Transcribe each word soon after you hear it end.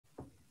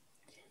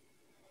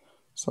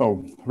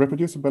So,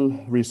 reproducible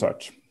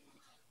research.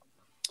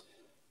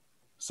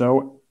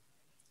 So,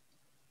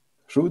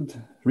 should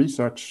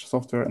research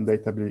software and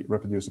data be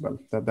reproducible?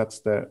 That's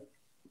the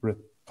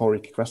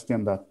rhetoric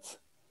question that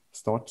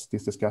starts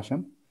this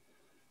discussion.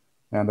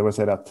 And I will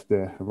say that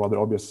the rather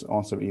obvious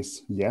answer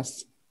is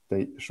yes,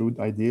 they should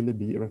ideally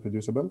be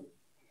reproducible.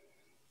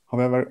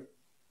 However,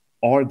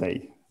 are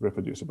they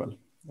reproducible?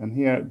 And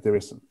here there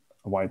is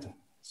a wide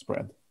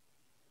spread.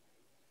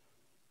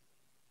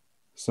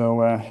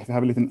 So if you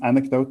have a little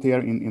anecdote here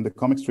in the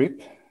comic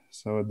strip.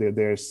 So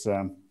there's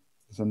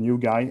a new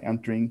guy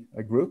entering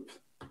a group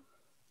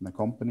in a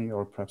company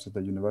or perhaps at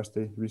a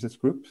university research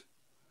group.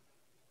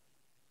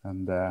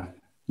 And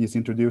he's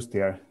introduced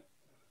here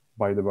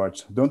by the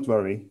words, "Don't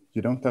worry,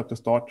 you don't have to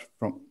start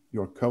from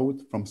your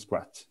code from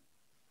scratch.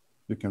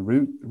 You can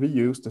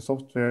reuse the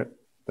software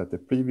that the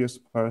previous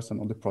person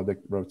on the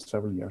project wrote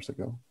several years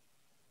ago."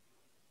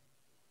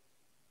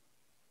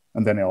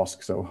 And then I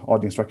ask, so are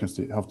the instructions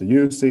to how to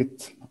use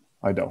it?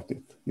 I doubt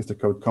it. Is the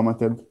code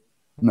commented?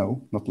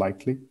 No, not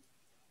likely.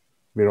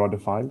 Where are the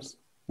files?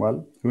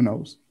 Well, who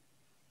knows?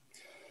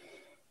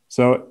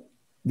 So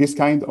this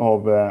kind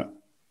of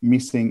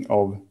missing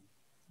of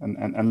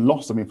and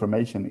loss of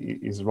information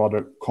is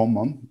rather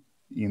common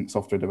in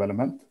software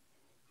development.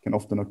 It can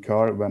often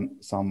occur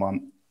when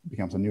someone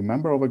becomes a new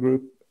member of a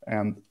group,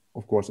 and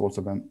of course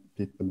also when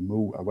people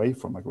move away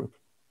from a group.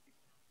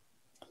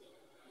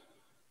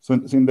 So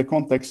in the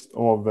context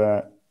of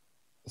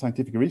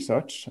scientific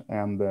research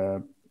and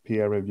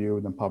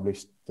peer-reviewed and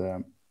published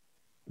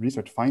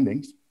research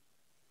findings,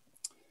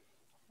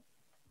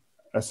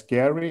 a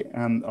scary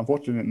and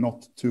unfortunately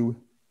not too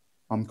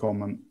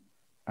uncommon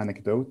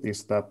anecdote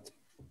is that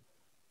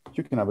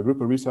you can have a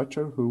group of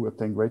researchers who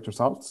obtain great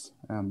results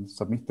and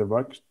submit their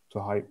work to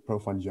a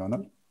high-profile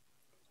journal.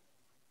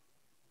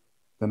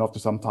 Then after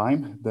some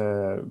time,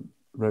 the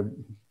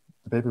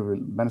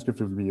manuscript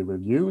will be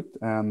reviewed,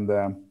 and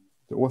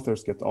the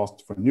authors get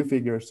asked for new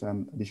figures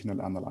and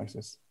additional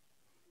analysis.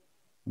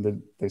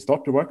 And they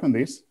start to work on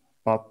this,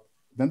 but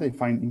then they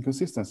find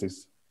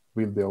inconsistencies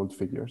with the old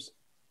figures.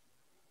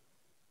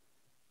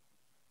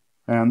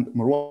 And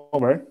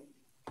moreover,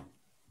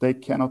 they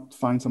cannot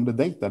find some of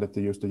the data that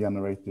they used to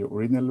generate the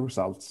original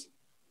results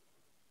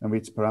and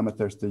which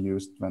parameters they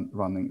used when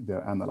running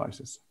their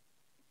analysis.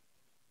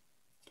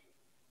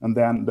 And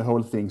then the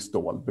whole thing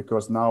stalled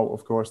because now,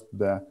 of course,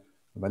 the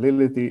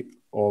validity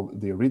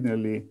of the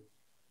originally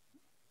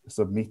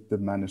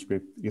submitted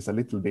manuscript is a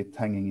little bit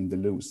hanging in the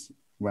loose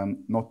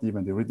when not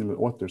even the original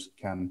authors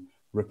can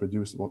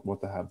reproduce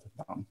what they have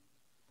done.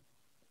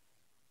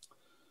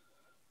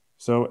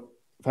 So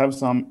I have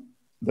some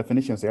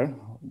definitions here.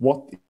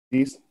 What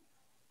is,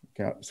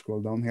 okay,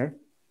 scroll down here.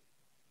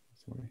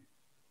 Sorry.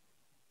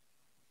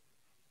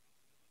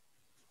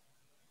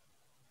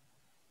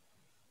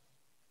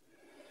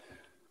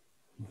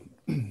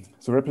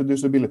 So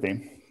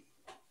reproducibility.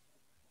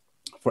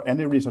 For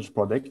any research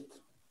project,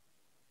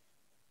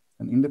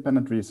 an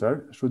independent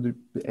researcher should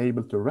be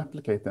able to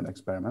replicate an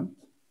experiment,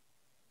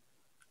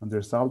 and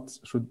the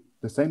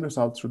same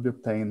results should be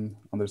obtained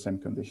under the same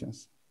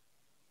conditions.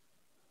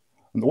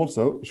 And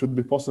also, it should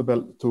be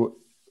possible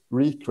to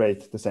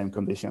recreate the same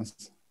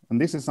conditions. And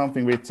this is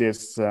something which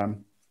is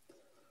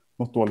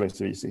not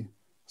always easy.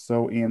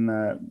 So in,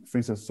 for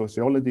instance,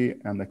 sociology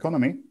and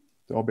economy,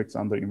 the objects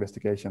under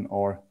investigation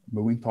are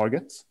moving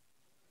targets.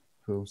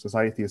 So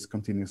society is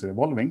continuously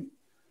evolving.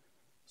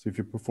 So if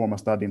you perform a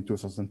study in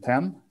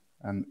 2010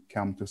 and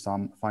come to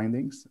some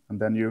findings, and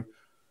then you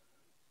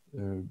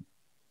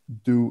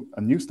do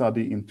a new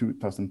study in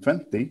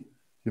 2020,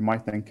 you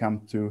might then come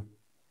to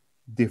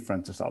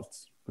different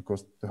results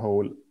because the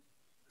whole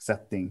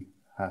setting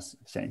has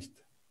changed.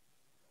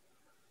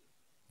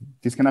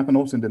 This can happen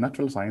also in the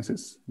natural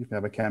sciences. If you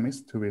have a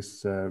chemist who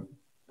is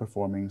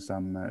performing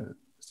some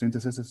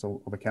synthesis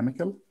of a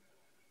chemical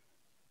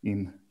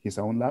in his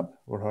own lab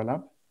or her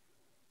lab,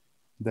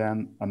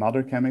 then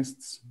another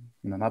chemist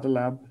in another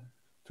lab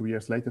 2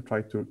 years later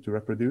try to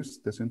reproduce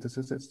the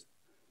synthesis,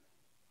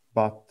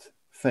 but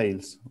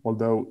fails,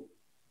 although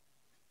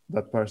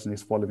that person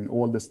is following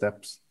all the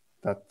steps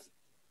that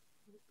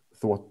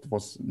thought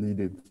was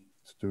needed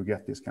to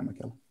get this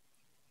chemical.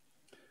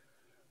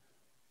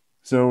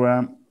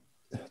 So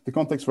the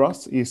context for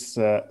us is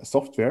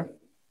software,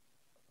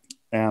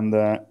 and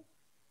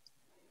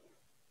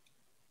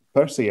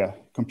per se,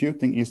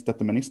 computing is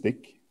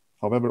deterministic.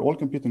 However, all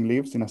computing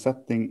lives in a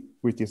setting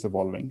which is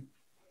evolving.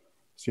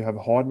 So you have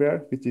hardware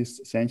which is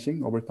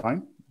changing over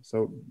time.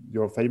 So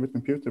your favorite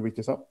computer which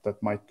is up,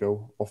 that might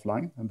go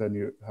offline, and then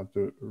you have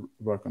to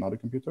work on other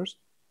computers.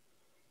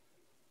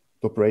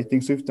 The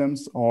operating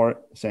systems are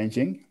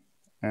changing,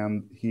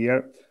 and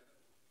here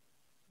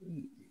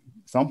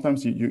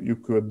sometimes you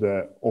could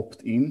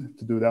opt in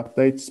to do the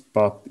updates,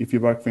 but if you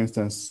work, for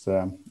instance,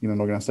 in an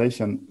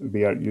organization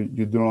where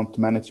you do not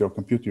manage your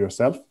computer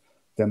yourself,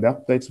 then the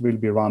updates will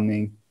be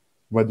running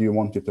whether you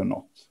want it or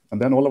not. And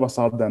then all of a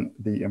sudden,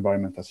 the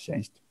environment has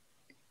changed.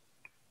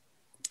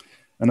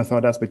 And the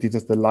third aspect is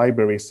just the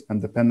libraries and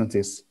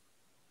dependencies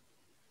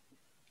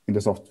in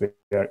the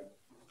software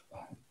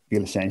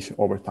will change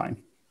over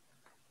time.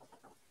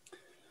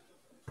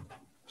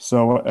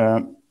 So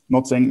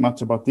not saying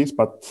much about this,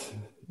 but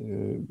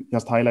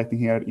just highlighting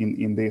here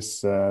in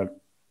this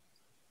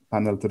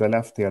panel to the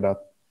left here that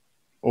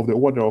of the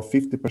order of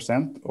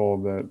 50%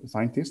 of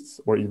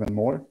scientists or even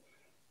more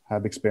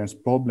have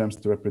experienced problems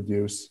to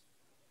reproduce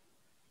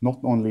not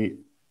only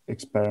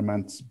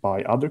experiments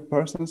by other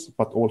persons,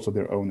 but also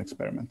their own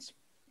experiments.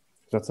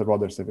 That's a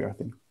rather severe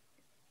thing.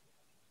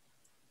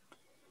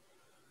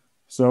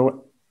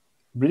 So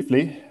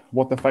briefly,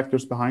 what the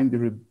factors behind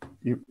the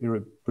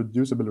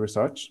irreproducible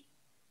research?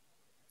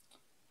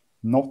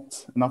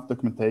 Not enough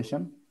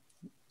documentation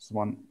is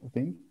one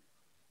thing.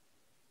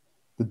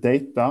 The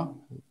data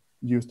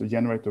used to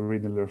generate the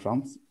original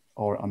results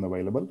are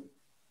unavailable.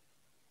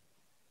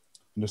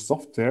 And the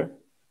software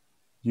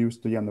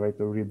used to generate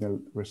the original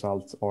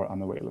results are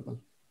unavailable.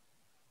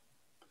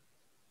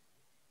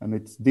 And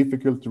it's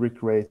difficult to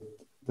recreate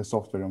the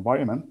software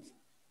environment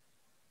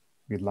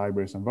with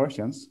libraries and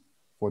versions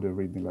for the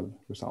original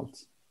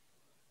results,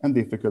 and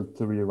difficult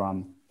to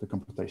rerun the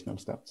computational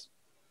steps.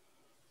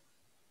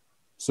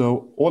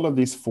 So all of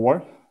these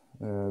four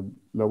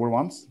lower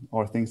ones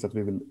are things that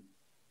we will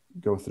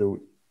go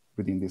through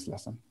within this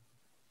lesson.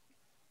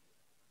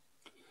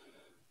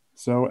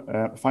 So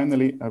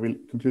finally, I will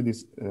conclude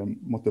this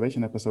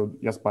motivation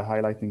episode just by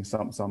highlighting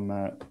some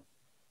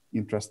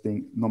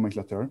interesting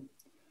nomenclature.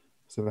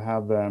 So we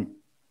have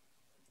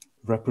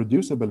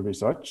reproducible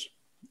research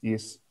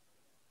is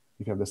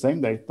if you have the same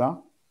data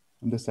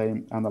and the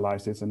same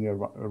analysis and you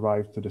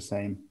arrive to the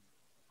same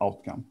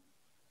outcome.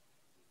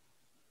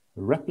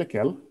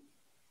 Replicable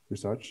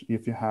research,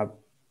 if you have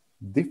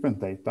different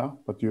data,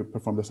 but you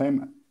perform the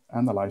same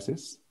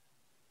analysis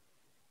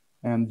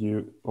and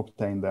you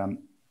obtain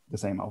then the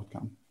same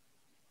outcome.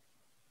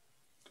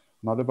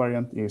 Another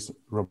variant is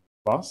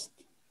robust,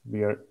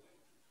 where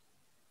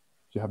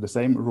you have the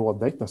same raw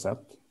data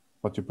set,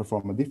 but you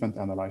perform a different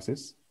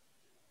analysis.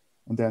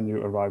 And then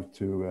you arrive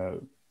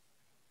to,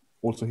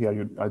 also here,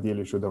 you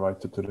ideally should arrive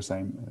to the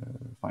same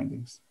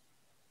findings.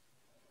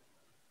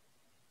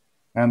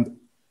 And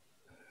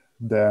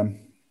the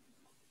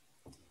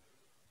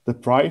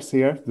price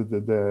here,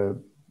 the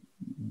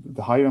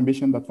higher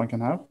ambition that one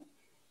can have,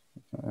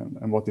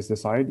 and what is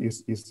desired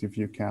is if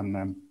you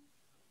can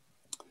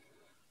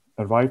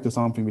arrive to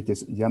something which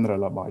is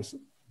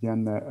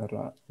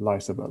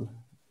generalizable.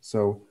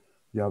 So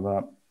you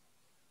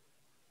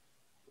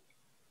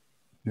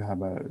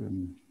have a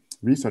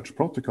research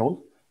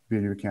protocol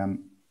where you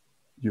can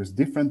use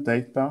different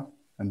data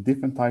and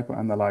different type of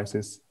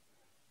analysis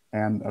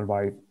and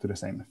arrive to the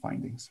same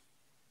findings.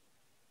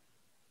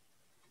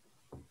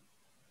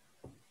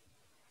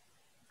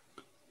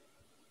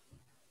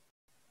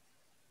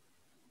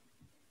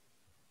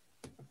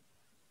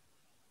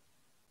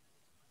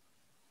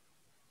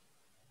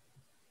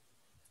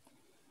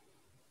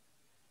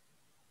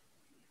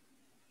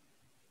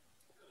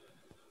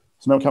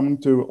 So now coming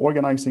to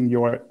organizing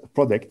your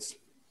projects.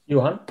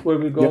 Johan, were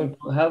we going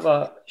to have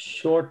a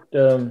short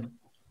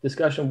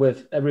discussion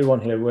with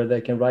everyone here where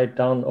they can write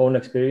down own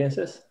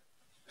experiences?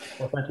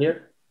 Was that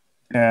here?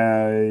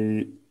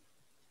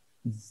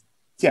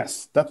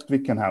 Yes, that we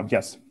can have,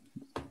 yes.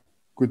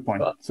 Good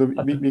point. So we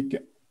can...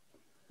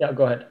 Yeah,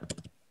 go ahead.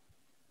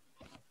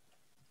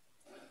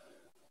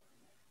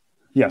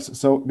 Yes,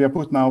 so we are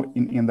put now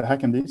in the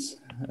hackathons.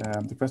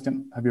 The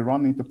question, have you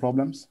run into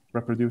problems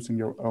reproducing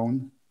your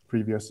own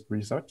previous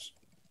research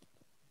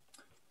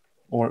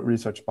or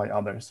research by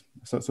others?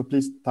 So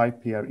please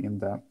type here in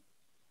the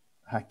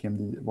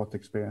hackathon what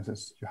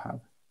experiences you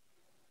have.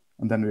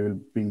 And then we will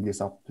bring this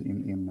up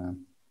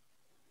in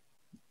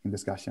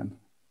discussion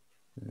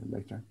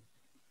later.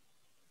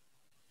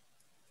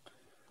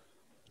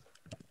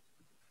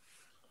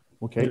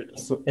 Okay,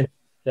 so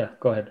yeah,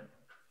 go ahead.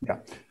 Yeah,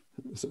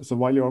 so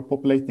while you're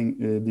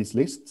populating these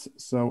lists,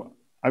 so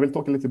I will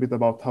talk a little bit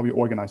about how you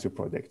organize your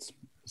projects.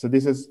 So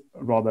this is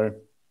rather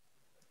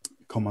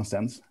common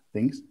sense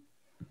things.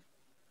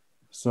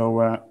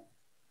 So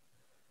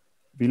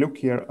we look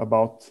here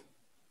about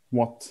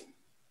what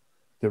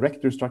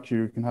directory structure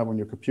you can have on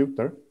your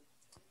computer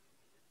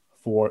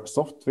for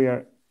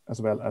software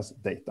as well as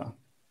data.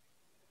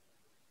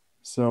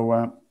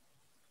 So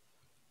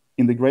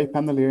in the gray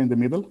panel here in the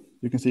middle,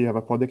 you can see you have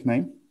a project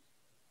name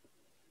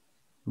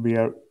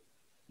where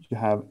you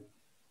have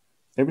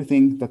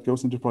everything that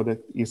goes into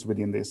project is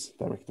within this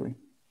directory.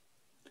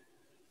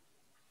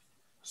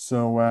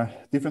 So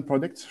different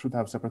projects should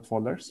have separate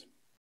folders.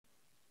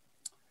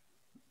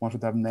 One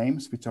should have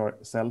names which are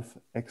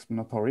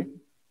self-explanatory.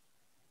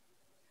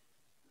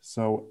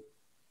 So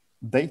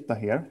data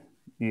here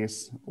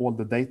is all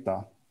the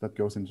data that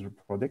goes into the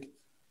project.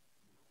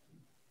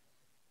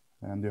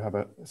 And you have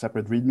a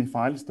separate README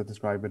files that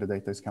describe where the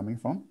data is coming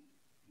from.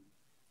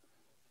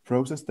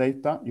 Process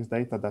data is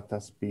data that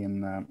has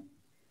been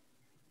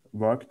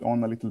worked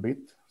on a little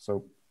bit.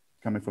 So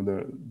coming from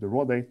the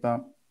raw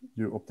data,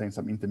 you obtain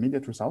some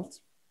intermediate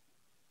results.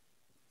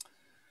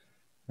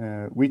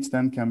 which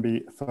then can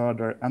be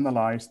further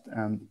analyzed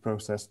and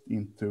processed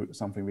into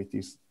something which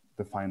is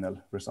the final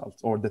result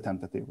or the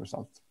tentative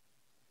result.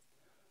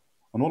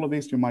 On all of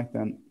this, you might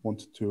then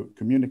want to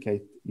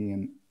communicate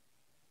in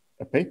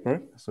a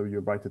paper, so you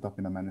write it up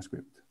in a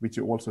manuscript, which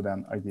you also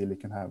then ideally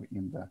can have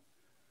in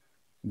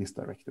this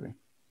directory.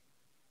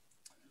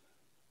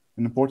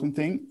 An important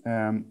thing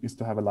is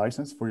to have a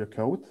license for your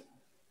code.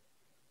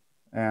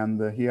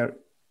 And here,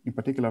 in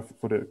particular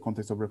for the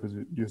context of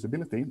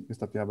reproducibility, is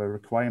that you have a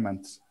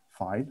requirements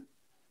file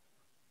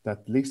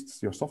that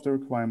lists your software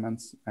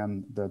requirements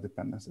and the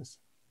dependencies.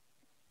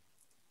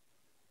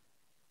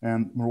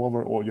 And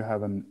moreover, or you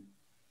have a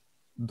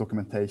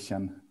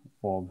documentation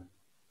of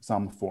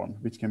some form,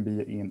 which can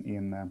be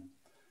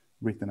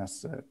written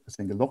as a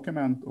single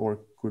document or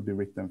could be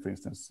written, for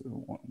instance,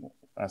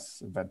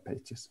 as web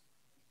pages.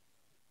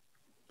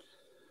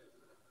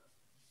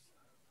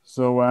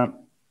 So a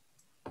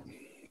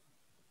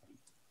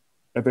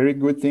very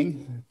good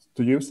thing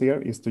to use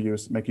here is to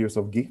make use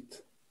of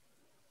Git.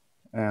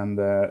 And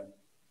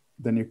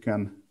then you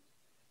can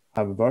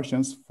have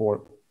versions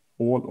for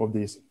all of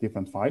these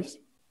different files.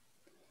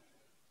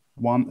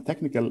 One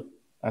technical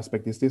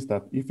aspect is this,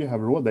 that if you have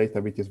raw data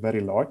which is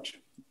very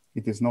large,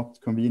 it is not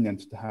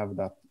convenient to have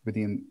that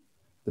within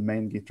the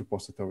main Git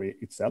repository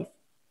itself.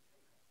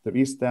 There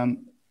is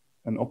then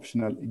an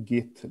optional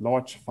Git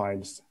large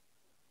files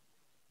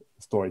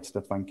storage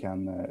that one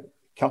can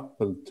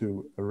couple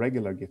to a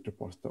regular Git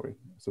repository.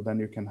 So then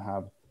you can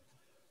have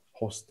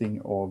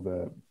hosting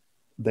of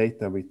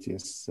data which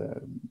is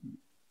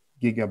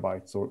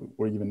gigabytes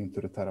or even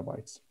into the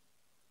terabytes.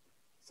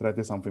 So that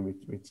is something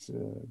which is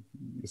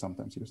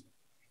sometimes used.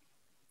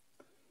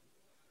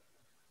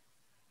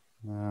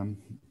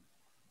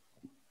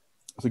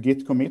 So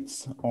Git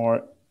commits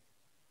are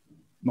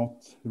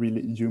not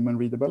really human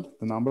readable,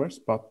 the numbers,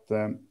 but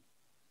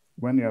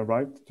when you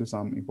arrive to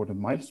some important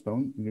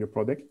milestone in your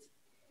project,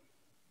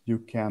 you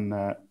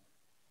can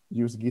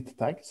use Git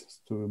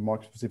tags to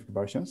mark specific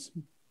versions.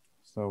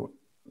 So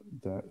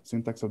the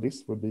syntax of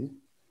this would be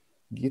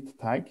Git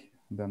tag,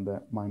 then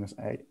the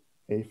 -a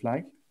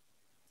flag,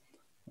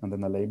 and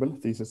then a label,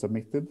 this is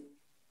submitted,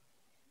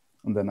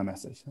 and then a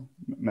message.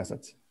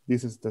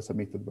 This is the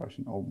submitted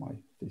version of my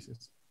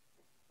thesis.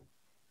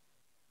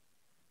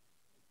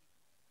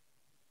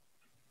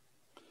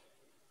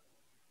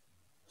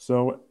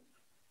 So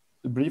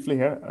briefly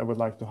here, I would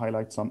like to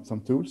highlight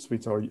some tools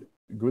which are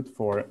good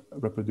for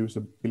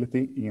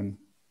reproducibility in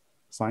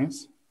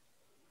science.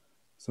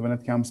 So when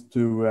it comes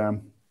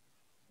to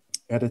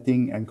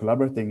editing and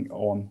collaborating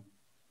on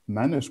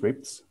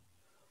manuscripts,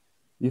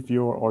 if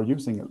you are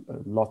using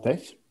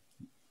LaTeX,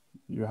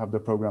 you have the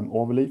program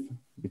Overleaf,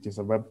 which is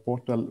a web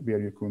portal where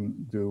you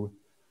can do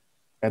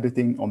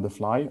editing on the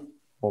fly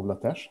of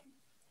LaTeX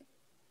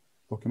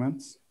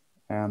documents.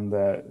 And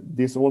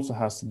this also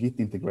has Git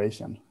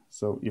integration.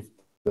 So if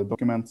the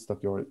documents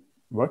that you're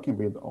working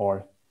with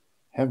are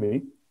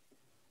heavy,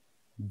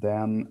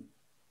 then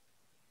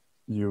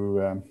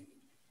you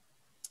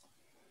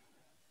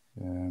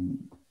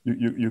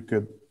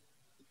could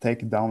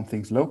take down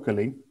things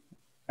locally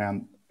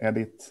and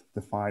edit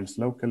the files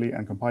locally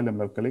and compile them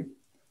locally,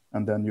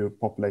 and then you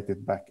populate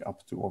it back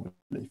up to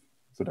Overleaf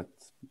so that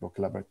your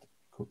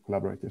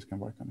collaborators can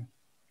work on it.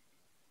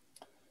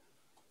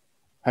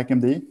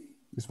 HackMD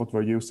is what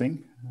we're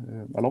using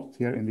a lot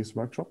here in this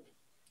workshop.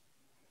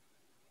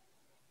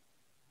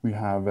 We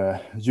have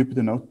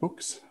Jupyter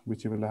Notebooks,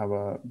 which you will have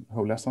a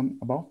whole lesson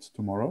about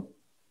tomorrow.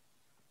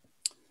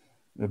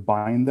 The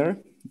Binder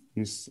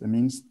is a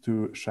means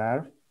to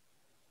share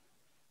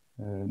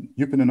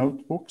Jupyter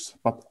Notebooks,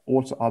 but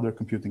also other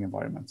computing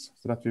environments.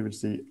 So that we will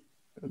see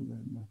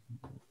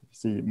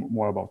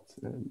more about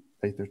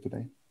later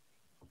today.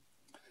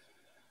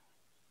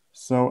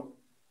 So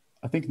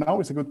I think now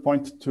is a good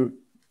point to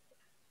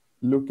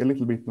look a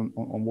little bit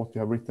on what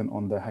you have written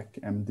on the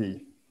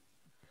HackMD.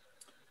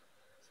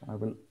 So I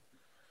will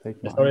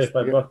take my Sorry if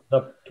I brought it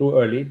up too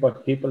early,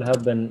 but people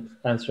have been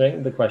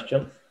answering the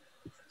question.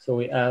 So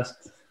we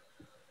asked,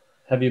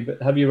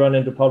 have you run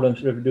into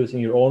problems reproducing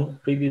your own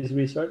previous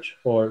research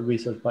or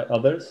research by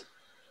others?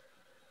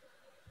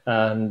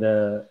 And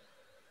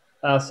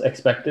as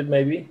expected,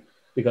 maybe,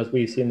 because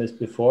we've seen this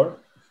before,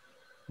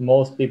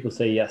 most people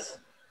say yes.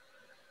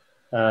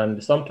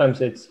 And sometimes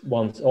it's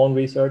one's own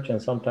research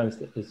and sometimes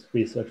it's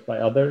research by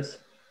others.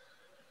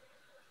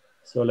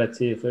 So let's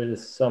see if there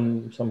is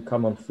some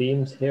common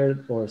themes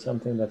here or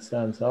something that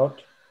stands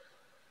out.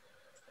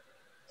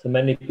 So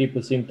many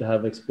people seem to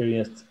have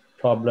experienced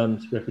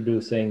problems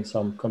reproducing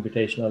some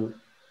computational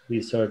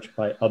research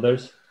by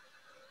others.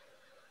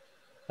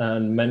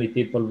 And many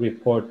people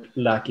report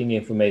lacking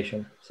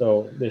information.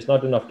 So there's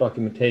not enough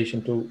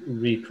documentation to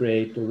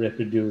recreate or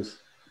reproduce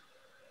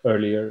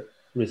earlier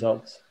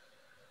results.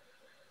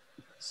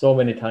 So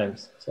many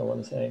times, someone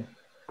is saying.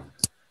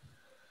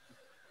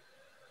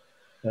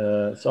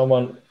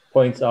 Someone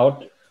points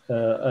out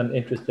an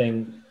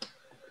interesting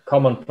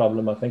common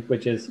problem, I think,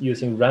 which is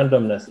using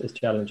randomness is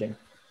challenging.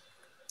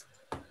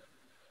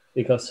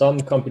 because some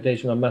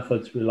computational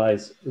methods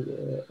relies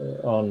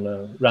on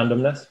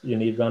randomness. You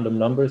need random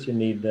numbers, you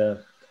need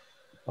a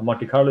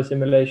Monte Carlo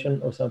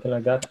simulation or something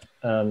like that.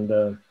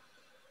 And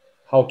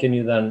how can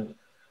you then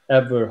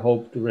ever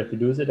hope to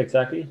reproduce it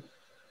exactly?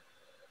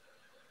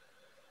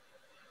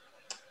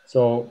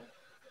 So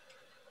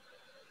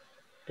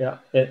yeah,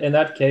 in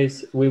that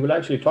case, we will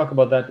actually talk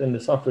about that in the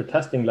software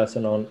testing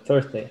lesson on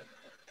Thursday.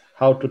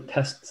 How to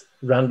test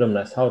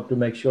randomness, how to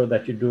make sure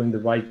that you're doing the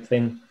right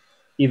thing,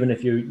 even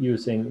if you're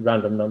using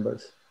random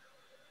numbers.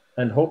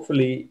 And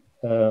hopefully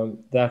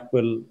that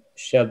will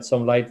shed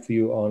some light for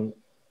you on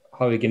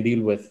how you can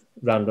deal with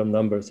random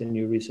numbers in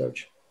your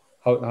research,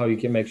 how you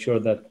can make sure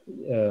that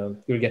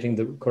you're getting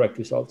the correct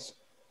results.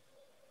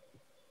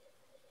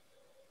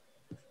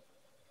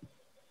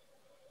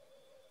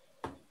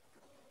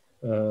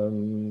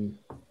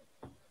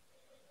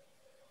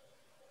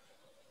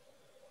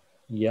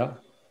 Yeah,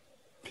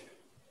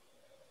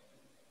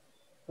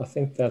 I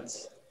think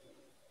that's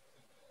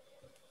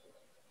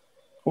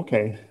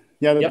okay.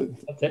 Yeah,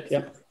 that's it.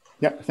 Yeah.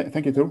 Yeah,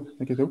 thank you too.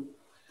 Thank you too.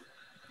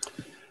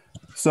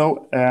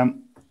 So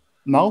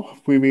now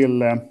we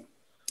will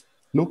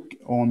look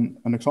on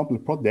an example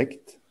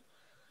project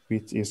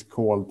which is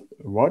called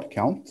word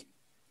count,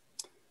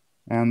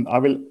 and I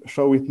will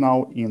show it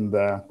now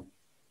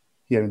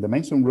here in the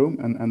main Zoom room,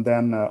 and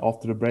then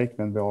after the break,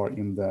 when we are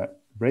in the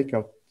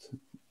breakout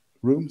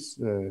rooms,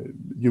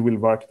 you will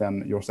work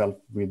then yourself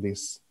with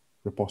this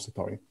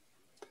repository.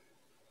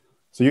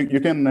 So you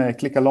can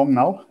click along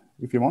now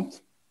if you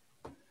want.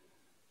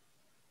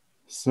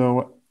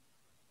 So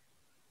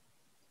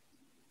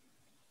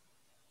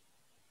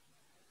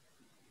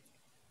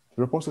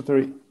the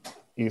repository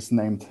is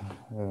named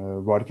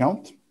word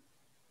count.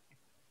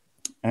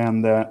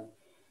 And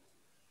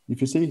if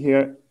you see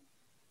here,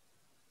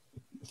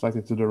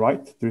 slightly to the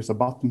right, there is a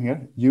button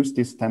here, use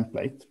this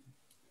template.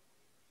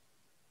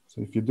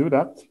 So if you do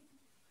that,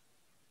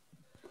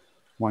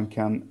 one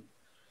can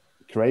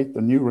create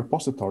a new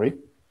repository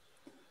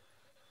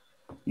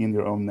in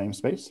your own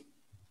namespace.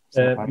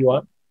 So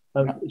Johan,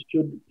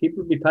 should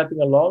people be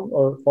typing along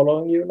or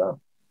following you now?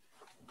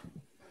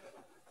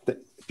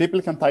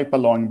 People can type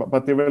along,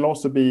 but there will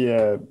also be,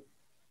 I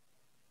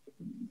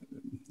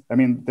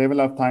mean, they will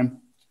have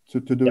time to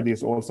do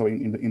this also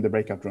in the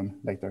breakout room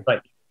later.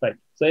 Right.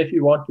 So if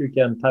you want, you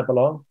can type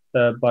along,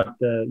 but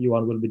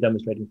Johan will be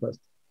demonstrating first.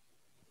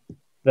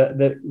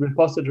 The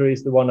repository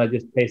is the one I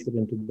just pasted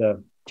into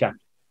the chat,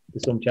 the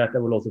Zoom chat. I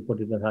will also put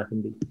it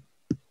in #D.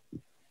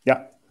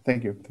 Yeah,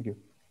 thank you.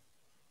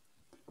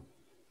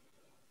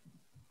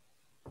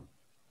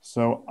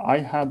 So I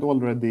had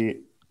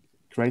already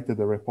created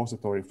a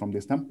repository from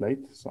this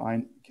template, so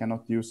I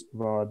cannot use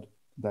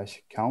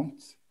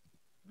word-count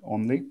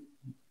only,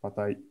 but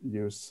I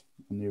use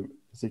a new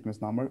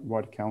sequence number,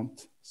 word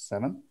count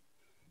 7.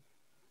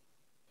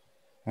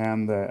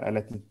 And I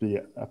let it be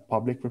a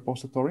public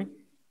repository.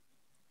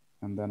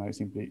 And then I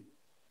simply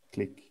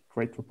click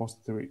create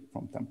repository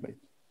from template.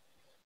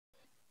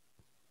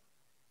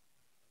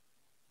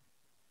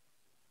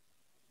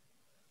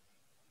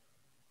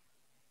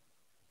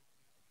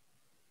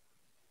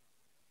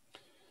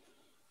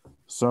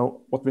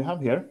 So what we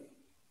have here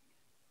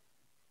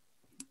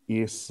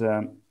is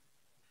a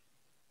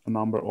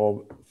number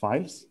of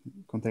files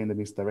contained in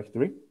this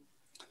directory.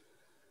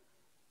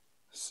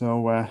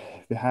 So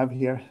we have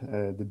here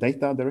the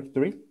data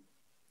directory.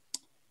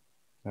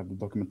 We have the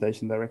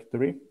documentation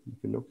directory.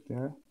 If you look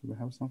there, do we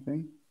have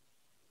something?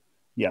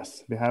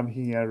 Yes, we have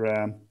here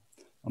a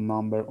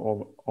number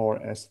of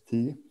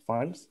RST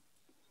files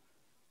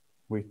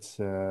which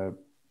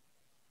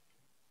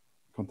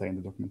contain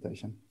the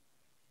documentation.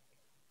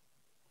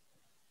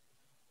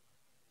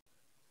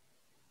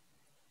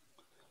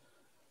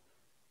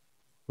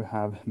 We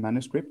have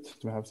manuscript.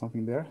 Do we have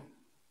something there?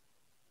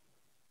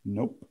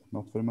 Nope,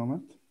 not for the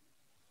moment.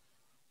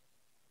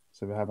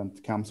 So we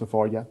haven't come so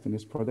far yet in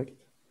this project.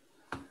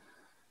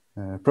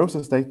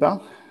 Process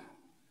data.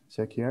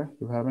 Check here.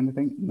 Do we have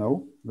anything?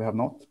 No, we have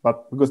not.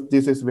 But because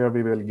this is where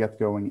we will get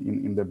going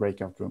in the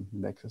breakout room,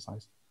 in the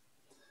exercise.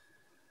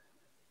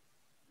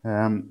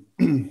 And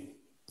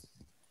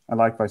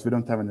likewise, we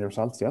don't have any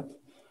results yet.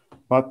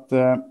 But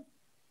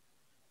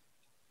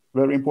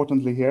very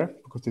importantly here,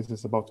 because this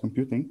is about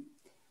computing,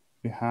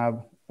 we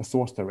have a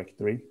source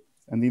directory.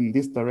 And in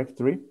this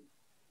directory,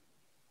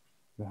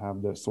 we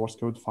have the source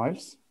code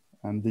files.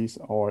 And these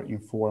are in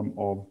form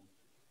of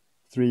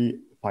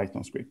 3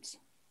 Python scripts: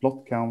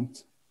 plot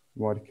count,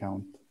 word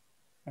count,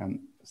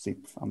 and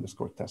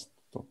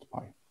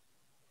zip_test.py.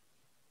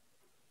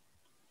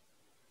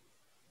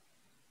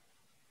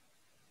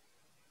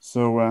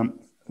 So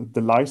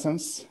the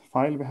license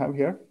file we have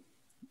here,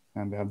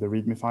 and we have the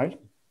README file.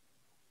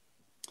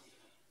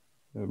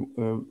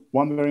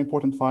 One very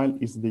important file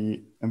is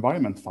the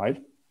environment file,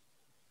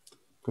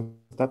 because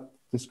that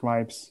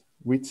describes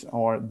which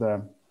are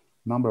the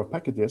number of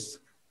packages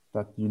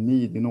that you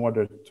need in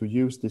order to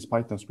use these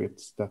Python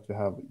scripts that we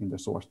have in the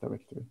source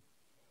directory.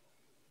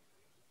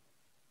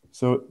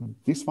 So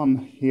this one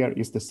here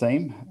is the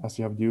same as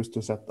you have used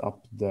to set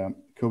up the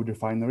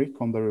CodeRefinery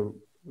Conda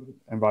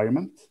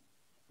environment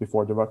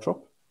before the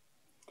workshop.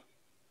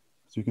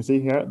 So you can see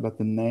here that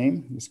the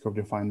name is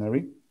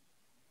CodeRefinery.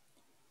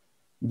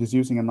 It is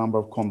using a number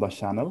of Conda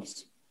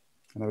channels,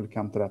 and I will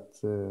come to that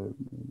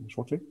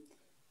shortly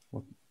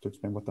to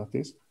explain what that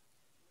is.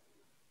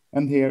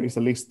 And here is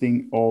a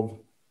listing of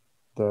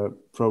the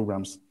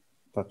programs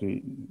that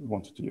we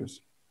wanted to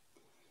use,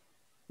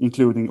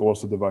 including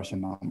also the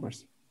version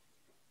numbers.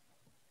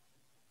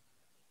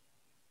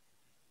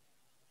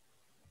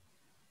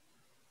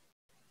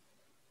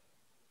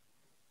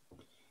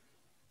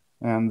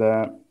 And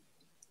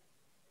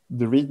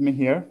the README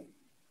here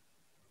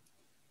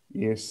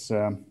is,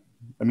 I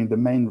mean, the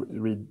main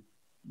README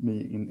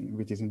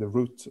which is in the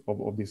root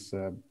of this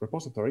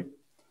repository.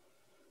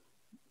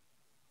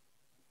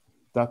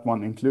 That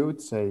one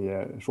includes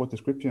a short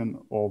description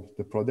of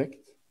the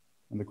project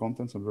and the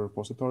contents of the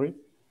repository.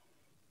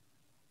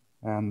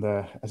 And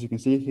as you can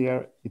see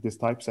here, it is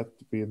typeset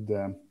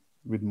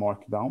with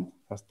markdown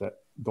as the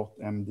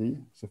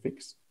 .md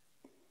suffix.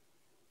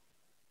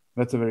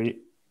 That's a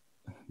very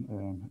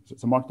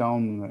so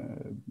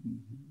markdown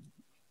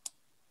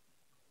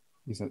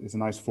is a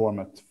nice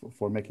format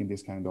for making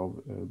this kind of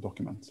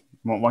document.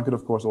 One could,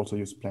 of course, also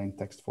use plain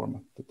text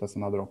format. That's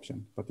another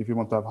option. But if you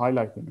want to have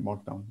highlighting,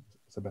 markdown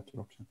is a better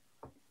option.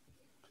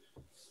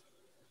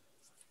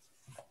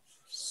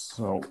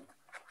 So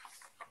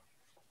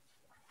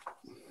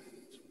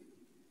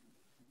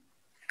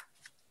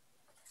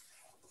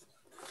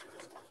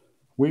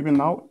we will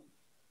now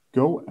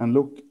go and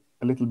look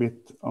a little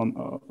bit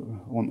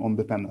on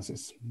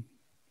dependencies.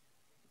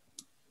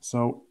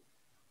 So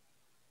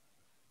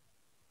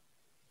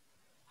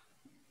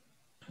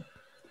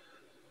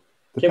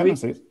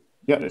dependencies.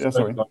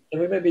 Sorry. Can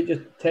we maybe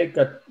just take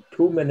a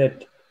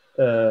 2-minute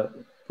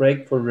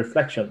break for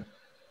reflection?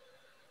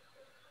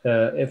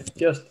 If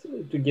just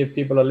to give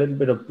people a little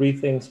bit of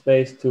breathing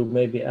space to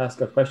maybe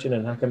ask a question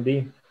in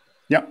HackMD.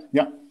 Yeah.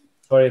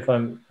 Sorry if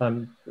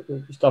I'm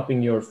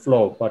stopping your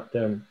flow, but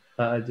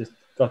I just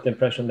got the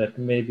impression that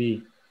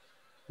maybe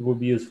it would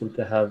be useful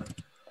to have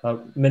a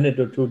minute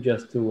or two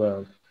just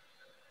to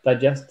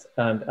digest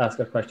and ask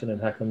a question in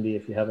HackMD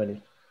if you have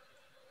any.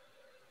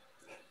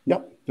 Yeah,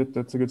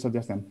 that's a good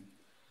suggestion.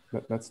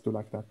 Let's do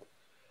like that.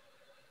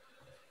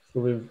 So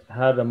we've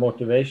had a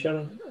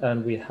motivation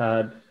and we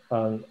had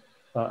an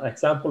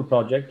example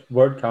project,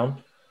 word count,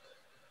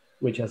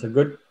 which has a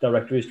good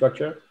directory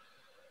structure.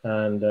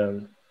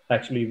 And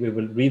actually, we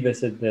will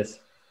revisit this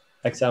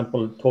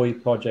example toy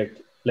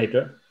project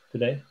later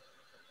today.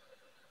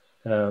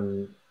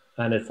 And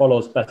it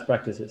follows best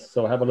practices.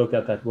 So have a look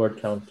at that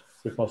word count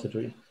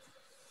repository.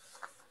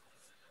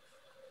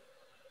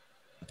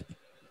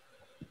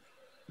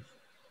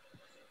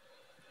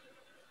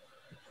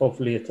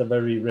 Hopefully, it's a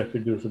very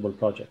reproducible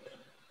project.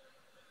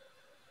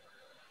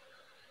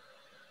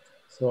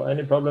 So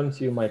any problems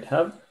you might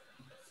have,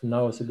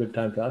 now is a good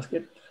time to ask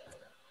it.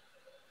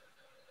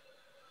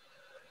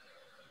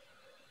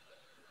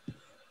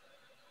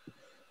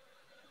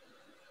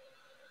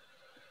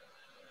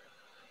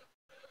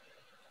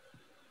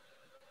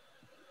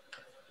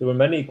 There were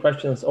many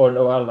questions, or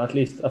well, at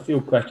least a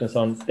few questions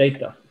on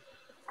data.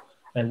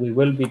 And we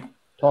will be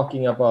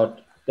talking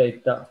about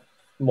data,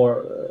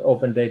 more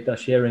open data,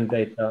 sharing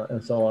data,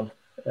 and so on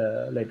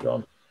later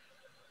on.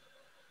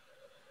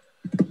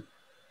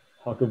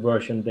 How to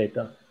version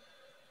data.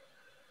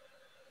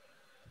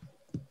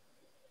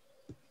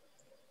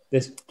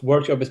 This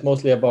workshop is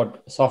mostly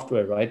about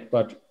software, right?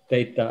 But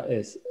data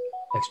is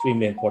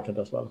extremely important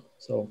as well.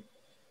 So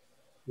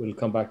we'll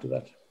come back to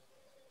that.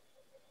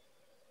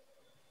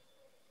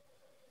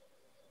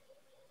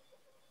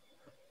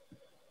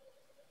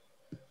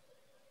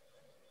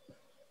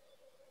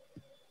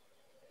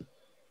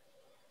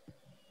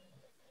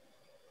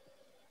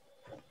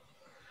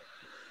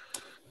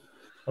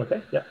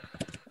 Okay, yeah.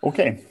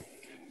 Okay,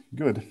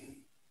 good.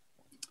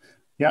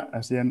 Yeah,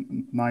 I see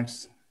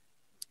nice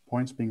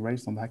points being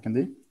raised on the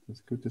HackMD. That's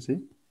good to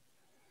see.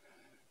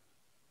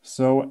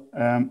 So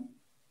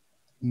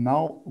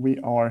now we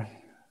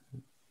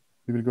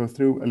will go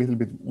through a little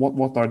bit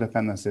what are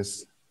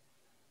dependencies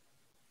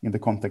in the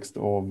context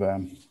of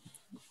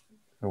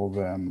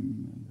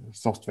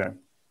software,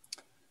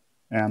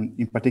 and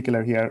in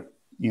particular here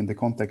in the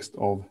context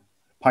of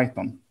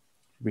Python,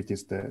 which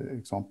is the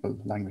example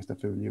language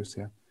that we will use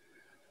here.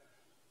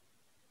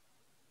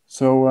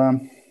 So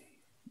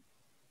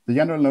the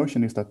general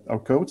notion is that our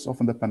codes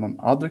often depend on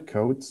other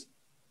codes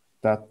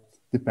that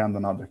depend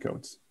on other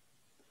codes.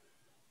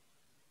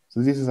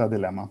 So this is a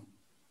dilemma.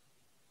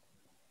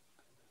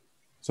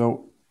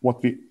 So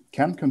what we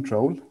can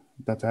control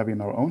that we have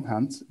in our own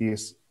hands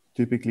is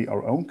typically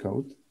our own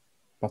code,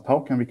 but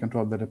how can we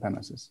control the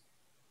dependencies?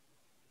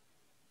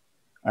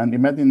 And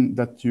imagine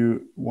that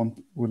you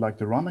would like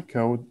to run a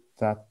code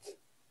that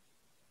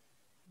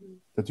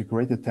you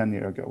created 10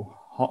 years ago.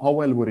 How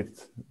well would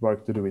it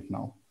work to do it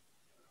now?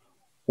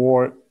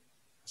 Or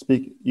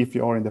speak if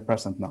you are in the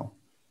present now.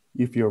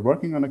 If you're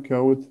working on a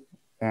code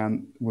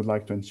and would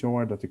like to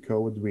ensure that the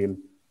code will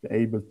be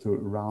able to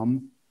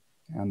run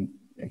and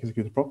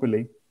execute it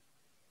properly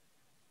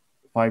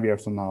 5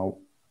 years from now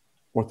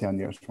or 10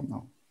 years from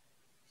now.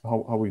 So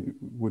how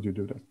would you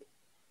do that?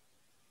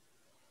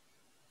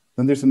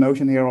 Then there's a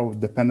notion here of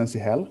dependency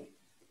hell.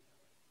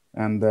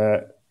 And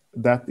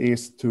that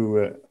is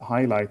to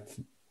highlight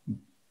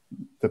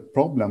the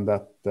problem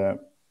that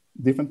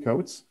different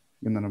codes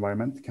in an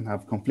environment can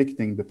have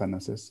conflicting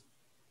dependencies.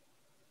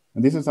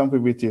 And this is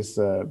something which is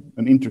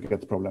an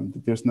intricate problem.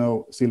 There's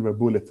no silver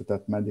bullet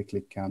that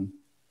magically can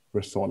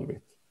resolve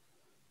it.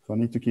 So I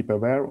need to keep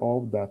aware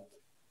of that.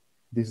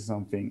 This is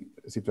a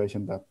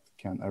situation that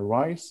can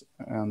arise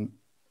and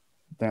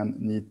then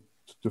need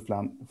to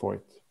plan for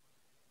it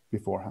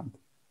beforehand.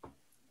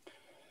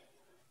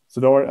 So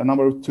there are a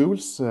number of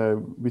tools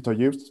which are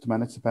used to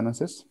manage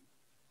dependencies.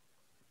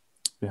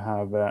 We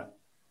have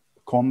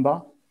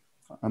Conda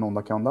and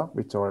Conda,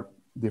 which are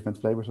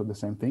different flavors of the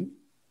same thing.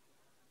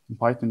 In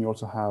Python, you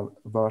also have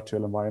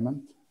virtual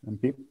environment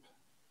and pip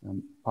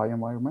and py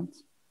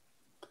environments.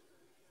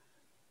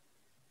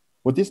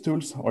 What these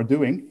tools are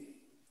doing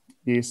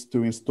is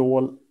to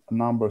install a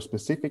number of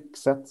specific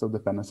sets of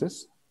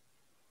dependencies,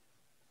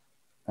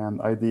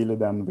 and ideally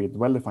then with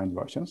well-defined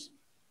versions.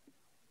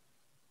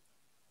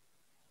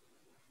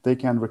 They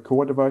can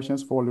record the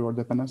versions for all your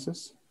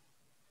dependencies.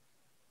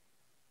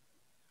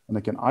 And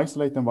they can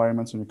isolate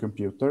environments on your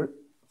computer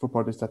for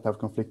projects that have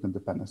conflicting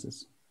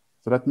dependencies.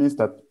 So that means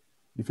that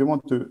if you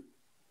want to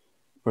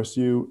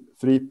pursue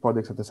 3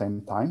 projects at the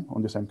same time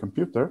on the same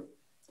computer,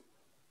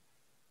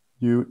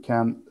 you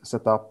can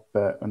set up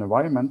an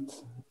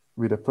environment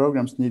with the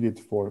programs needed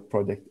for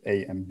project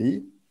A and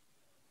B,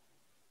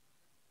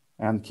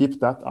 and keep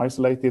that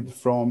isolated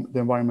from the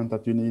environment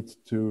that you need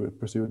to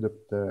pursue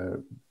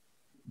the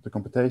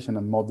computation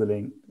and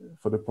modeling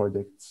for the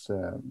projects,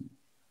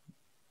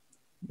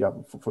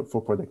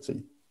 for project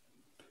C.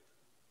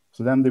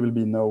 So then there will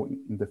be no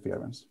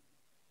interference.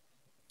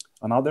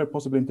 Another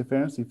possible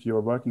interference, if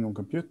you're working on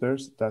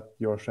computers that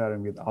you're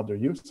sharing with other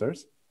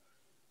users,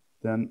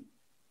 then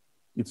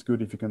it's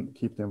good if you can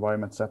keep the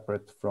environment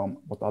separate from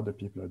what other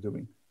people are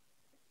doing.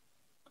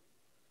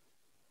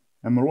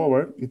 And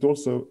moreover, it's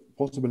also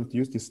possible to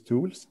use these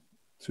tools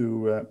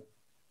to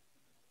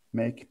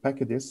make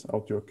packages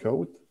out of your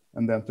code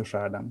and then to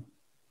share them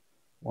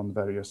on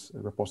various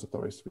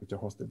repositories which are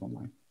hosted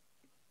online.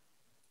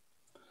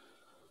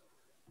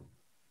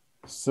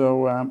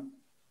 So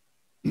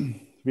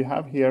we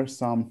have here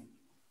some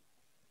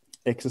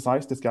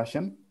exercise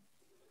discussion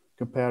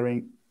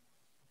comparing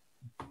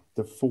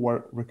the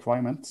 4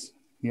 requirements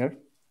here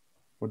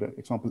for the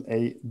example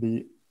A,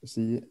 B,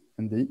 C,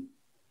 and D.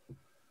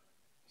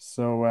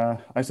 So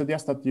I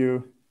suggest that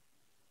you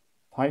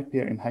type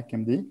here in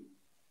HackMD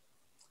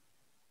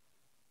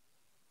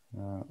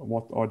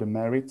what are the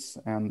merits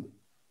and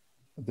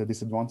the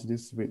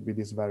disadvantages with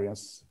these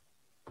various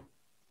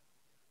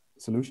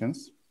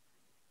solutions.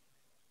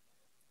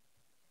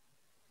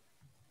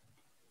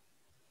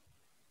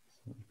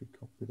 So if we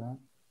copy that.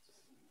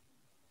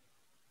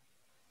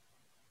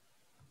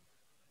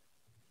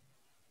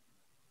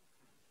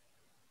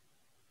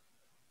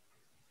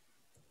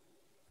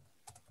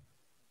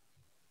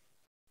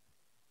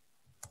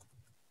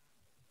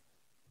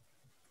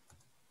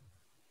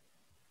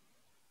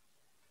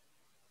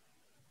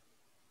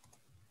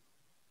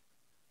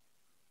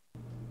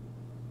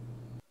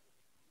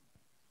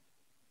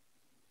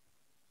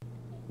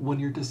 When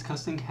you're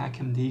discussing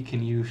HackMD,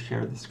 can you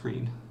share the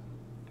screen,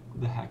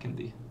 the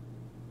HackMD?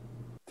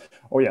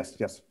 Oh, yes,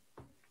 yes.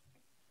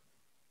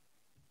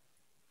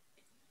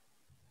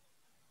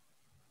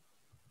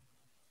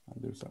 I'll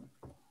do so.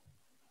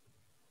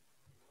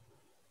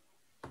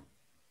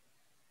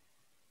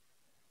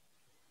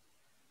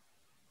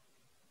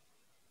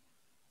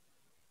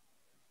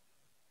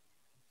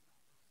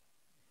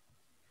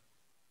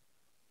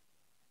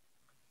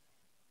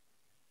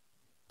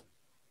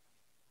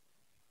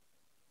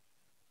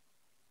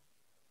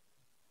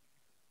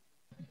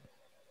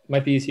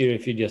 Might be easier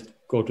if you just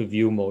go to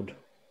view mode,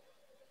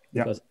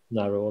 because it's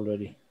narrow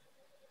already.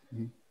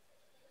 Mm-hmm.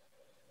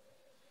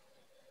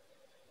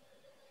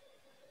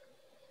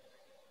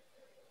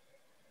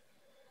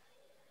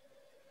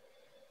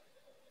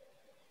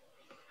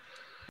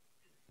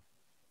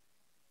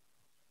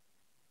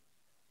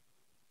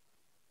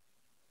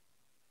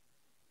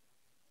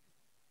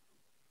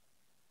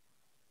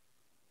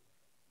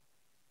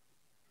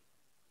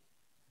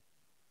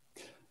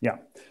 Yeah,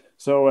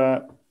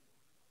 so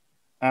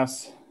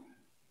as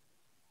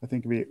I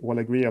think we all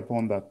agree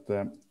upon that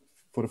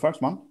for the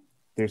first one,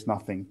 there's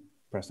nothing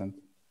present.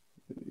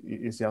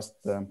 It's just,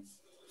 I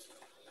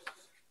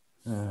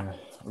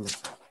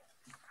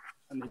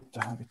need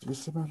to have it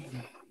visible.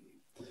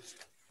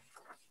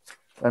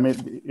 I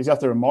mean, it's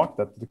just a remark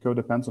that the code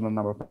depends on a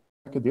number of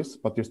packages,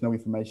 but there's no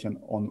information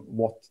on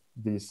what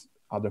these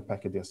other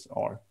packages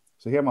are.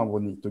 So here one will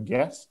need to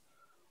guess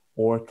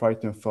or try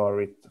to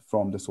infer it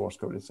from the source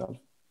code itself.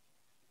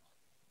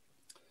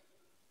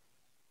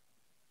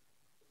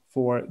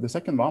 For the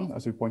second one,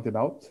 as we pointed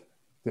out,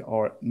 there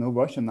are no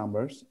version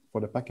numbers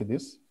for the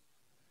packages.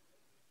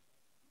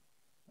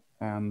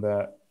 And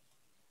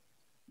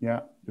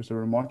yeah, there's a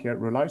remark here,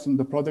 relies on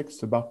the projects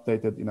to be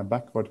updated in a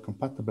backward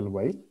compatible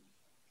way.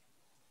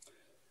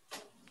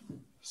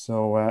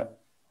 So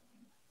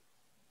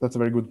that's a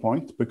very good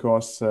point,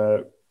 because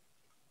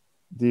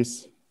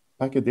these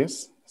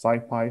packages,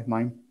 SciPy,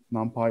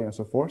 NumPy, and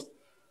so forth,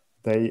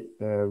 they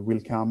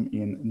will come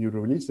in new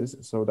releases,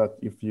 so that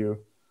if you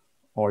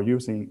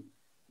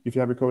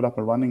have your code up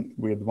and running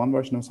with one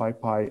version of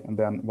SciPy and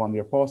then 1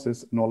 year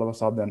passes, and all of a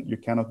sudden you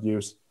cannot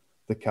use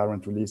the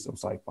current release of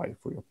SciPy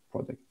for your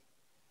project.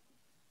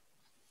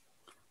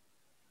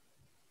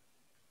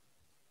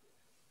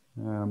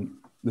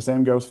 The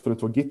same goes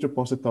for Git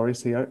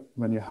repositories here.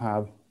 When you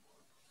have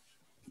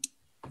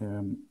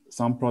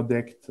some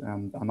project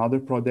and another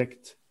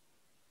project,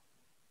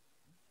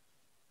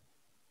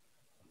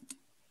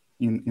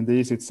 in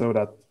these it's so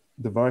that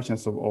the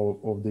versions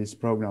of these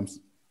programs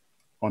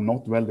are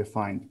not well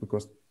defined,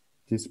 because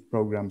these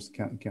programs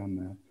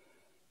can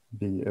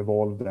be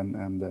evolved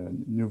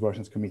and new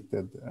versions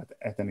committed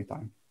at any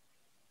time.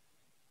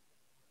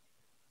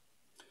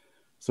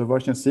 So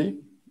version C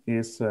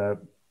is a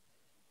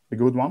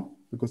good one,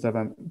 because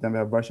then we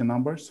have version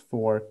numbers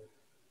for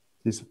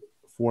these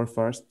 4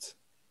 first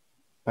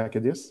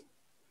packages,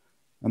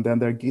 and then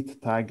there are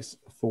Git tags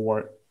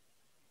for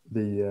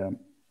the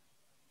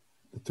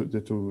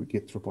 2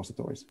 Git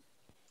repositories.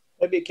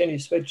 Maybe can you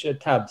switch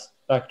tabs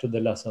back to the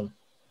lesson?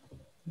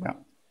 Yeah.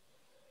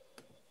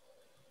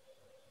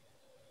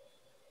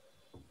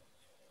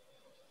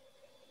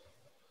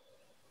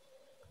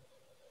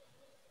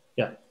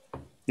 Yeah.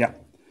 Yeah.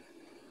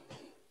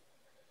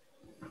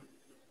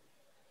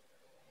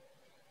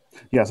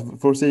 Yes,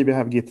 for C we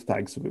have Git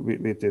tags,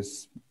 which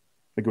is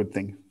a good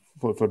thing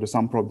for the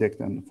some project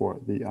and for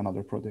the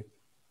another project.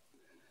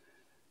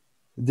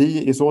 D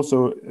is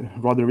also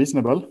rather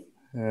reasonable.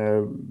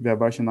 We have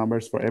version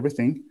numbers for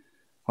everything.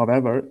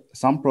 However,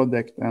 some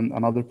project and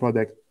another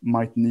project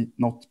might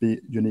not be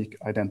unique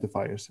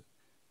identifiers.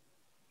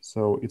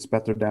 So it's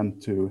better then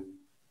to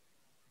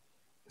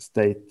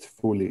state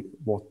fully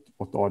what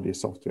are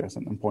these softwares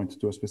and point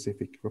to a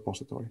specific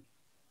repository.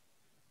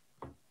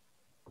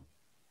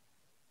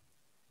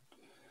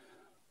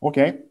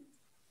 Okay,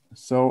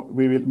 so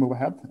we will move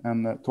ahead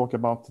and talk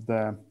about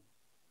the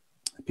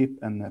pip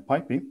and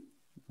pipey,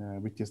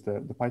 which is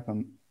the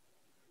Python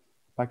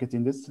package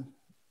in this.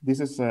 This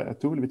is a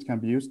tool which can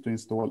be used to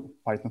install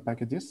Python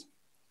packages.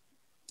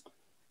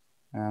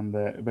 And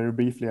very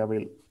briefly, I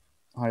will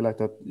highlight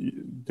that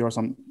there are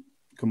some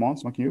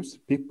commands one can use.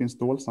 Pip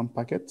install some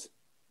packet.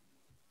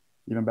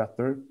 Even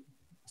better,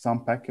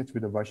 some package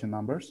with the version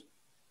numbers.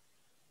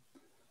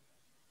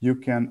 You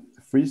can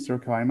freeze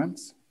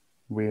requirements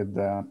with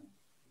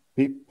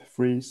pip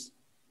freeze,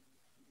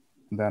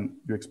 and then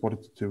you export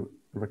it to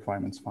a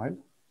requirements file.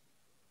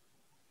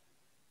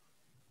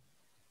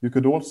 You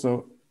could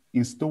also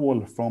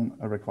install from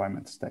a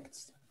requirements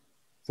text.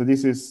 So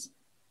this is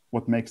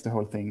what makes the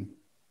whole thing.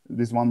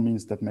 This one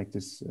means that makes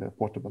this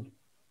portable.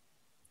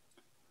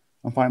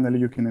 And finally,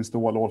 you can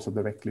install also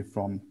directly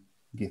from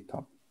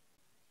GitHub.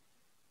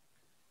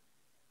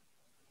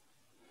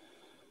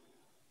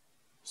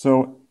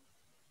 So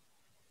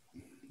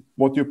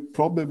what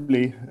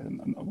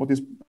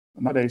is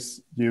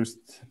nowadays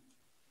used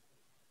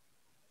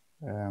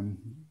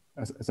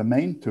as a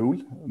main tool,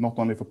 not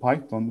only for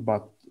Python,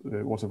 but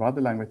also for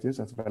other languages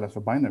as well as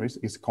for binaries,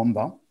 is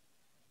Conda.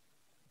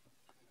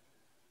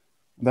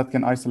 That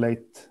can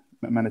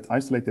manage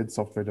isolated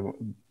software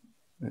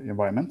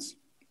environments.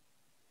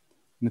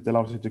 And it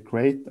allows you to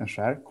create and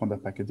share Conda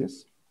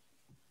packages.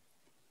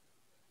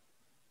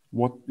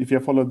 If you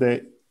follow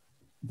the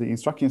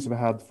instructions we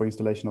had for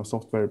installation of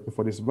software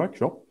before this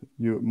workshop,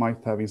 you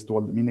might have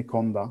installed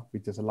Miniconda,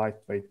 which is a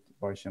lightweight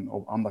version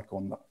of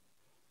Anaconda,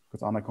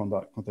 because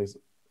Anaconda contains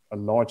a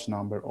large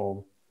number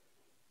of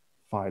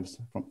files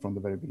from the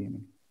very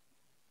beginning.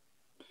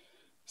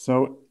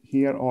 So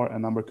here are a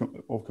number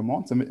of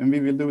commands, and we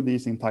will do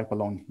these in type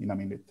along in a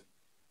minute.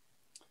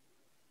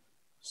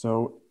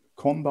 So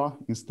Conda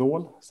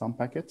install some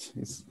package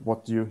is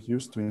what you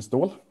use to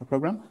install a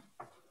program.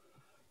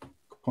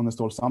 Conda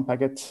install some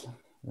package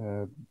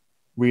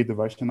with the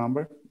version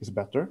number is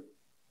better.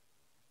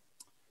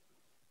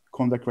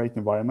 Conda create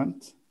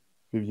environment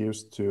we've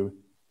used to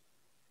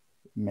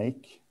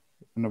make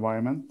an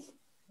environment,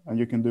 and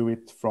you can do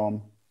it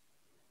from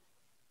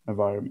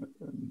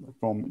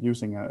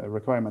using a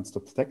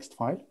requirements.txt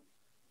file.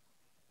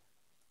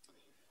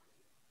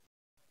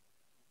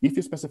 If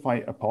you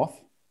specify a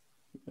path,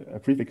 a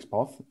prefix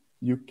path,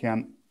 you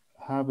can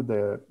have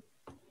the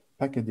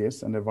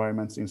packages and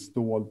environments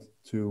installed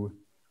to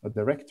a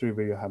directory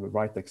where you have a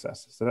write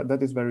access. So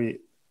that is very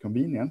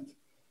convenient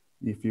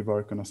if you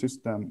work on a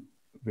system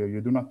where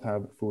you do not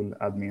have full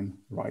admin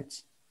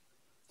rights.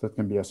 So it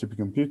can be a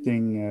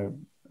supercomputing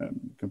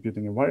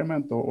computing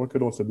environment, or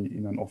could also be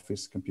in an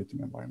office computing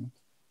environment.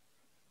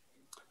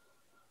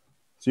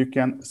 So you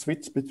can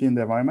switch between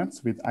the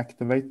environments with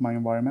activate my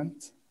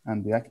environment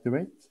and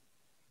deactivate.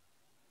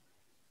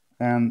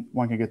 And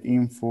one can get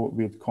info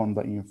with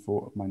conda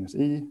info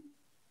 -e.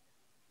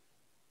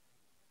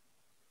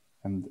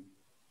 And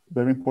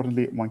very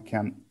importantly, one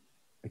can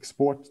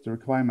export the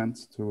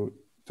requirements to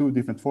two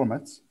different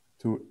formats,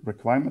 to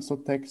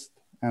requirements.txt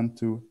and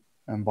to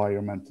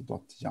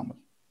environment.yaml.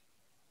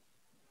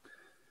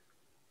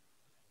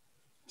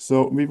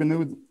 So we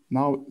will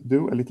now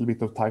do a little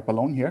bit of type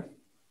along here.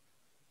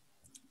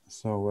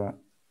 So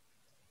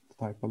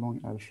type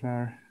along, I'll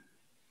share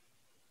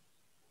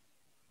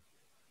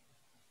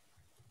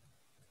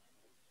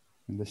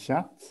in the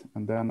chat,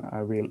 and then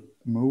I will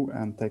move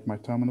and take my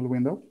terminal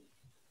window.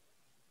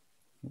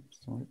 Oops,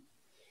 sorry.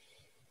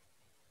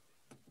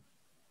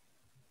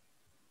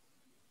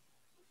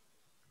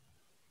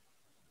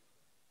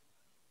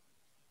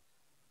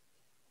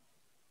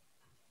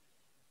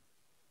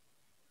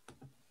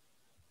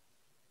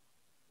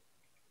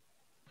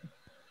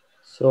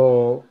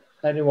 So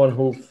anyone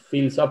who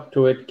feels up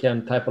to it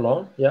can type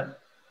along, yeah?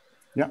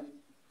 Yeah.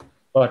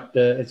 But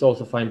it's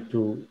also fine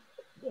to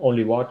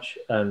only watch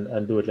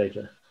and do it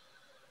later.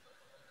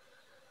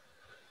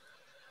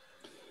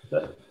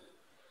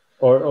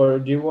 Or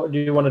do you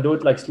want to do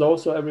it like slow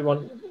so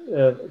everyone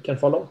can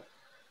follow?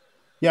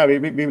 Yeah, we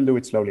will do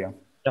it slowly.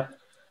 Yeah.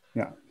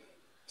 Yeah.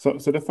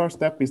 So the first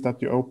step is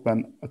that you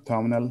open a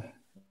terminal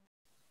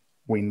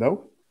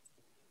window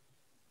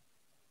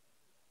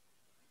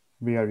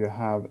where you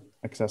have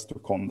access to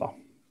Conda.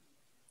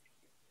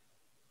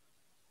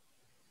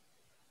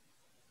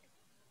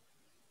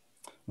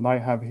 And I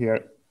have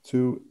here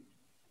two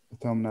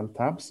terminal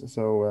tabs.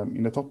 So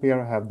in the top here,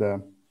 I have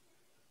the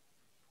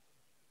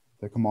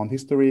command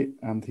history,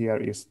 and here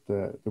is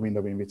the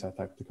window in which I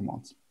type the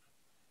commands.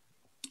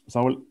 So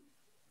I will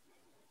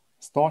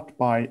start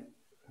by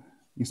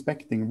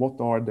inspecting what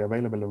are the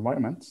available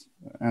environments.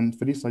 And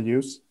for this, I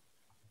use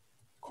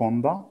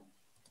conda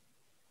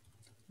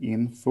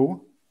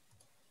info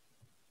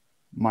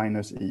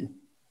 -e.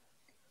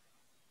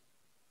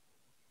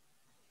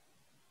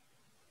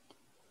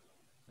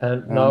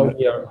 And now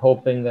we are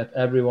hoping that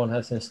everyone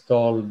has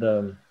installed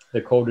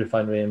the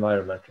CodeRefinery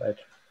environment, right?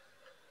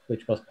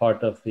 Which was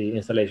part of the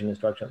installation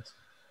instructions.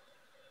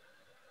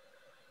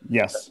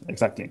 Yes,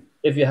 exactly.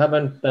 If you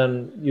haven't,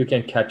 then you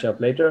can catch up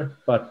later.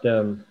 But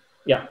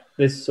yeah,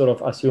 this sort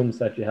of assumes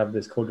that you have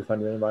this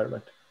CodeRefinery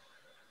environment.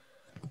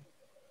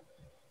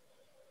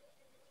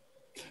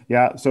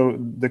 Yeah, so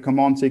the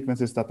command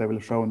sequences that I will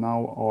show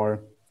now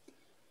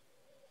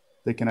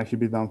they can actually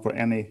be done for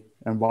any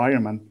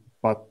environment,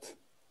 but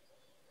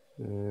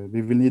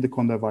we will need the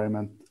Conda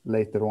environment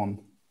later on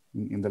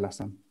in the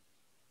lesson.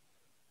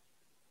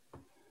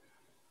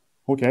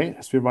 Okay,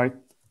 so we write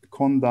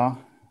conda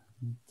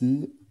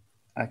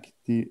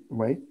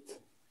deactivate,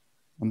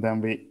 and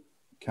then we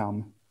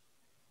come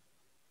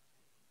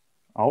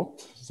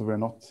out, so we're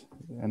not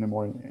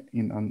anymore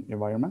in an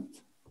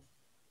environment.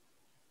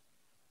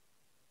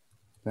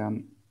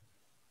 Then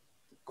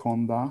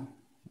conda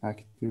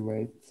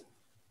activate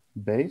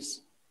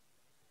base.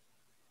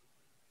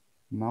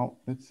 Now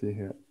let's see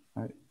here.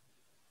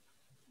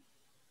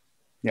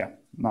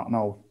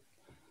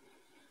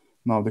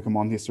 Now the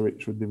command history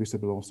should be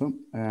visible also.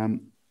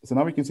 So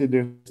now we can see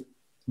there's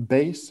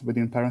base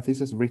within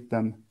parentheses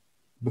written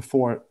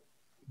before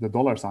the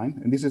 $sign,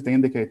 and this is to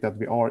indicate that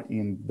we are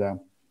in the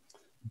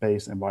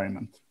base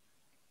environment.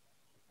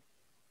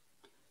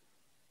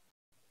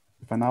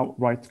 If I now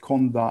write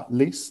conda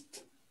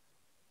list,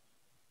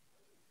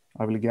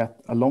 I will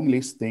get a long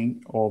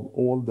listing of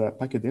all the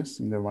packages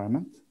in the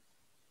environment.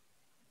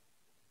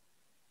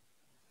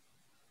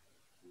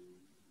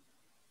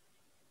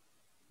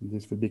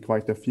 This will be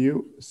quite a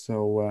few,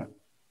 so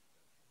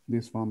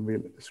this one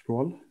will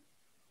scroll.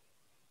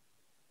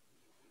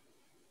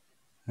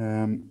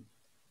 And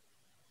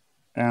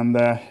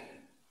the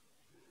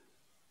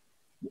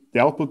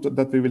output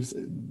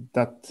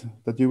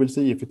that you will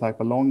see if you type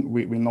along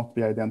will not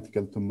be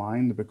identical to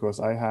mine, because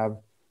I have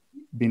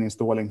been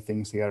installing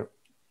things here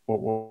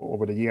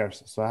over the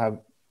years, so I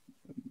have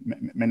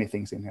many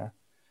things in here.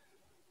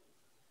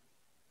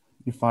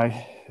 If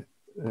I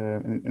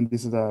and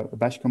this is a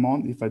bash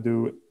command. If I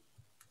do,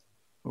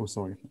 oh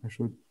sorry, I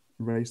should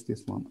raise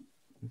this one.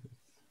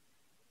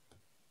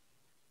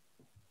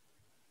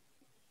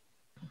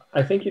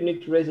 I think you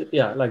need to raise it,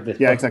 yeah, like this.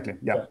 Yeah, exactly.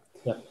 Yeah.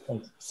 Yeah,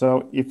 thanks.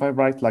 So if I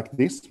write like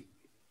this,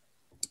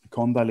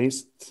 conda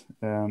list,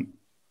 and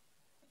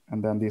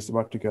then this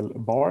vertical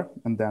bar,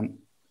 and then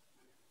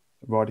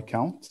word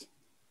count,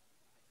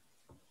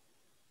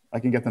 I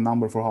can get a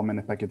number for how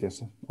many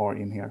packages are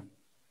in here.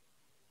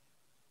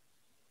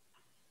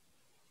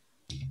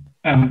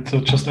 And so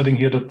just adding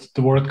here that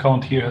the word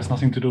count here has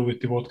nothing to do with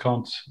the word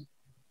count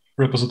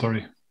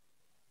repository,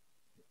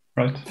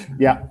 right?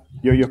 Yeah,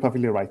 you're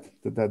perfectly right.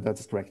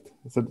 That's correct.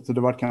 So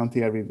the word count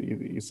here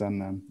is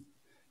an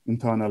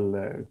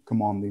internal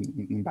command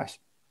in bash.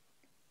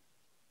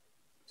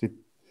 So it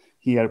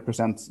here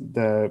presents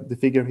the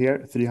figure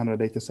here,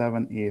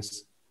 387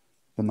 is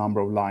the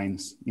number of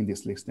lines in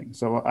this listing.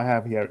 So I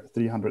have here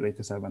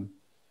 387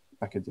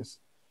 packages.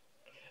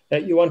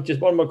 You want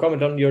just one more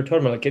comment on your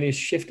terminal? Can you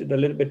shift it a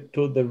little bit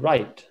to the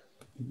right?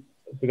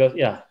 Because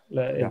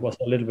it was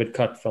a little bit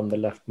cut from the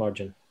left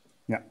margin.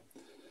 Yeah.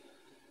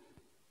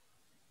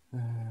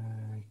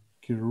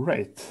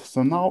 Great.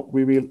 So now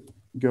we will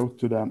go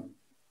to the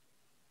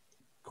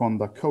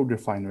Conda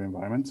CodeRefinery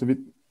environment. So we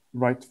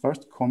write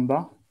first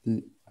Conda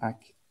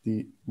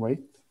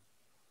deactivate,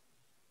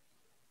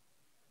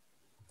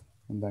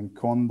 and then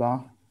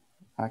Conda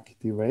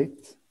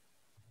activate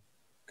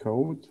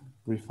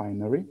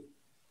CodeRefinery.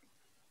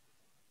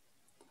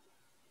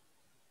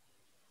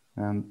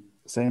 And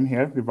same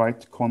here, we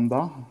write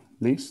Conda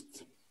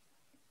list.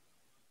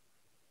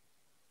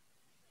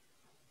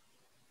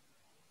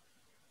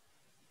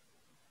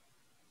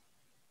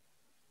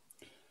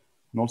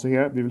 And also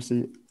here, we will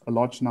see a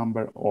large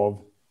number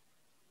of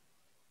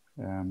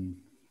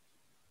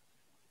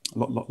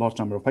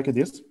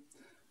packages.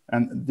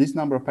 And this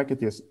number of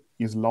packages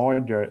is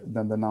larger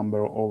than the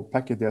number of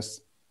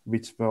packages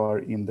which were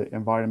in the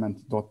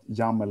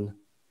environment.yaml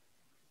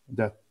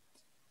that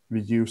we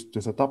used to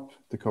set up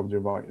the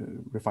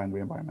CodeRefinery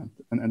environment.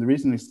 And the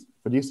reason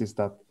for this is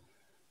that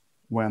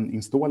when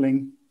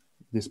installing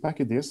these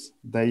packages,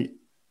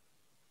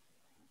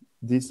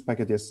 these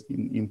packages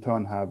in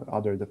turn have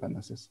other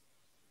dependencies.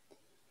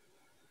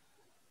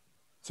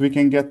 So we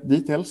can get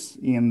details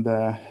on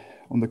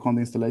the Conda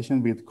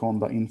installation with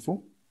Conda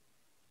info.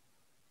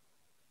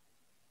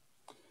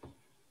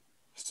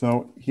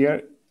 So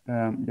here,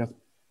 just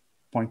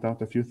point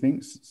out a few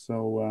things.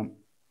 So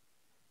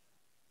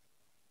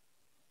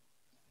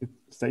it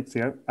states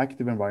here,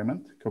 active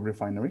environment,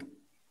 CodeRefinery.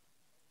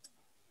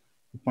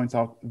 It points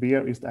out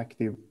where is the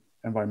active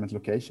environment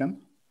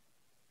location.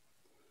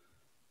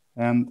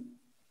 And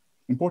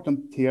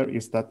important here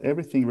is that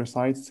everything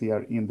resides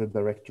here in the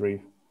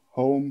directory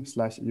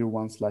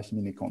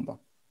home/u1/miniconda.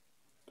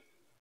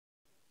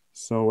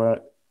 So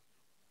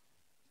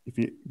if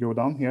we go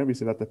down here, we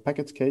see that the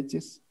package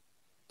caches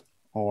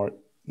are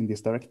in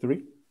this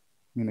directory,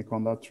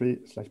 miniconda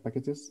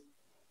 3/packages,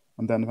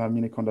 and then we have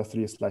miniconda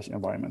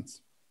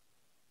 3/environments.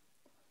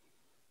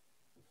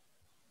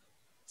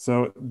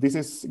 So this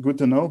is good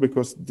to know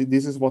because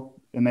this is what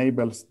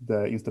enables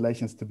the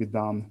installations to be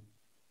done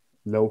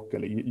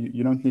locally.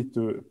 You don't need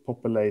to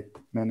populate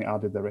many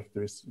other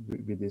directories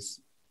with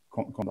these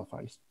Conda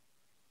files.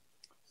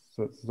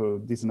 So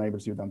this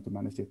enables you then to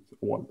manage it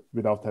all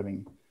without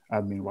having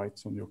admin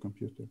rights on your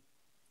computer.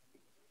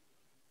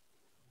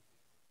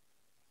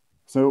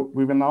 So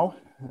we will now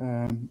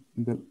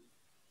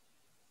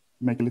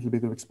make a little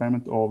bit of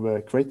experiment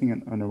of creating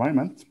an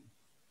environment.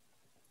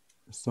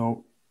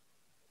 So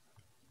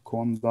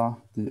Conda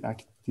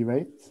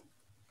deactivate,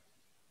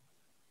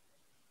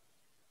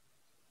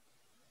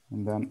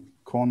 and then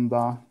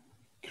Conda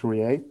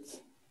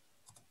create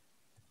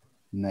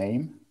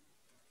name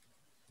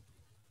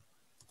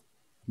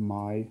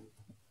my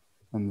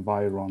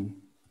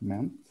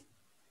environment.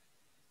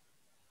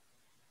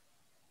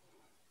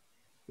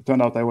 It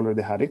turned out I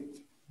already had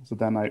it, so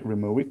then I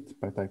remove it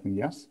by typing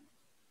yes.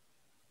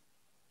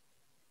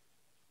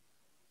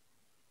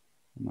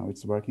 Now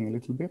it's working a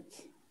little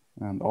bit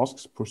and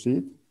asks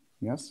proceed,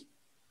 yes.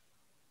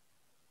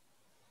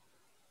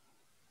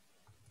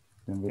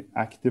 Then we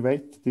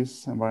activate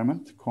this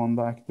environment,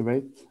 Conda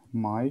activate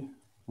my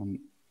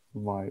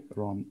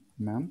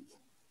environment.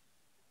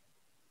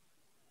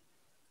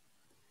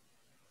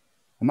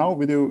 And now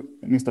we do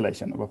an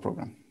installation of a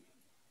program,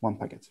 one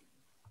package.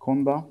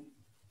 Conda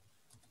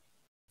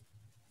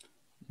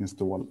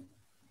install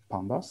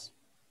pandas.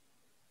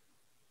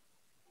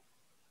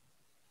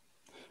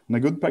 And a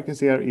good practice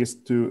here is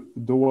to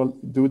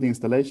do the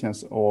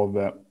installations of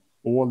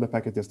all the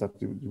packages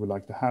that you would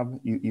like to have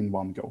in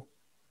one go,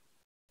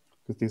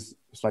 because this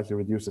slightly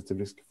reduces the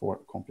risk for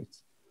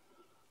conflicts.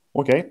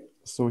 Okay,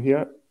 so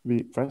here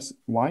we press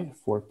Y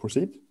for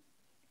proceed.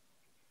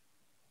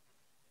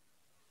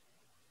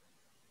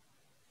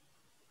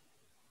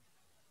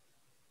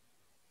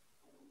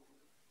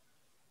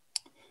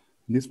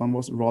 This one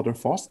was rather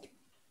fast.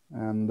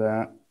 And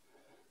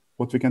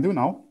what we can do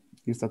now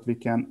is that we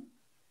can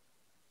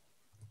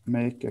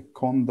make a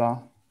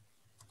Conda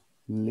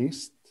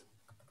list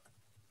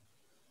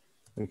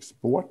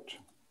export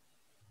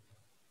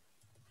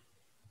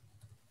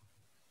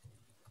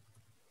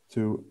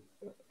to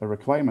a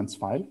requirements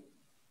file.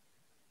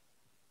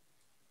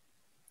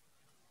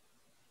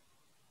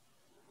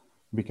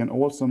 We can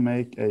also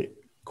make a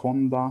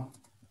Conda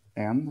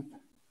env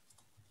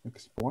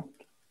export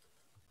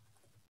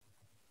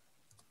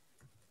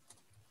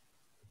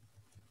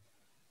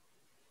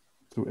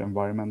to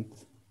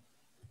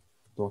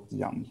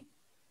environment.yaml.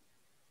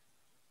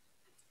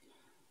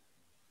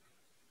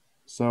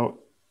 So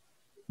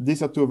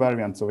these are two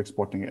variants of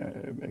exporting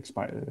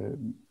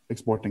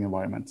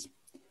environments.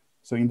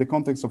 So in the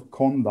context of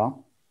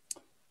Conda,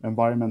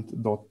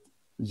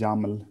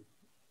 environment.yaml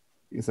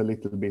is a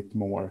little bit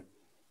more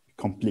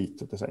complete,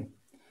 so to say.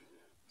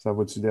 So I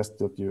would suggest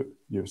that you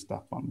use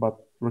that one. But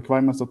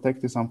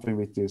requirements.text is something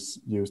which is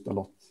used a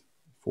lot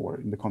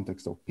in the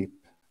context of pip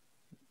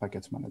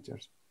package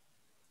managers.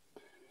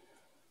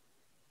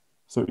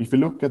 So if you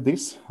look at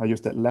this, I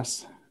use the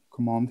less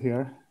command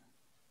here.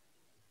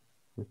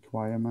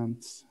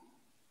 Requirements.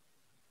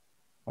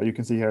 You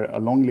can see here a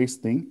long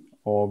listing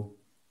of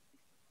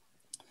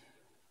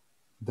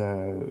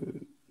the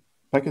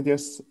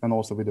packages and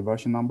also with the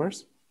version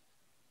numbers.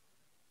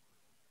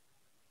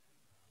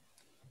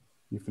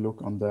 If you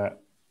look on the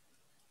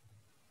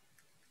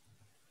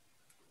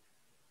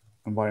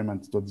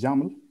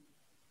environment.yaml,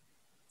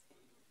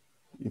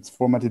 it's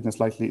formatted in a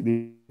slightly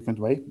different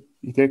way.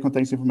 It here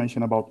contains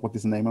information about what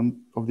is the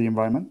name of the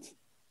environment.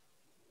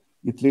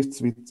 It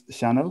lists which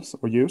channels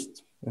are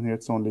used, and here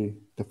it's only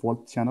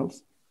default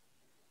channels.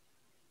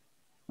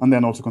 And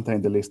then also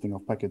contain the listing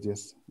of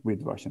packages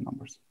with version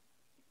numbers.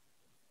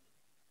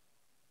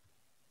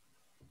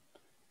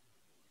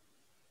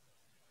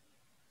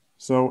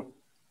 So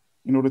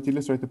in order to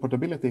illustrate the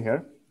portability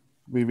here,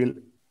 we will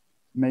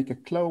make a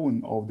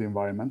clone of the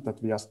environment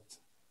that we just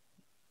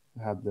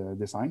had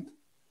designed.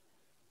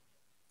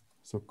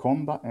 So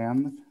Conda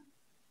env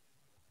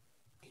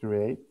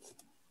create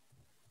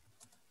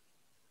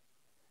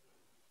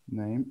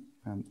name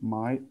and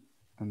my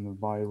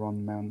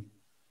environment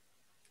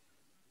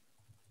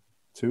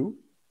 2.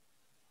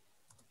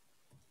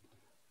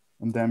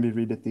 And then we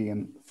read it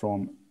in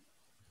from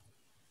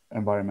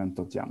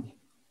environment.yaml.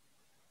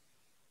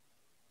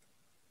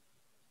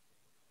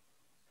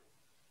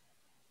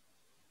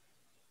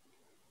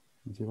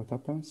 Let's see what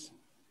happens.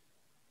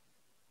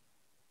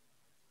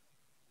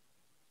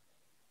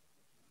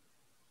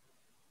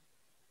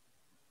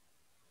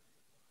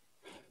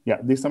 Yeah,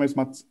 this time it's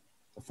much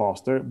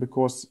faster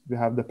because we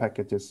have the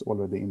packages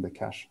already in the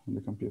cache on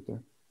the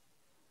computer.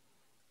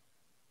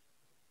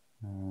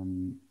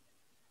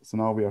 So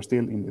now we are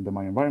still in the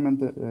my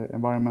environment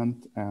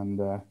environment, and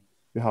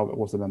we have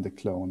also then the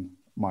clone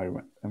my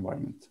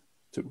environment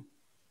too.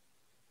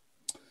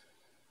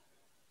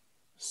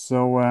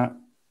 So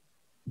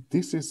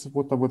this is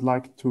what I would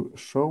like to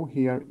show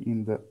here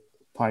in the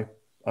type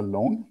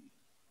along.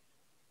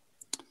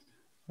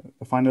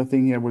 The final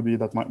thing here would be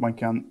that one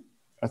can,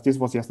 as this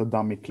was just a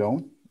dummy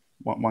clone,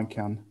 one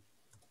can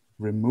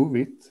remove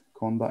it,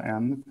 Conda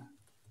env,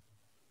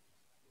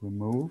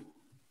 remove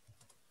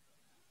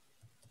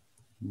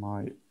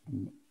my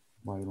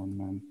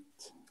environment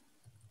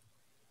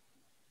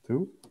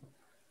 2.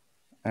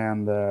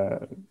 And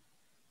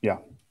yeah,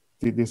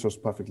 this was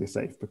perfectly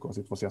safe because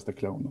it was just a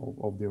clone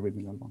of the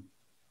original one.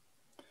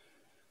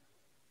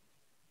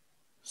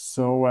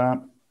 So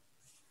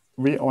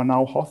we are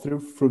now halfway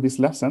through this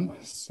lesson.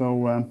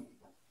 So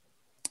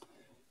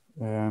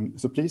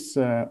so please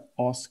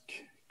ask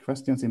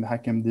questions in the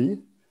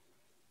HackMD,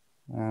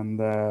 and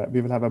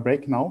we will have a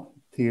break now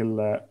till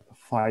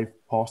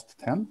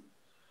 10:05.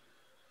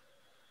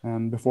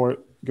 And before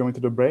going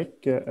to the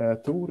break,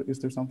 Tor, is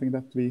there something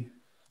that we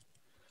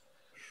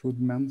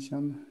should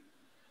mention?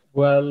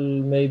 Well,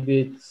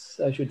 maybe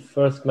I should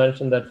first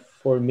mention that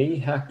for me,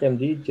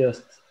 HackMD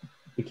just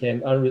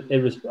became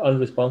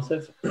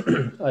unresponsive.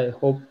 I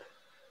hope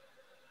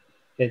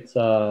it's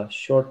a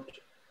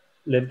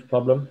short-lived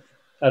problem.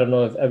 I don't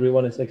know if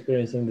everyone is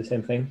experiencing the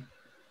same thing.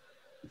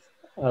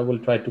 I will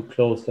try to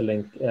close the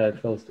link,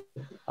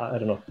 I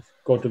don't know,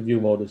 go to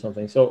view mode or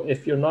something. So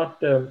if you're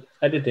not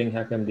editing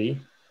HackMD,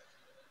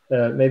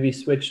 maybe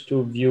switch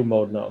to view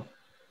mode now,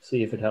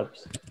 see if it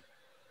helps.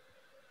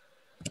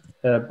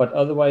 But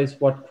otherwise,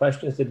 what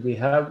questions did we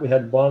have? We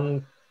had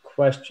one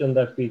question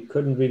that we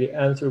couldn't really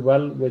answer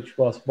well, which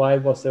was why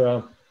was there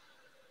a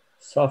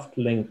soft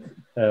link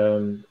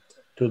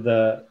to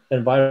the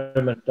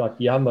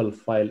environment.yaml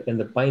file in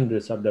the binder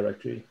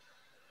subdirectory?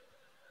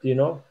 Do you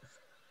know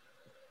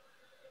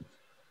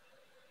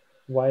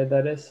why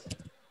that is?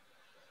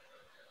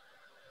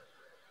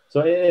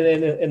 So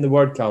in the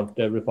word count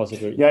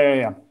repository.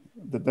 Yeah.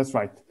 That's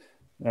right.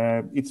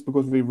 It's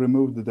because we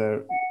removed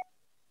the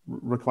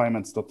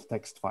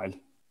requirements.txt file.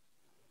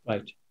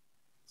 Right.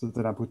 So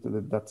that I put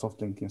that soft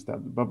link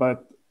instead.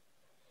 But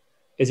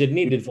is it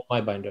needed for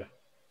my binder?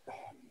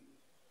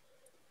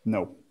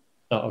 No.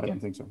 Oh, okay. I don't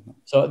think so. No.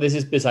 So this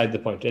is beside the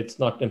point. It's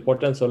not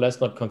important. So let's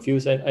not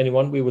confuse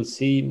anyone. We will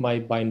see my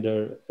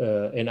binder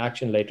in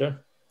action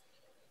later.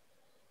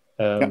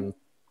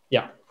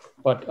 Yeah.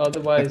 But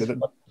otherwise,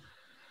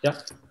 yeah.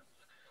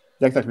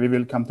 Exactly. We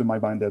will come to my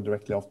binder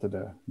directly after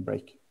the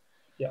break.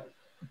 Yeah.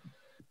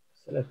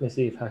 So let me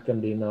see if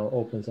HackMD now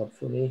opens up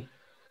for me.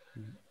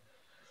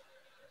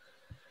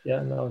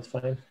 Yeah, now it's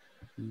fine.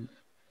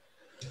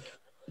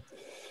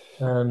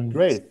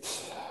 Great.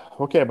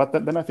 Okay, but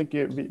then I think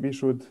we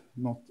should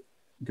not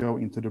go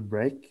into the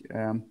break.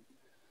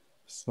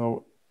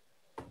 So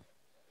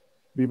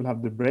we will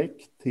have the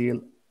break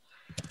till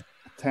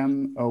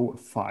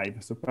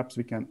 10:05. So perhaps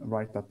we can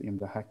write that in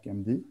the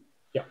HackMD.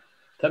 Yeah,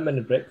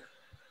 10-minute break.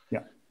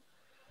 Yeah.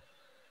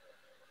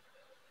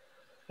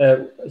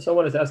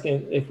 Someone is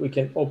asking if we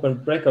can open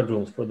breakout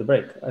rooms for the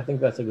break. I think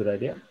that's a good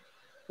idea.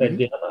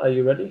 Diana, are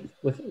you ready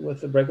with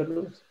the breakout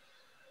rooms?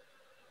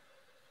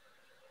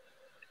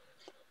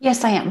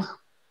 Yes, I am.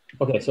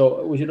 Okay,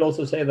 so we should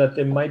also say that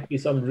there might be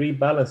some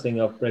rebalancing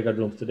of record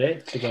rooms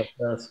today, because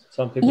there's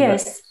some people.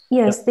 Yes,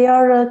 yes,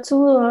 there are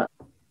two.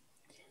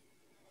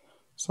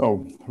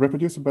 So,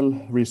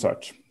 reproducible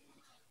research.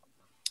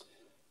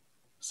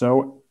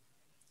 So,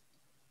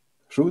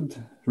 should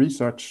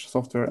research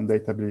software and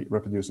data be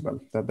reproducible?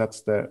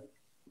 That's the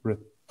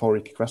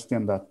rhetoric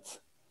question that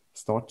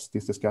starts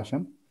this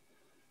discussion.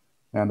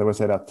 And I will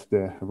say that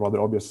the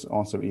rather obvious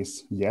answer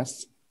is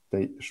yes,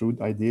 they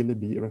should ideally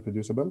be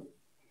reproducible.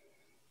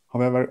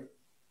 However,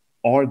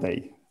 are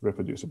they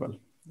reproducible?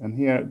 And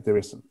here there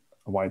is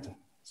a wide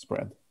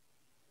spread.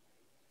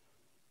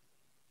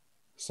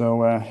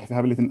 So if you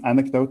have a little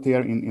anecdote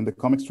here in the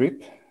comic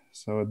strip,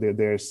 so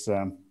there's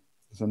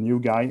a new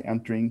guy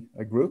entering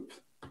a group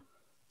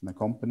in a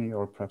company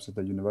or perhaps at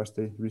a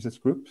university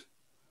research group.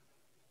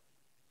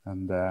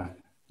 And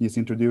he's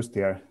introduced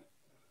here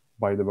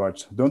by the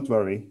words, "Don't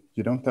worry,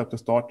 you don't have to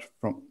start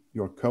from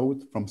your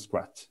code from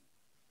scratch.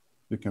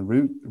 You can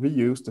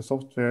reuse the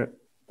software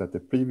that the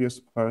previous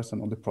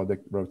person on the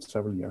project wrote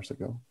several years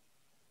ago."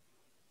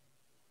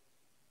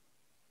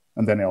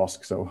 And then I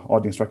ask, so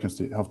are the instructions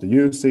to how to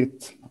use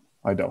it?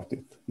 I doubt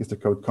it. Is the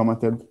code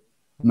commented?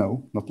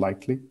 No, not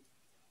likely.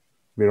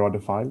 Where are the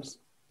files?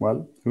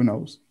 Well, who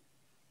knows?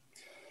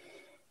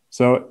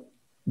 So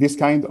this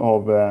kind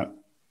of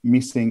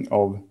missing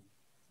of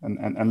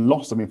and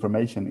loss of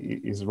information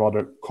is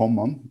rather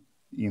common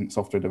in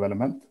software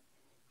development.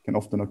 It can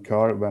often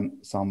occur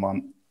when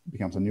someone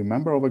becomes a new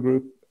member of a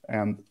group,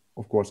 and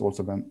of course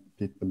also when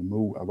people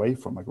move away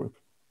from a group.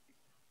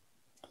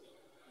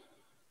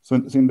 So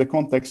in the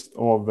context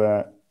of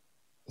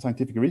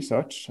scientific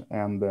research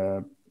and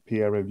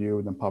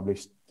peer-reviewed and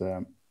published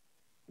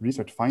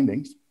research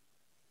findings,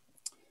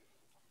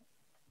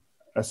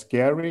 a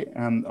scary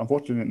and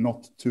unfortunately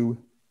not too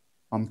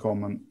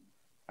uncommon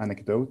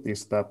anecdote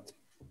is that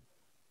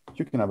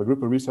you can have a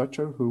group of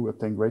researchers who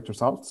obtain great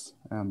results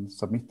and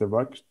submit their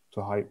work to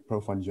a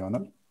high-profile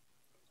journal.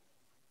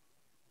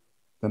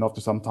 Then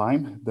after some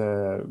time,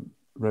 the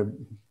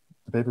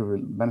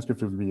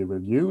manuscript will be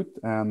reviewed,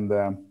 and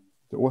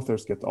the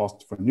authors get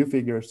asked for new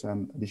figures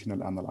and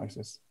additional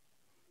analysis.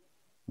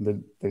 And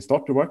then they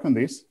start to work on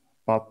this,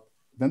 but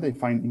then they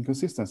find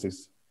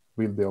inconsistencies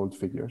with the old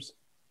figures.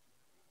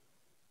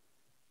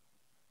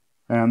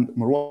 And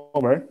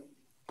moreover,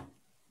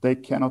 they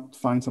cannot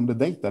find some of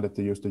the data that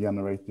they used to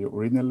generate the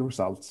original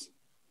results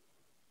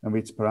and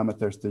which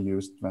parameters they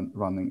used when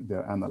running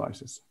their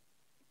analysis.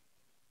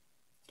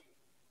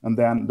 And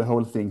then the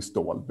whole thing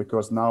stalled,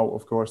 because now,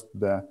 of course,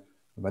 the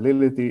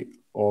validity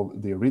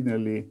of the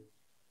originally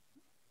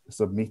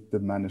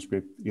submitted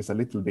manuscript is a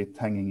little bit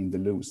hanging in the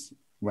loose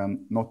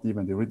when not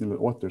even the original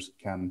authors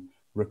can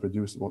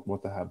reproduce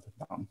what they have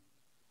done.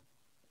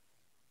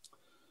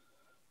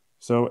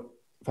 So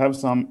I have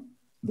some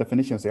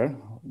definitions here.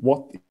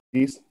 What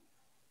is,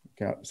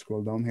 okay,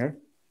 scroll down here.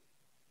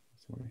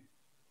 Sorry.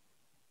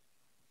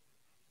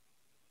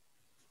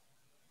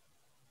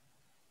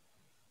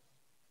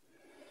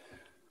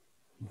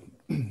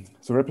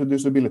 So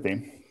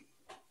reproducibility.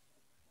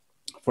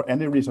 For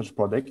any research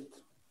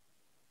project,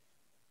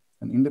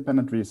 an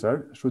independent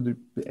researcher should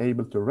be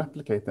able to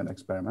replicate an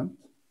experiment,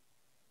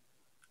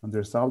 and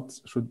the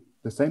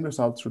same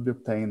results should be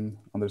obtained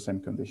under the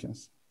same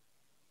conditions.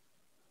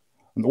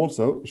 And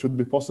also, it should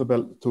be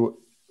possible to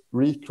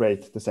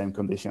recreate the same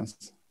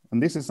conditions.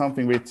 And this is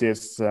something which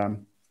is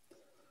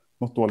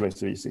not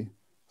always easy.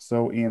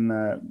 So in,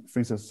 for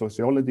instance,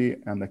 sociology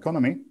and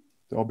economy,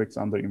 the objects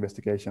under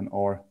investigation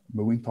are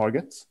moving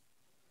targets.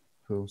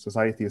 So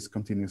society is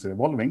continuously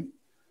evolving.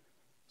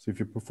 So if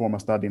you perform a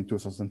study in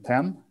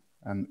 2010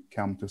 and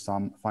come to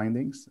some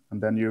findings,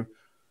 and then you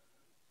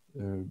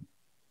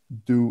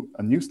do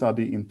a new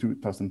study in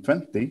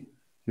 2020,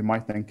 you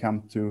might then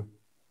come to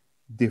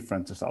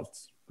different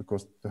results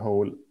because the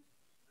whole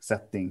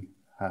setting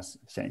has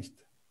changed.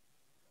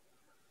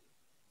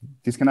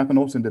 This can happen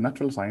also in the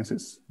natural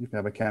sciences. If you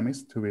have a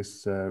chemist who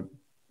is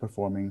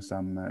performing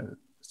some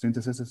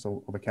synthesis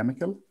of a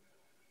chemical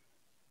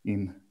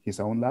in his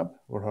own lab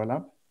or her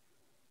lab,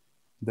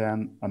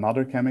 then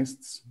another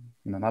chemist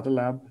in another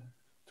lab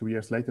 2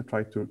 years later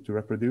try to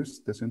reproduce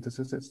the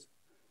synthesis,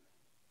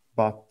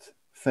 but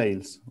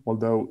fails,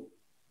 although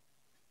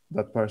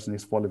that person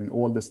is following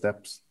all the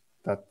steps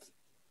that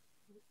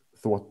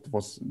thought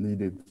was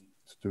needed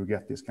to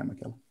get this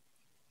chemical.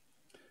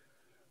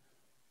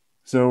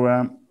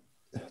 So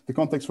the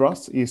context for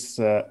us is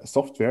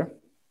software,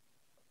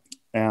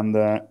 and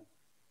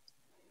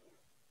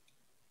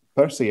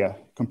per se,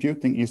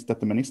 computing is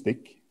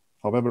deterministic.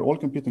 However, all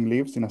computing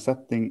lives in a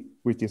setting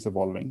which is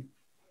evolving.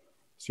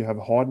 So you have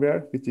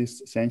hardware which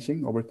is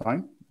changing over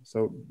time.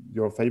 So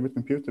your favorite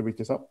computer which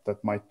is up,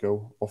 that might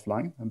go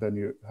offline, and then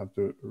you have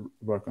to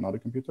work on other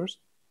computers.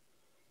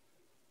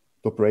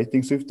 The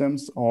operating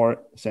systems are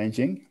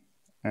changing,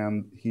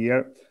 and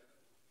here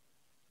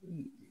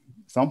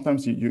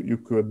sometimes you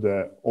could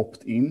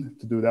opt in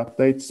to do the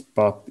updates,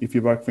 but if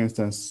you work, for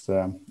instance,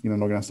 in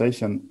an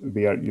organization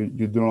where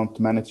you do not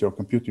manage your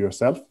computer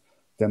yourself,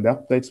 then the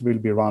updates will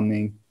be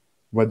running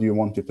whether you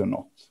want it or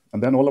not.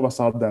 And then all of a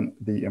sudden,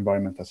 the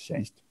environment has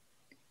changed.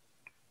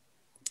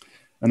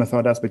 And the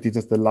third aspect is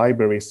just the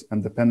libraries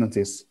and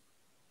dependencies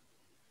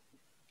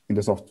in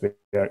the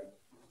software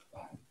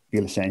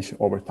will change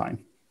over time.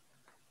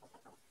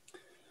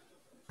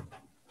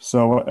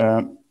 So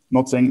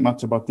not saying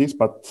much about this,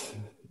 but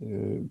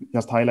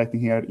just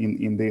highlighting here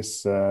in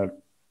this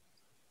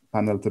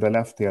panel to the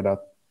left here that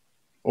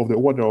of the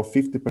order of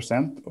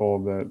 50%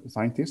 of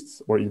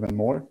scientists or even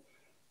more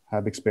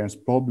have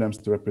experienced problems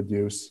to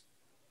reproduce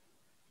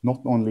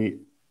not only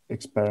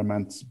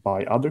experiments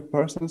by other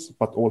persons,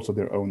 but also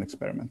their own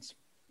experiments.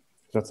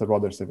 That's a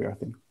rather severe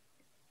thing.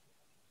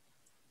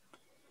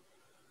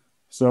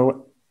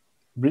 So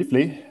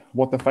briefly,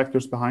 what the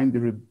factors behind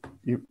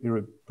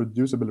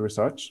irreproducible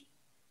research?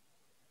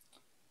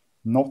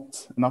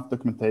 Not enough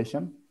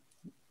documentation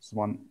is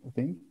one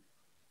thing.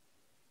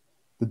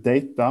 The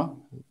data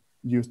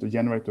used to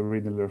generate the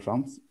original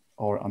results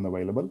are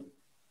unavailable.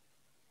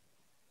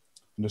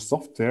 And the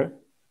software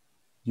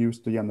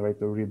used to generate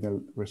the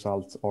original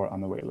results are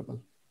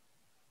unavailable.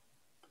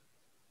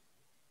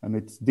 And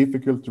it's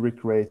difficult to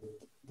recreate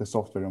the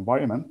software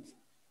environment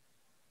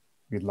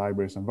with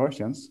libraries and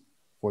versions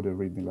for the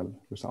original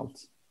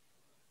results,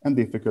 and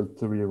difficult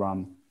to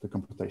rerun the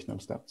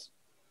computational steps.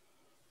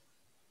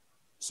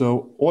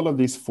 So all of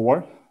these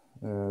four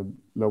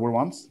lower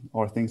ones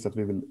are things that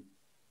we will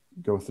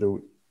go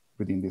through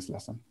within this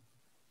lesson.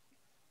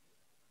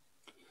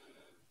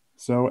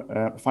 So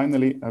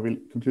finally, I will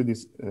conclude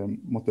this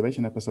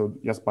motivation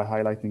episode just by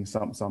highlighting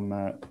some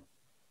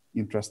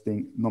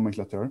interesting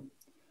nomenclature.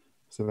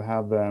 So we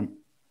have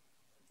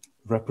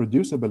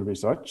reproducible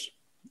research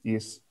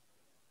is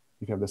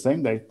if you have the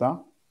same data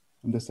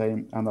and the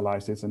same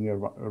analysis and you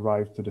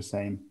arrive to the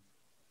same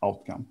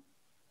outcome.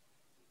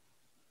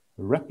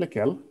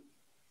 Replicable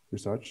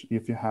research,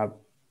 if you have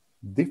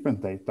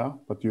different data,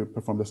 but you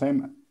perform the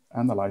same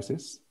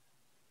analysis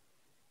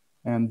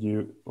and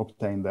you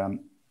obtain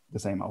then the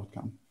same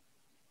outcome.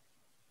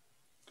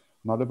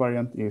 Another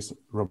variant is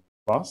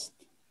robust,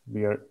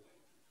 where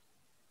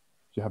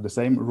you have the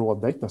same raw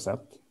data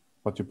set,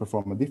 but you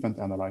perform a different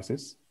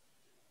analysis.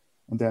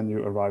 And then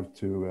you arrive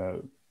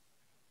to,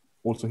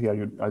 also here,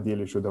 you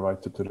ideally should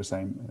arrive to the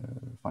same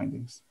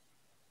findings.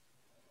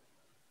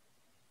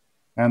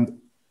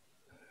 And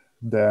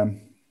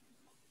the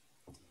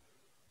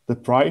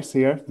price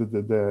here,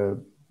 the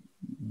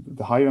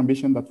higher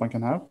ambition that one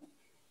can have,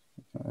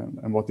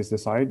 and what is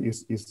desired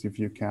is if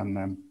you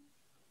can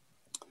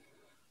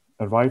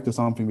arrive to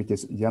something which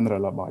is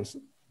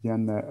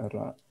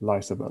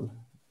generalizable.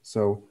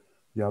 So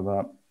you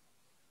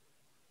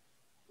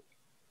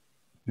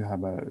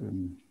have a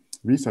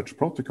research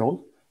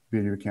protocol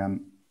where you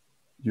can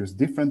use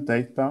different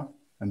data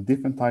and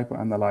different type of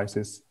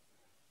analysis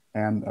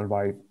and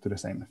arrive to the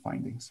same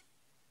findings.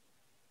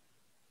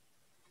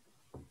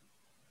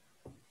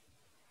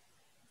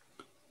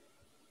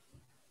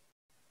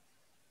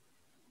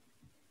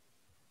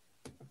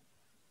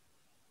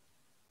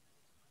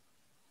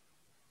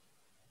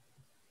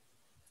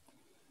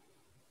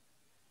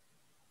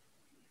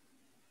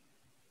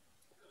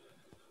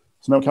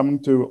 So now coming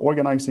to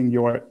organizing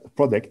your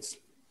projects.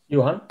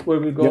 Johan,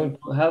 were we going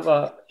to have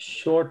a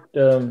short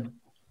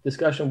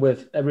discussion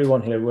with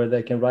everyone here where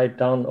they can write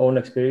down own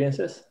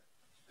experiences?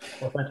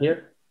 Was that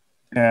here?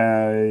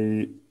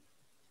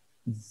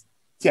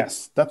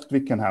 Yes, that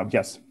we can have,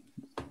 yes.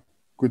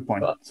 Good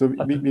point. So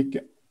we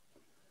can...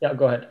 Yeah,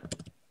 go ahead.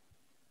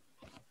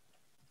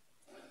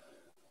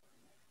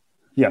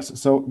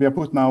 Yes, so we are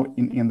put now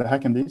in the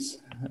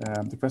hackathons.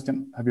 The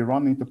question, have you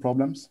run into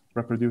problems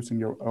reproducing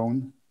your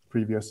own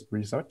previous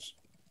research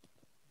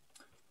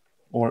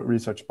or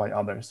research by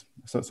others?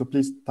 So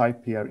please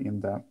type here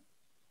in the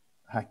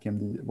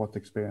hackathon what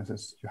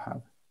experiences you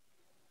have.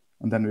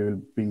 And then we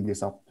will bring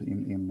this up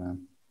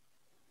in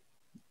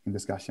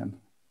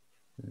discussion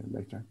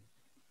later.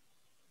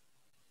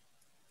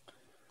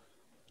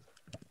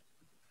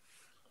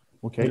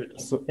 Okay,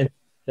 so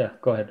yeah,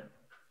 go ahead.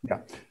 Yeah,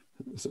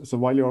 so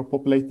while you're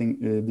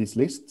populating these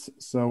lists,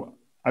 so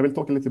I will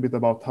talk a little bit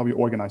about how you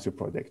organize your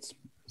projects.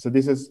 So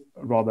this is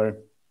rather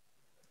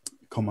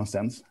common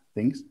sense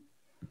things.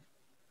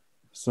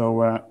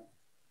 So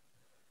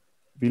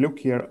we look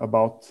here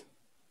about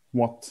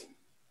what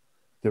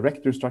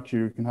directory structure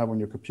you can have on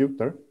your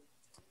computer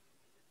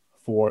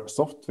for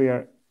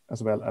software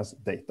as well as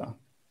data.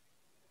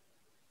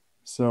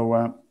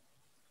 So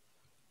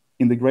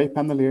in the gray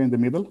panel here in the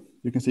middle,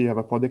 you can see you have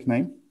a project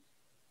name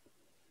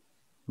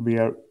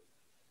where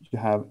you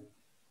have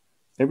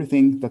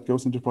everything that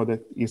goes into the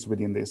project is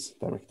within this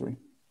directory.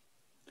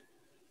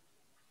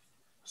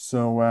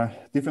 So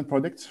different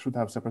projects should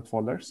have separate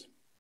folders.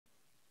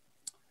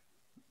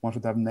 One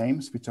should have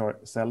names which are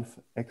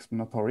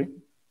self-explanatory.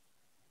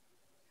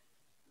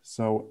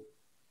 So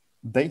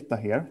data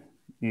here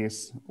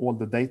is all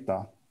the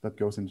data that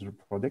goes into the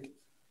project.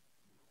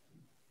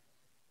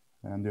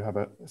 And you have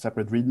a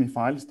separate README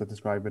files that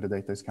describe where the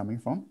data is coming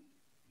from.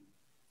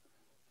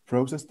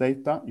 Process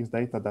data is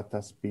data that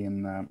has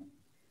been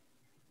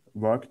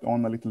worked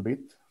on a little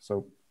bit.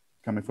 So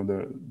coming from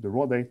the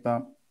raw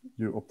data,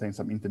 you obtain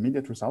some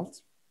intermediate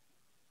results,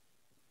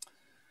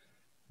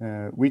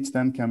 which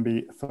then can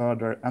be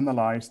further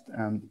analyzed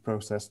and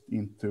processed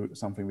into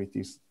something which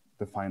is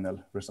the final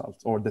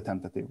results or the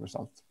tentative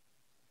results.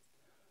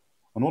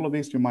 On all of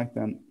this, you might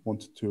then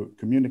want to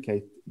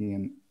communicate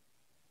in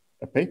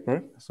a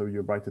paper, so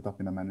you write it up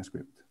in a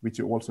manuscript, which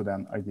you also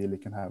then ideally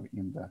can have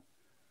in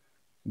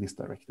this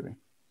directory.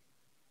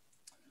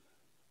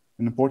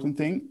 An important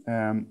thing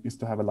is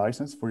to have a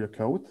license for your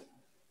code.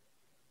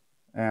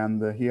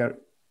 And here,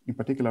 in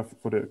particular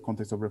for the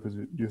context of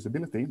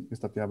reproducibility, is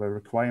that you have a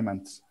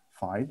requirements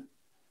file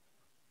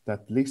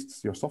that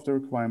lists your software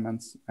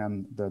requirements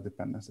and the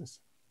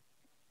dependencies.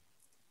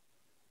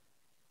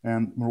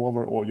 And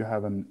moreover, or you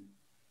have a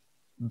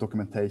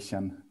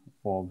documentation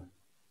of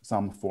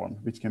some form,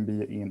 which can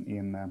be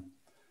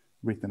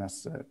written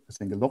as a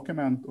single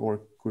document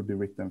or could be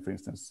written, for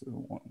instance,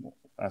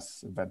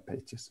 as web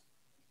pages.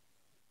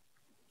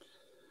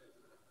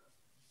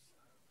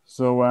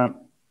 So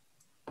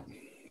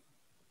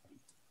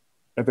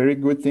a very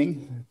good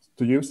thing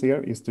to use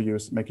here is to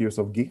make use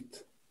of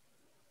Git.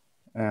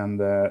 And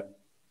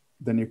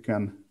then you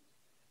can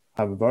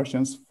have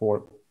versions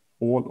for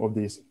all of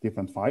these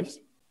different files.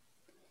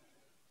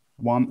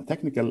 One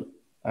technical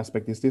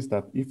aspect is this,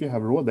 that if you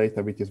have raw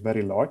data which is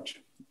very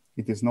large,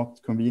 it is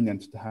not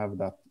convenient to have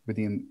that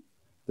within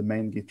the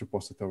main Git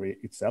repository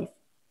itself.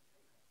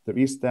 There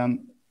is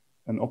then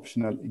an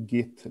optional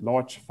Git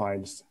large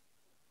files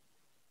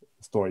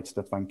storage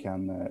that one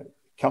can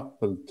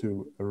couple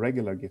to a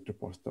regular Git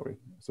repository.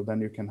 So then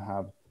you can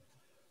have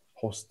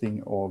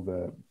hosting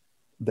of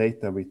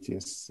data which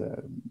is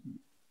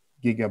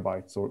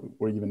gigabytes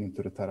or even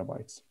into the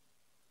terabytes.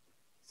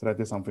 So that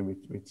is something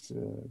which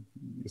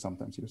is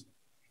sometimes used.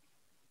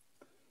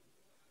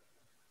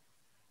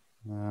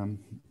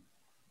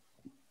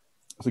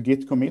 So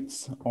Git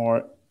commits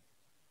are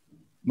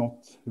not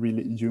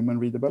really human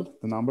readable,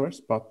 the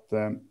numbers, but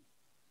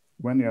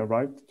when you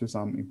arrive to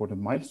some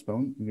important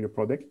milestone in your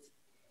project,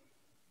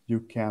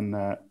 you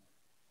can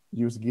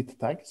use Git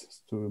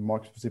tags to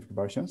mark specific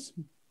versions.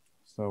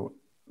 So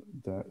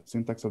the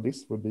syntax of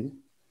this would be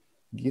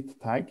Git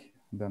tag,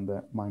 then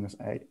the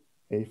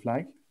 -a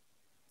flag,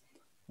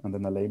 and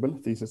then a label,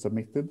 this is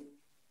submitted,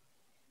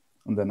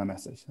 and then a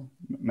message.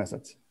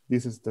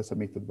 This is the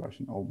submitted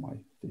version of my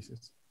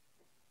thesis.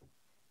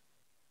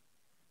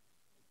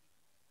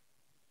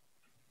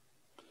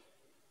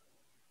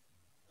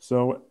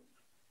 So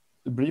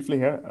briefly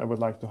here, I would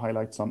like to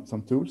highlight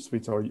some tools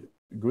which are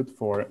good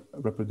for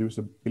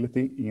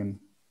reproducibility in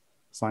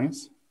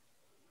science.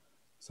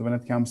 So when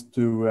it comes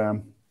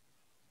to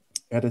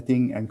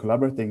editing and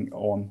collaborating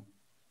on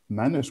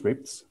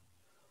manuscripts,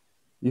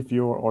 if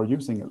you are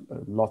using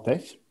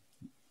LaTeX,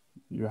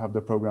 you have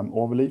the program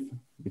Overleaf,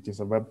 which is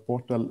a web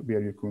portal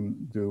where you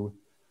can do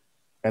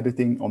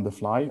editing on the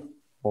fly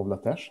of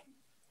LaTeX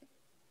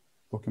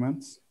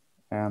documents.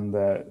 And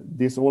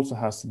this also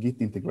has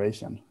Git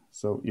integration.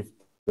 So if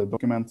the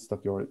documents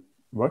that you're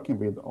working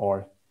with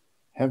are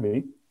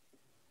heavy,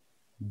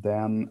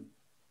 then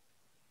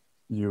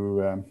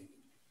you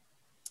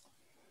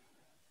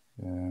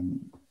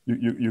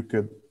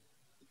could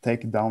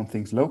take down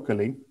things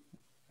locally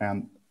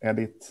and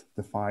edit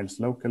the files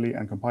locally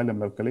and compile them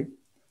locally,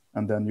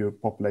 and then you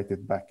populate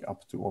it back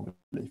up to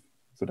Overleaf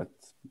so that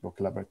your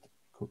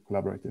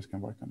collaborators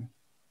can work on it.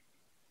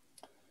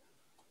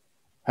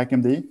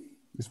 HackMD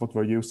is what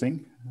we're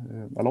using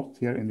a lot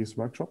here in this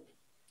workshop.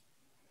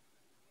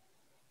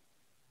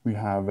 We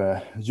have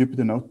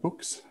Jupyter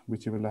Notebooks,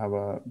 which we will have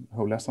a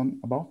whole lesson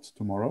about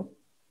tomorrow.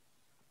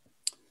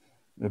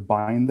 The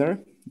Binder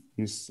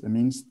is a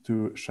means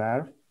to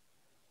share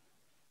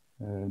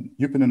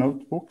Jupyter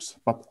Notebooks,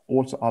 but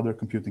also other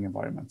computing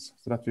environments.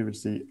 So that we will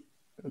see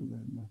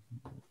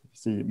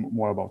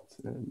more about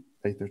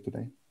later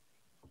today.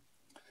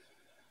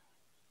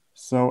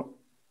 So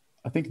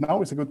I think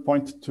now is a good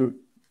point to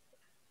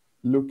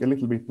look a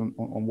little bit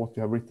on what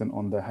you have written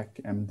on the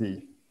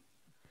HackMD.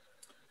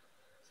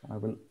 So I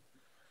will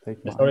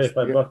take my Sorry if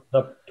I brought it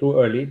up too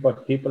early,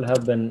 but people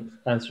have been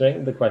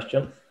answering the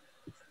question.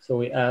 So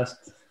we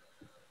asked,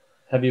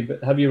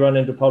 have you run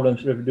into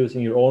problems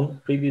reproducing your own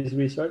previous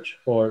research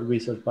or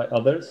research by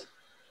others?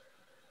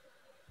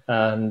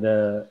 And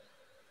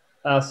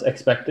as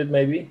expected,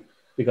 maybe,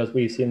 because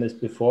we've seen this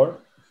before,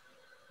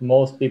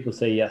 most people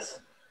say yes.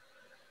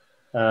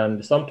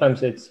 And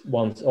sometimes it's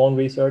one's own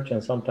research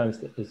and sometimes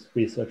it's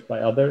research by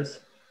others.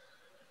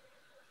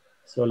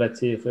 So let's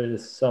see if there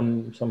is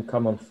some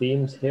common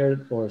themes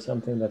here or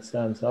something that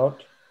stands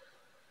out.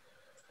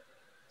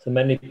 So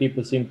many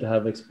people seem to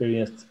have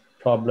experienced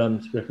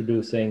problems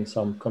reproducing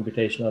some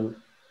computational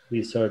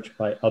research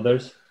by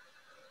others.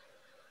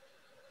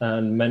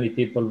 And many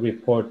people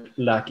report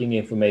lacking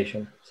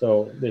information.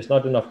 So there's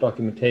not enough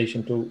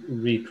documentation to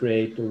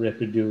recreate or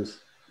reproduce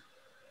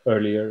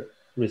earlier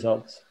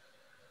results.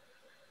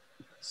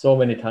 So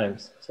many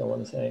times,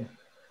 someone is saying.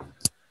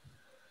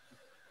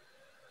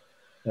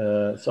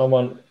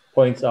 Someone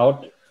points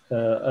out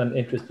an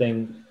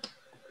interesting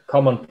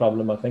common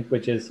problem, I think,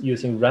 which is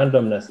using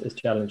randomness is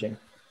challenging.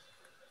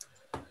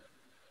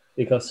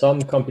 Because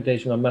some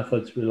computational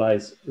methods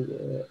relies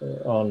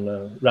on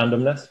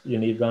randomness. You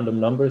need random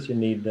numbers, you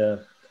need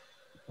a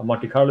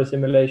Monte Carlo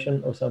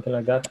simulation or something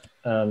like that.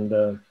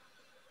 And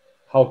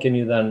how can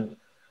you then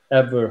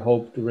ever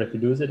hope to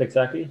reproduce it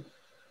exactly?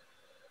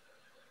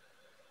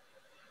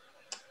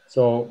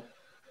 So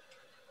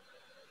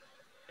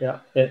yeah,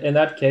 in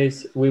that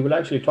case, we will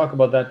actually talk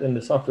about that in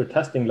the software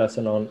testing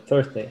lesson on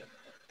Thursday.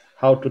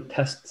 How to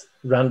test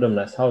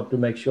randomness, how to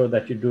make sure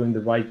that you're doing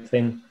the right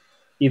thing,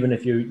 even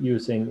if you're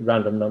using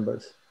random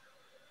numbers.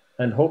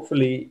 And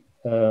hopefully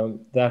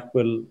that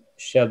will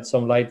shed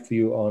some light for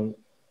you on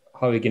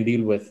how you can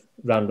deal with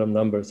random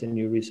numbers in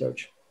your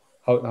research,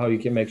 how you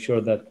can make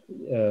sure that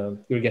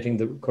you're getting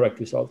the correct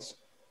results.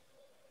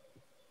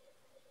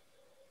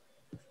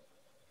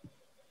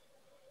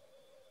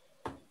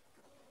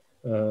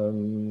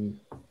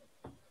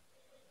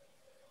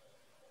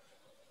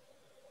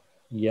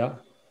 Yeah,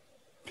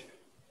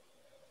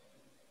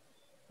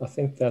 I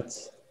think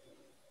that's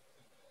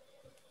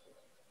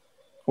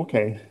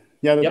okay.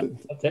 Yeah,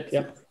 that's it.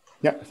 Yeah.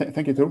 Yeah,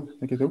 thank you too.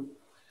 Thank you too.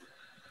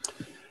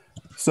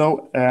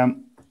 So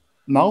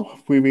now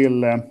we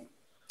will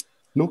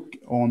look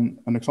on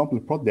an example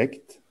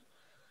project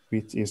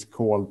which is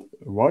called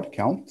word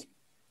count,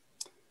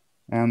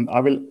 and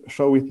I will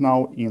show it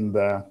now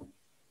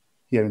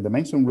here in the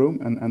main Zoom room,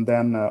 and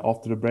then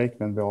after the break,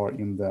 when we are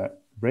in the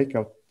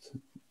breakout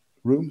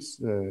rooms,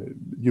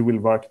 you will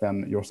work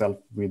then yourself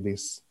with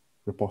this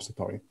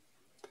repository.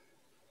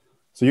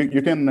 So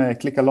you can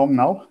click along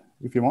now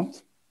if you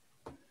want.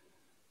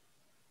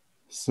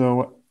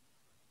 So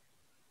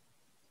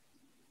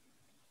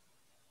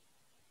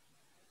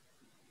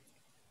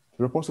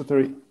the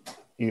repository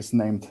is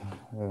named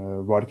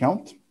word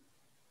count.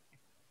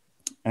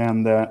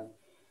 And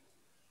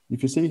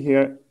if you see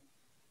here,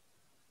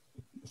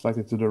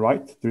 slightly to the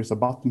right, there is a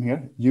button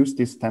here, use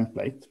this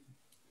template.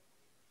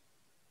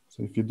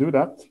 So if you do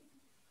that,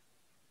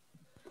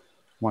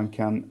 one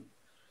can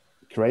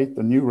create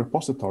a new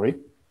repository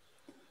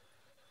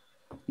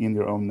in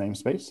your own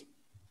namespace.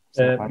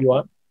 So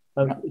Johan,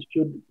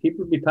 should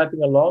people be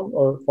typing along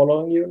or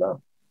following you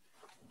now?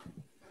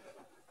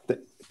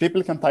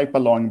 People can type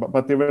along,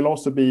 but there will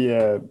also be,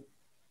 I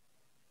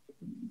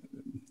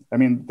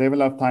mean, they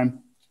will have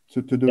time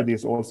to do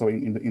this also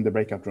in the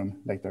breakout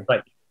room later.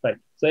 Right.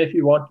 So if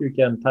you want, you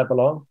can type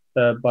along,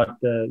 but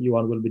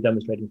Johan will be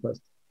demonstrating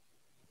first.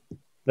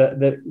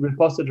 The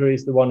repository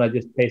is the one I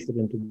just pasted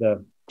into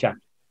the chat,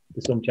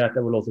 the Zoom chat. I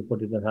will also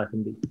put it in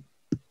HackMD.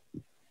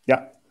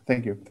 Yeah,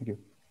 thank you.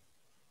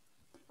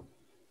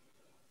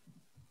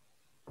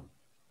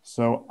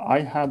 So I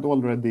had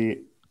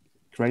already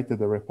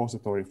created a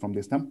repository from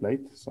this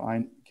template, so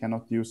I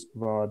cannot use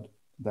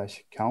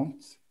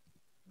word-count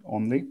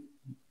only,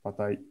 but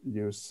I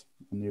use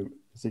a new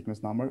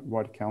sequence number,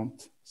 word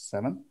count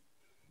 7.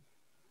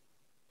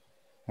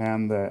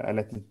 And I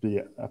let it be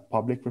a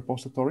public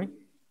repository.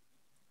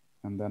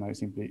 And then I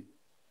simply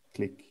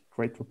click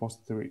create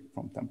repository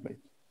from template.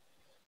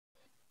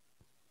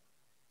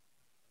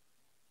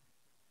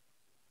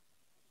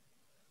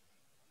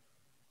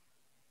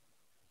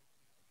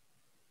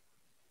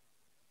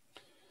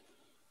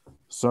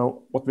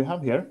 So what we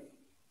have here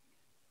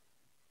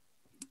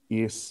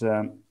is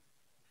a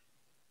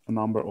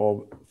number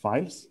of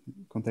files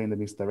contained in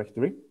this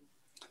directory.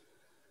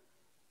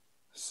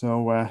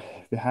 So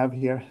we have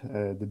here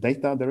the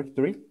data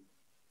directory.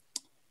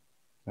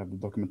 We have the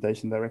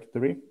documentation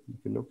directory.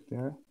 If you look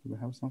there, do we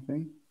have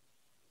something?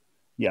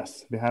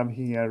 Yes, we have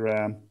here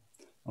a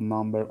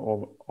number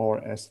of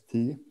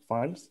RST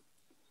files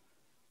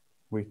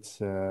which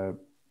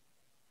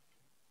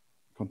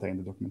contain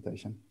the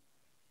documentation.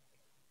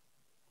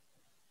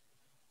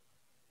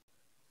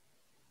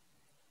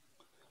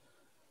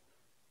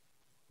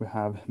 We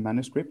have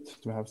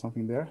manuscript. Do we have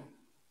something there?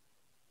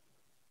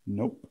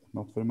 Nope,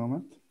 not for the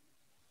moment.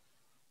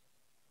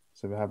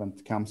 So we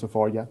haven't come so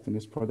far yet in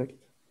this project.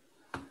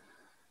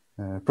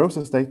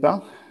 Process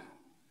data,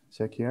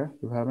 check here.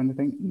 Do we have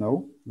anything?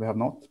 No, we have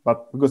not.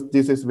 But because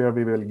this is where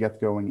we will get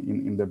going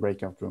in the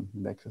breakout room,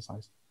 in the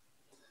exercise.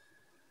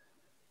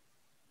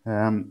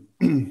 And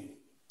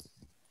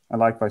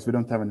likewise, we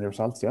don't have any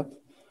results yet.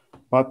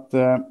 But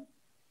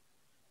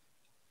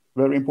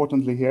very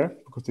importantly here,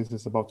 because this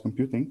is about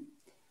computing,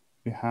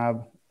 we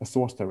have a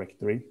source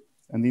directory.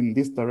 And in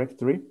this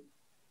directory,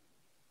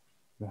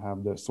 we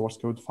have the source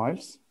code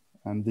files.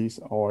 And these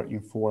are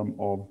in form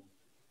of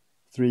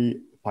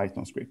 3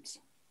 Python scripts: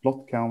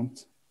 plot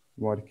count,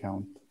 word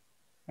count,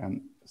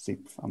 and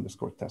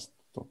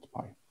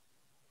zip_test.py.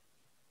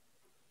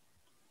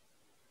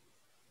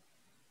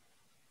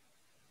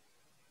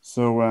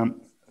 So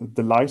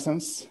the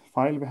license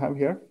file we have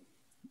here,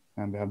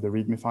 and we have the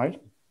README file.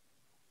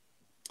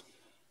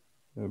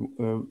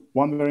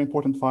 One very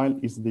important file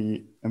is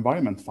the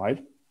environment file,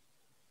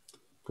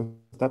 because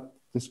that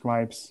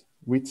describes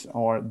which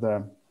are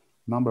the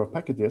number of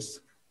packages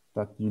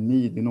that you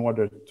need in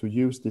order to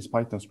use these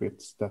Python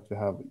scripts that we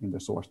have in the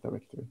source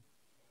directory.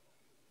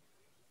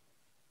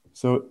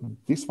 So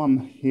this one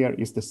here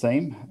is the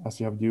same as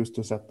you have used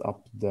to set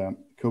up the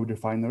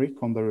CodeRefinery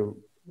Conda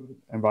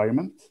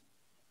environment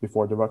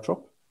before the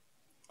workshop.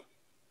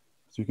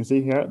 So you can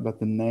see here that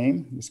the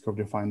name is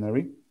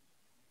CodeRefinery.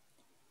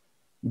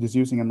 It is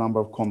using a number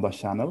of Conda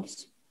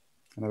channels,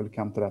 and I will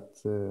come to that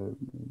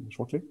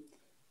shortly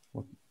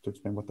to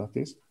explain what that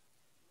is.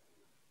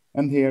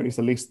 And here is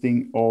a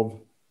listing of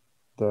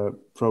the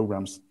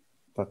programs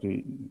that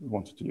we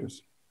wanted to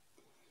use,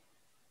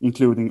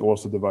 including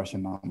also the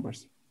version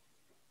numbers.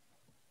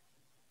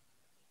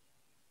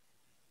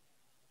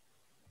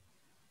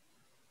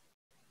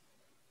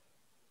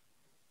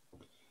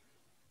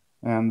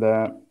 And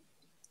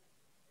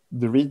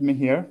the README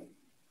here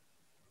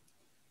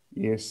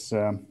is,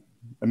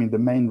 I mean, the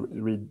main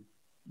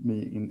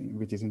README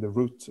which is in the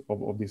root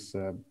of this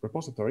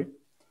repository.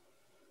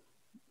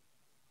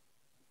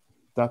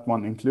 That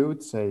one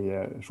includes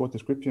a short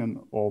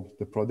description of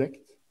the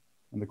project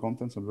and the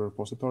contents of the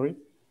repository.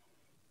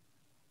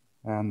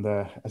 And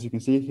as you can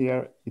see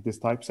here, it is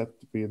typeset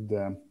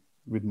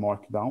with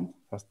markdown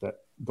as the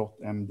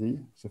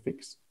 .md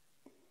suffix.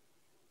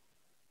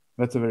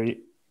 That's a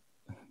very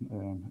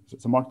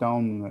so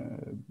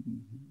markdown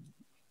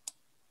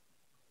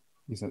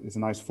is a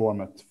nice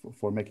format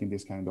for making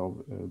this kind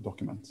of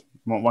documents.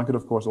 One could,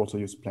 of course, also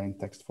use plain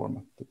text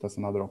format. That's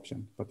another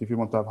option. But if you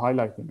want to have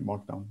highlighting,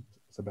 markdown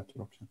is a better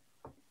option.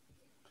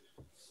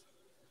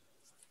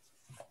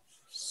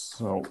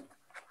 So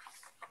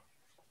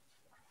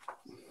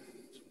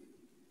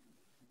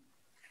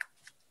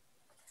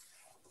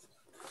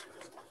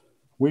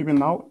we will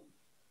now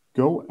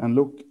go and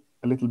look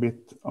a little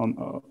bit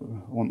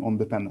on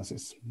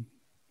dependencies.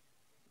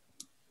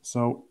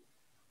 So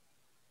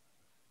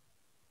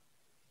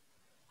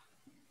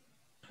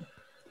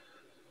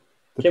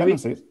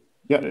dependencies.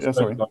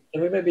 Sorry.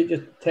 Can we maybe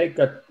just take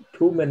a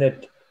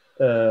 2-minute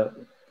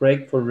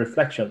break for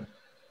reflection?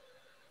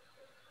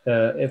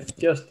 If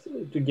just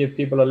to give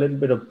people a little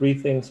bit of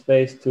breathing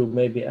space to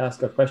maybe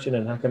ask a question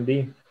in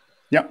HackMD.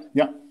 Yeah.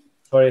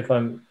 Sorry if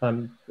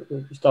I'm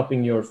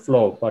stopping your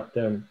flow, but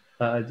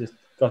I just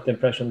got the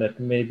impression that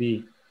maybe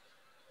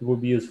it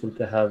would be useful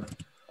to have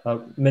a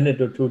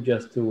minute or two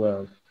just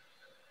to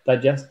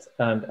digest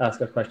and ask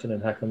a question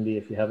in HackMD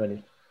if you have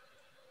any.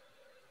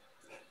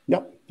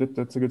 Yeah,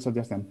 that's a good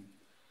suggestion.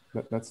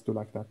 Let's do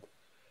like that.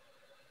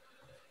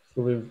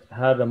 So we've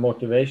had a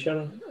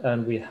motivation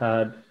and we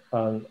had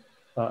an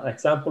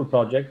example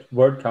project,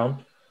 word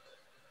count,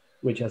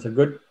 which has a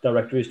good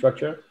directory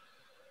structure.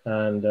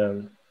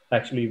 And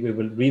actually, we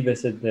will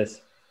revisit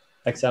this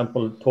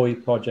example toy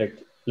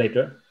project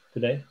later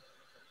today.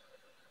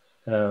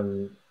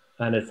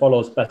 And it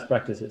follows best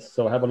practices.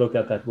 So have a look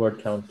at that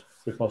word count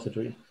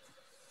repository.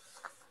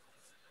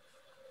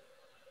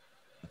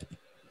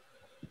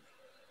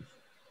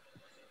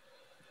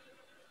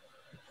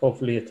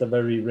 Hopefully, it's a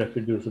very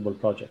reproducible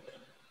project.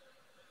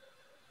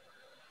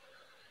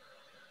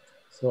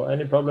 So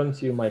any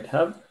problems you might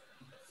have,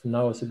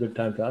 now is a good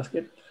time to ask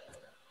it.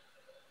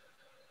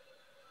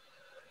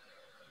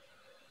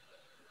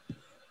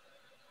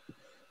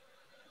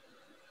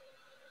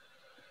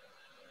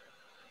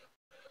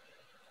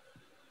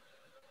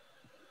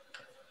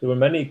 There were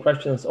many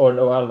questions, or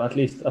well, at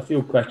least a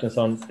few questions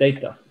on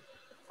data.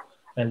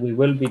 And we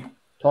will be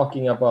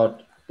talking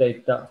about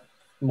data,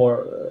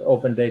 more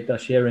open data,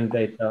 sharing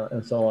data,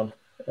 and so on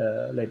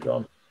later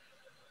on.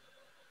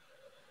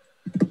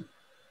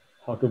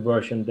 How to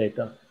version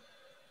data.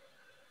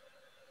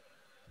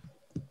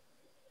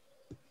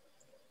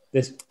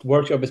 This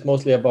workshop is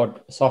mostly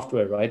about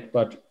software, right?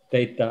 But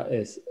data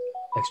is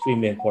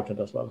extremely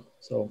important as well.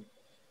 So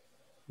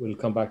we'll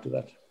come back to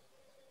that.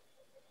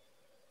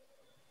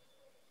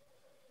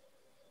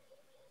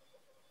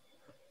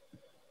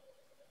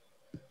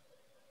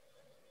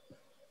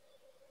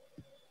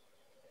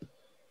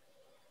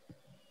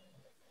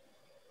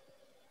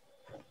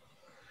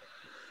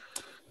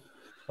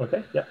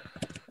 Okay, yeah.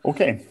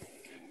 Okay,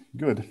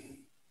 good.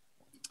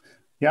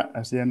 Yeah,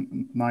 I see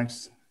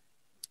nice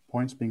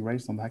points being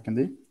raised on the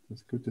HackMD.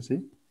 That's good to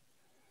see.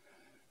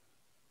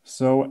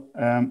 So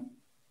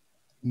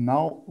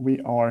now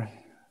we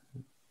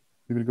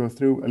will go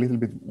through a little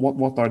bit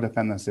what are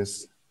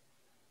dependencies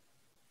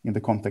in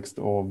the context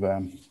of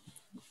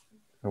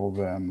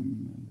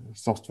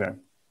software,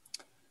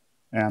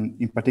 and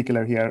in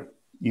particular here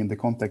in the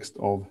context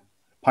of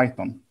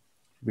Python,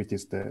 which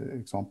is the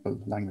example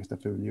language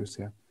that we will use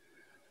here.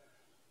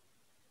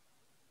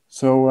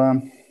 So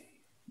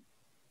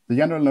the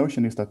general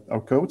notion is that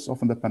our codes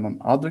often depend on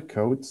other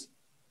codes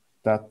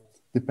that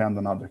depend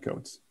on other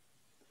codes.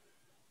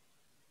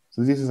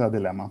 So this is a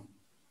dilemma.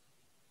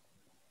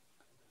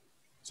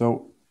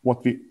 So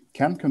what we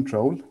can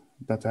control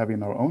that we have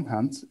in our own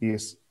hands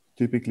is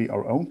typically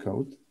our own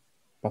code,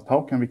 but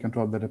how can we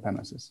control the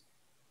dependencies?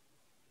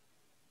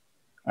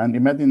 And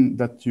imagine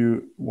that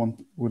you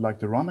would like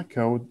to run a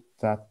code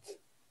that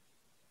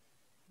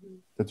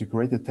you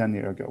created 10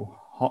 years ago.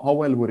 How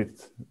well would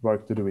it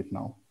work to do it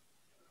now?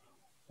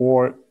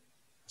 Or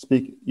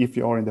speak if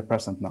you are in the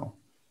present now.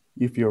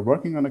 If you're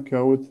working on a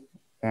code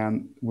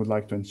and would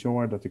like to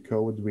ensure that the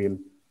code will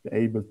be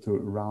able to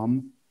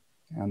run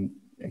and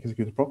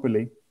execute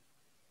properly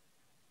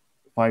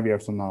 5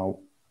 years from now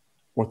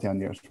or 10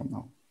 years from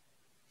now.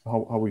 So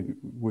how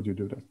would you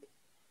do that?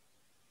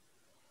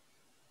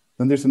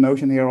 Then there's a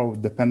notion here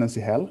of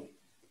dependency hell.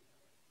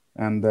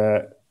 And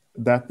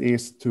that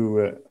is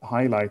to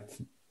highlight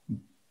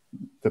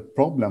the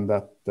problem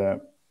that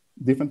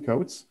different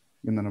codes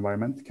in an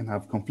environment can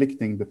have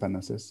conflicting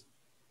dependencies.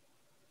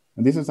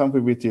 And this is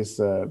something which is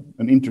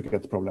an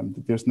intricate problem.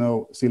 There's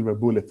no silver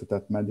bullet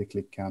that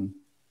magically can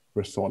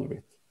resolve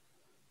it.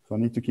 So I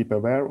need to keep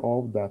aware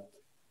of that.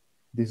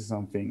 This is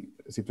a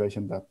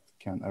situation that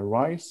can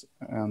arise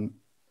and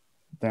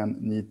then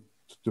need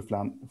to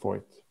plan for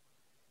it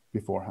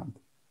beforehand.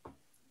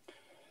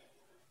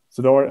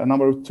 So there are a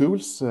number of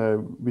tools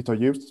which are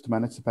used to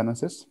manage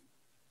dependencies.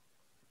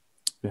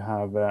 We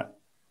have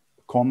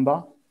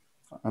Conda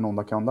and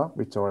Conda,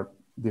 which are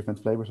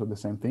different flavors of the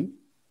same thing.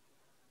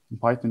 In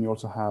Python, you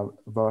also have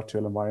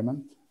virtual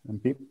environment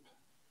and pip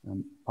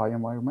and py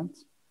environment.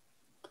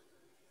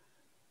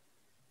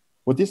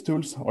 What these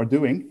tools are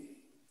doing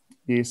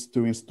is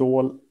to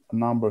install a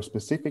number of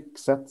specific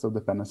sets of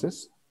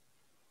dependencies,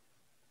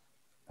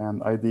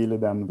 and ideally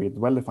then with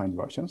well-defined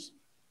versions.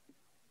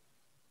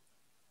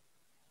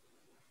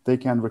 They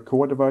can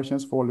record the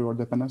versions for all your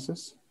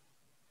dependencies,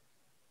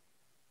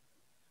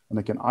 and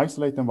they can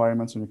isolate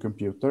environments on your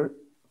computer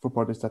for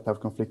projects that have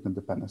conflicting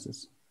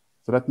dependencies.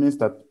 So that means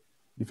that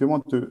if you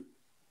want to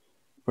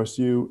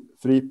pursue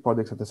 3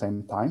 projects at the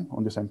same time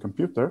on the same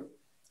computer,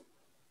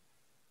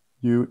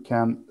 you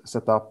can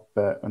set up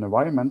an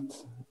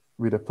environment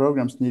with the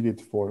programs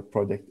needed for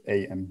project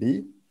A and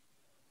B,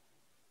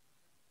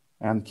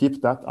 and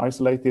keep that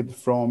isolated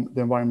from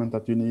the environment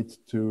that you need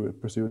to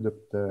pursue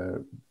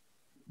the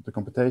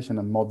computation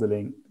and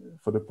modeling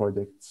for the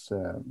projects,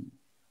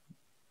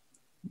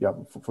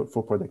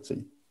 for project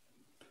C.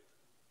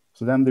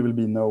 So then there will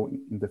be no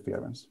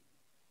interference.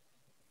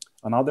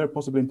 Another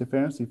possible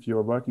interference, if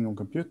you're working on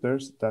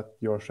computers that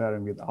you're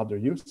sharing with other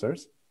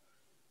users,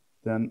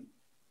 then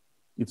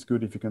it's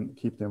good if you can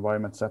keep the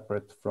environment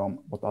separate from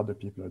what other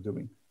people are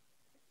doing.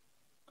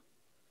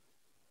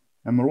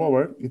 And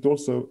moreover, it's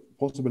also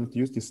possible to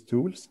use these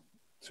tools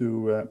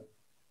to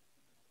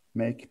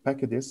make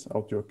packages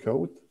out of your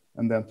code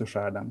and then to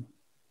share them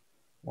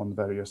on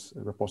various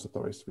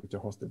repositories which are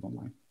hosted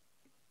online.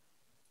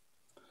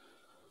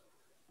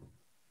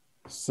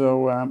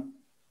 So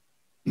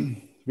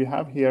we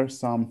have here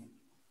some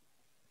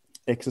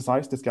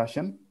exercise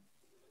discussion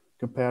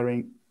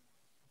comparing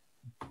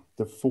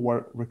the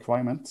 4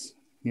 requirements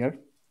here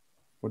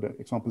for the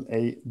example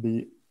A,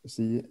 B,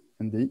 C,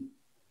 and D.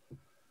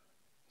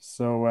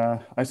 So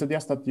I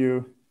suggest that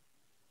you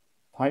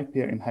type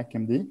here in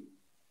HackMD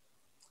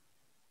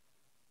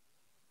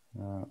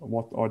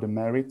what are the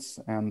merits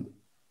and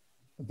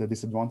the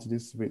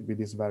disadvantages with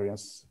these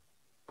various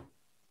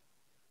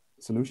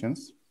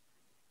solutions.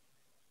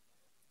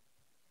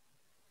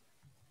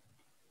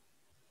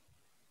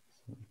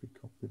 So if we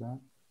copy that.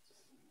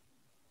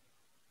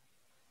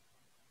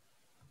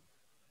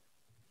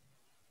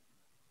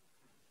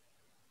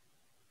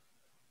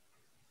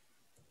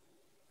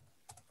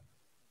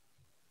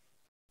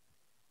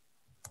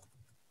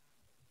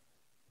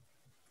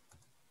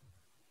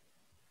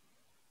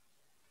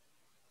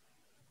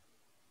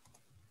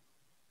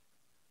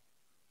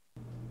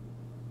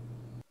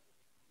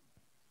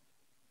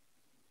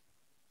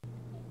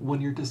 When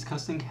you're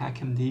discussing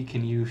HackMD,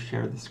 can you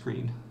share the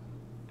screen,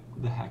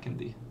 the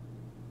HackMD?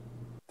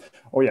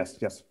 Oh, yes,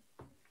 yes.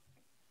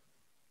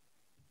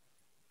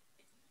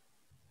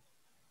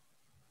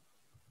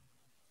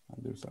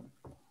 I'll do so.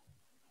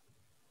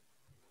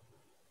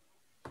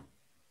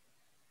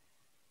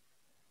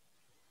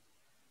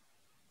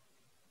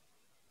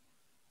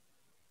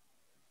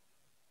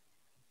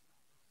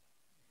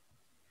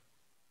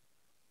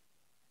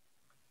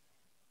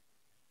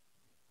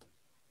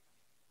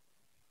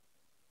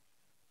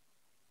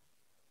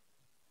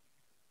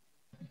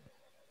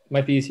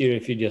 Might be easier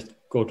if you just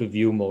go to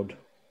view mode,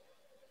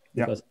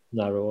 because Yeah. it's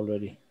narrow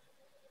already.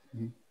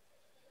 Mm-hmm.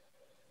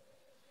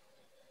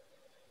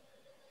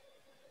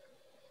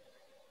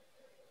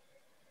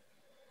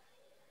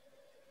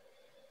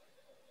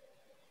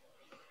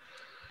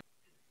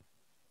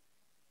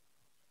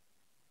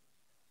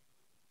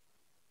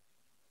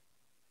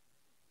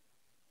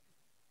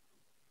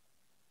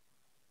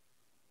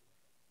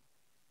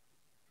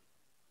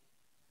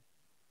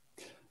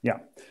 Yeah.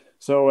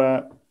 So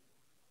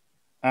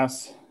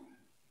as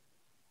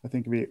I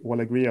think we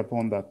all agree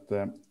upon that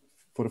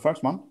for the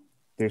first one,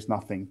 there's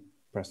nothing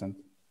present.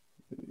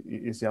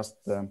 It's just,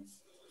 I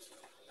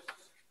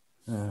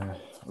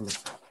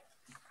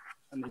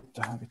need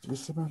to have it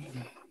visible.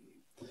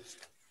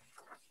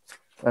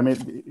 I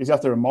mean, it's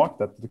just a remark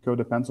that the code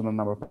depends on a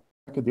number of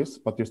packages,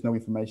 but there's no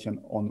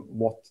information on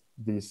what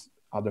these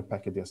other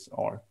packages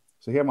are.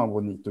 So here one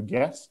will need to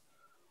guess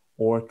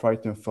or try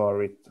to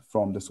infer it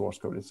from the source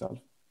code itself.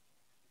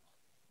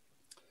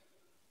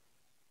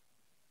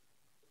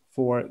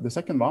 For the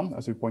second one,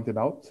 as we pointed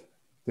out,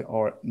 there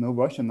are no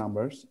version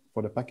numbers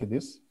for the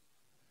packages.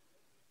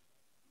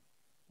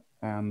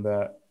 And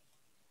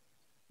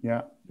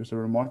yeah, there's a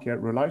remark here,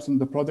 relies on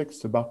the projects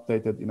to be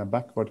updated in a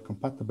backward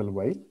compatible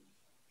way.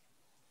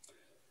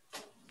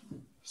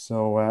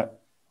 So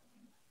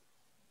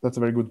that's a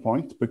very good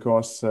point,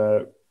 because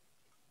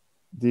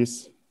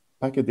these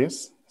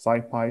packages,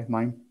 SciPy,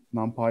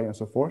 NumPy, and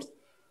so forth,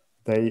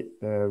 they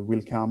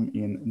will come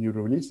in new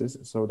releases,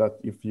 so that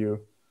if you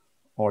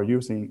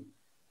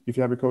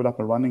have your code up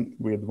and running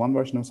with one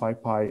version of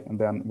SciPy and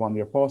then 1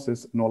 year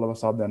passes, and all of a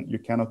sudden you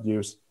cannot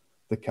use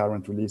the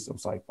current release of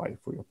SciPy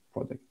for your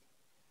project.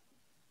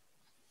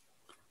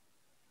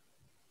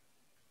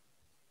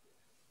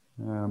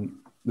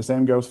 The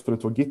same goes for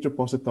the Git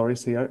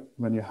repositories here.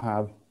 When you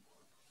have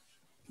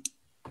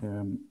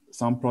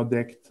some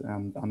project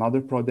and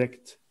another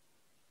project,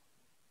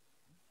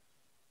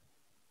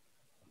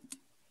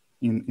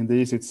 in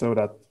these it's so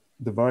that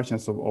the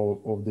versions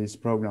of these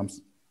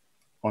programs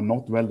are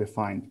not well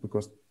defined,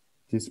 because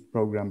these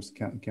programs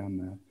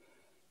can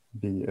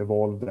be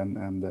evolved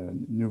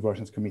and new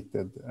versions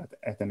committed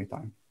at any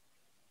time.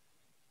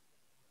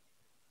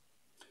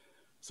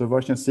 So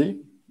version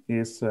C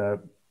is a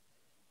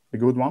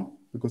good one,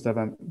 because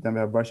then we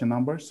have version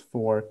numbers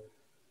for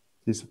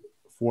these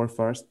 4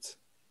 first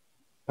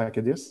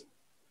packages,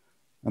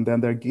 and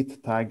then there are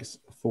Git tags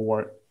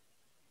for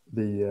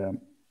the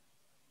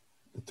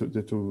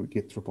two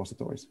Git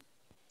repositories.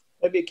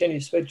 Maybe can you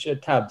switch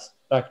tabs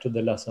back to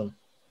the lesson?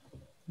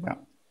 Yeah.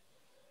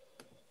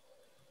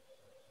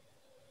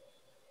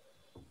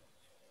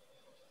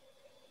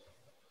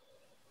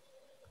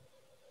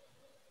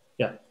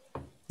 Yeah.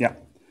 Yeah.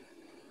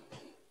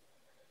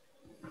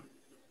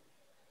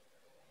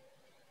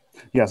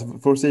 Yes,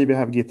 for C we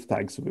have Git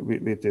tags,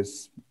 which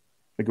is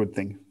a good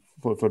thing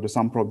for the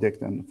some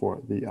project and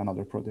for the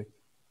another project.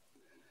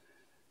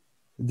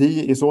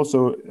 D is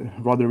also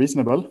rather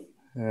reasonable.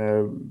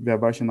 We have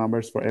version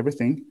numbers for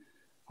everything.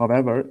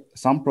 However,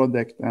 some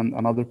project and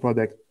another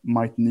project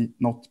might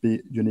not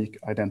be unique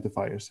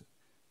identifiers.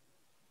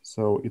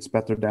 So it's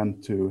better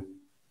then to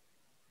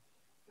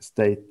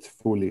state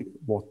fully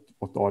what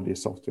are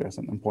these softwares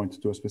and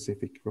point to a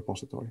specific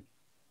repository.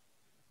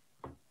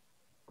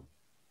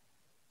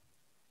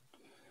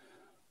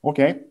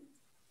 Okay,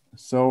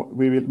 so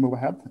we will move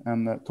ahead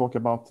and talk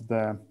about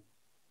the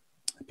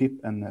pip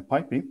and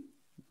pipey,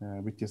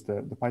 which is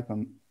the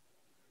Python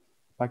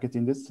package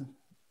in this.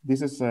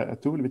 This is a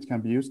tool which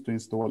can be used to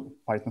install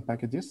Python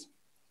packages.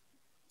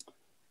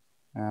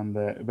 And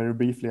very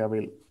briefly, I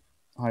will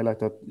highlight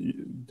that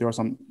there are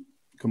some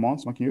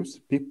commands one can use.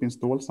 Pip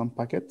install some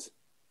packets.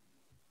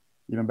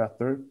 Even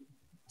better,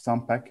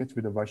 some package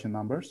with the version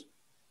numbers.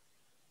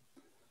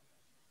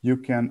 You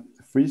can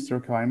freeze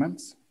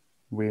requirements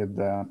with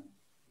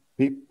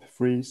pip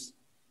freeze,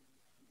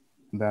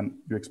 and then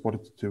you export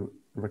it to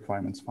a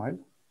requirements file.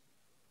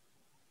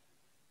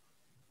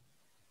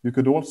 You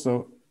could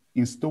also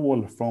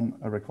install from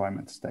a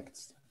requirements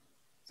text.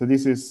 So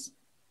this is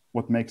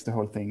what makes the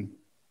whole thing,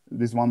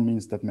 this one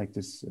means that makes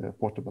this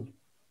portable.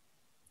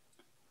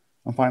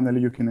 And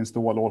finally, you can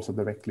install also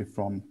directly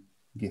from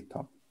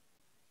GitHub.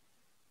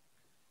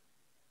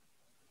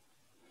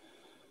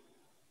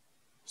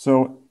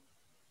 So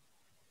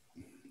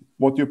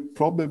what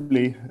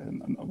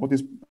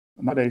is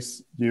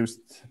nowadays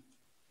used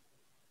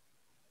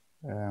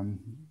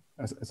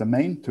as a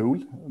main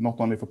tool, not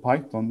only for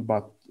Python,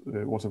 but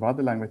also for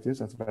other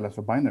languages as well as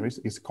for binaries,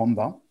 is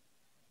Conda.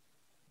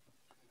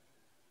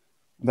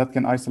 That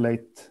can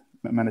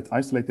manage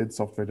isolated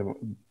software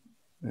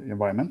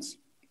environments.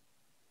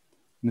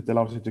 And it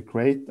allows you to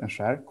create and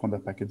share Conda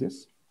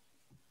packages.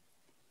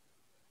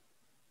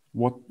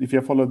 If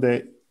you follow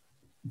the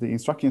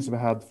instructions we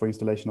had for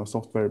installation of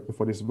software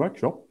before this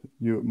workshop,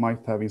 you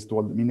might have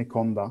installed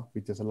Miniconda,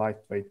 which is a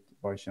lightweight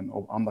version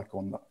of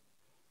Anaconda,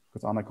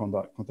 because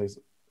Anaconda contains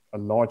a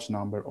large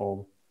number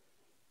of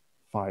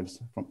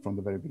files from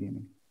the very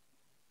beginning.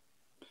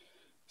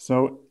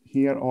 So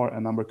here are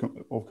a number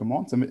of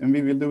commands, and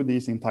we will do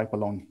these in type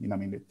along in a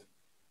minute.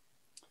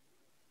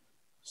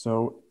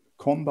 So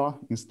Conda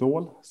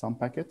install some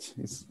package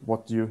is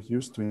what you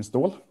use to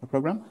install a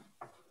program.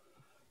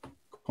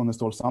 Conda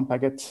install some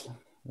package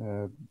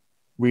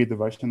with the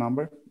version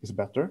number is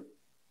better.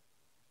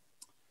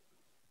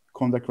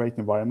 Conda create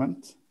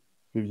environment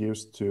we've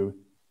used to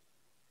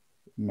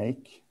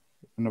make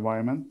an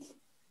environment,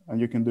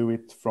 and you can do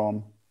it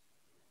from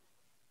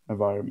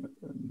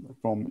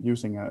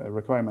using a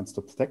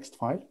requirements.txt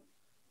file.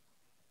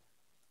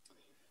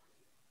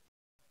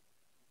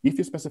 If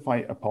you specify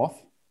a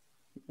path,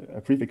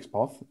 a prefix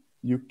path,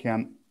 you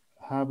can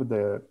have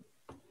the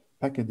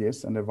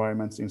packages and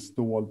environments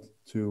installed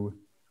to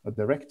a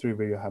directory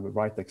where you have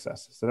write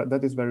access. So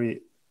that is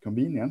very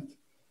convenient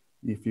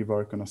if you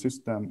work on a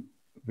system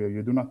where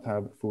you do not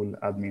have full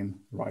admin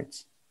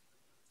rights.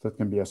 So it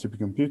can be a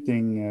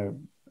supercomputing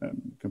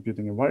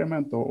computing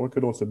environment, or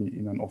could also be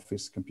in an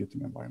office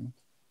computing environment.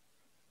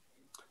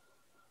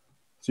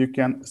 So you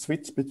can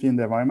switch between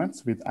the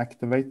environments with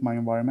activate my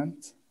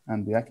environment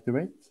and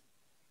deactivate.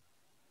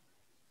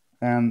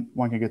 And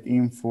one can get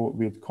info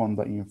with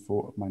Conda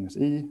info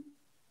 -e.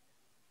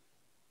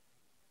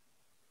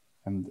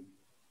 And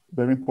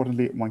very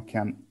importantly, one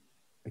can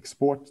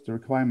export the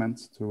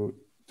requirements to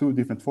two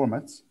different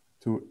formats,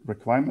 to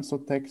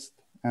requirements.txt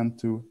and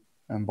to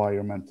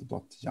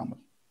environment.yaml.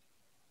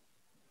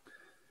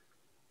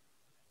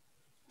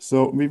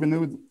 So we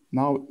will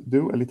now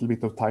do a little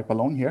bit of type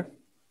along here.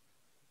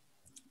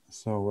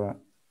 So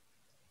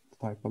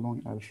type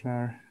along, I'll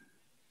share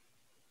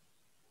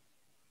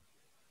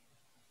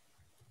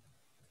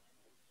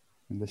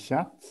in the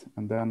chat,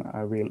 and then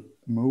I will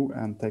move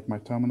and take my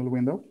terminal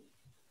window.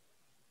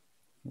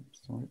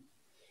 Oops, sorry.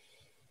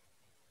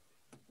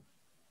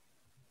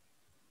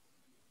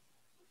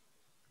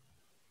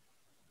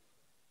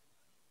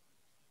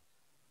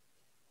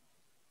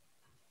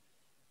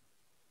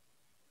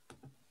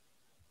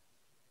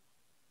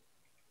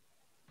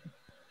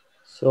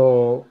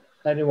 So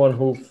anyone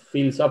who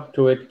feels up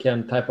to it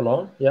can type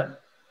along, yeah?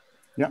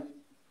 Yeah.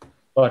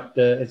 But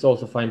it's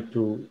also fine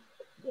to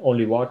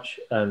only watch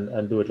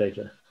and do it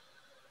later.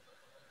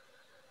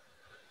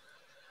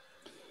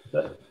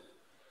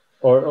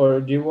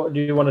 Or do you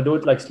want to do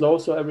it like slow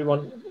so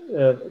everyone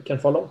can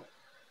follow?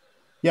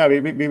 Yeah, we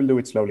will do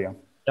it slowly.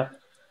 Yeah.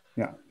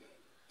 Yeah.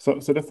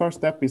 So the first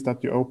step is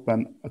that you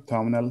open a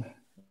terminal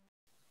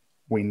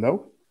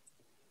window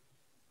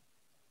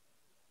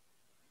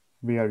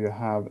where you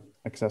have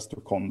access to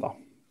Conda.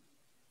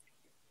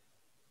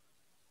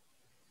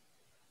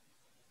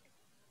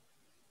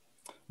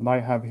 And I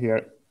have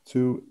here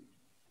two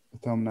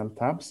terminal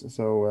tabs.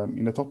 So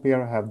in the top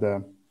here, I have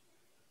the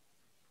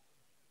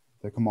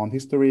command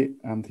history,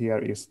 and here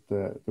is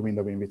the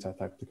window in which I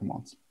type the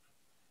commands.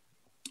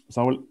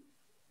 So I will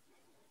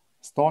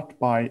start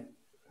by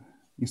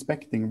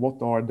inspecting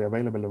what are the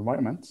available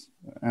environments.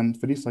 And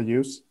for this, I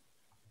use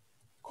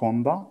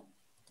Conda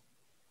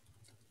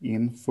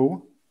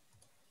info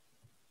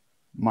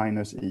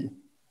 -e.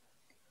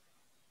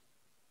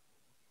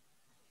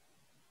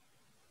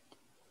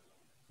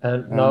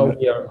 And now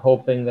we are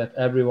hoping that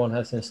everyone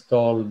has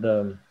installed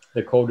the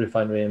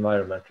CodeRefinery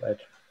environment,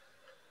 right?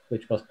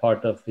 Which was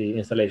part of the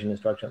installation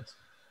instructions.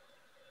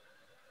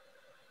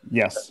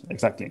 Yes,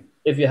 exactly.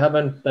 If you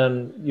haven't,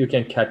 then you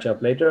can catch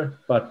up later.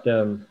 But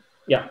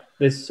yeah,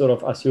 this sort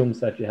of assumes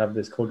that you have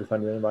this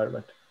CodeRefinery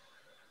environment.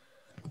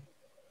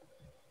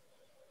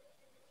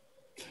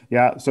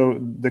 Yeah, so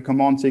the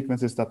command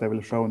sequences that I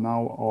will show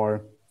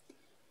now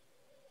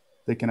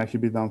they can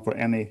actually be done for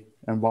any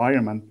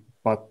environment,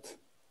 but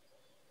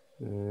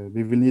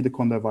we will need the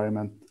Conda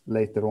environment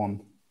later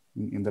on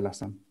in the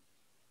lesson.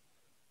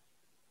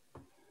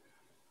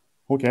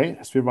 Okay,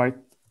 so we write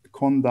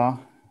Conda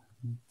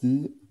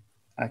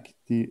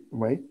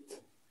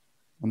deactivate,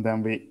 and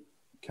then we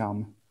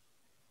come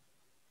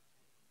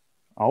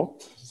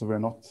out, so we're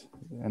not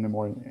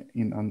anymore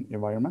in an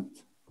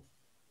environment.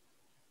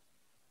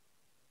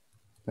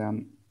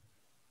 Then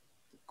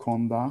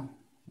Conda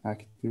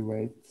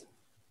activate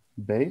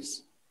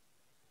base.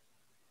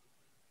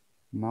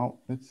 Now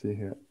let's see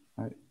here.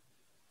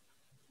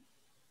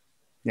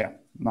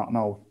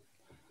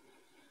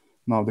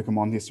 Now the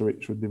command history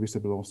should be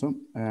visible also.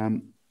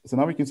 So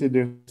now we can see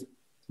there's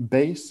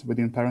base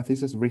within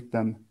parentheses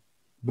written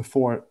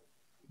before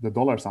the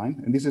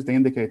 $sign, and this is to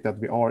indicate that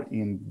we are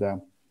in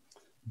the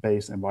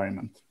base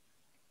environment.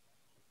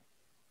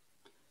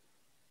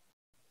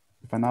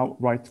 If I now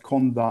write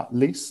Conda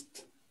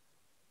list,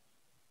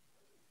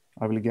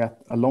 I will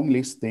get a long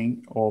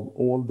listing of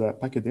all the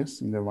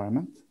packages in the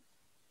environment.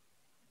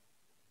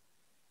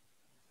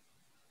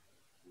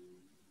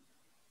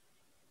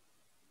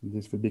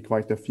 This will be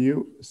quite a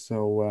few,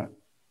 so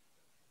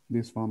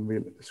this one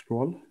will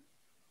scroll.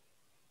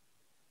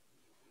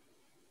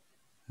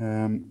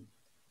 And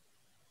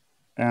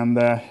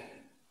the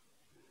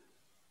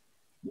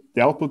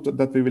output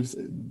that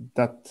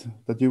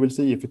you will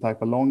see if you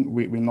type along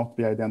will not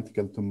be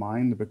identical to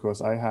mine,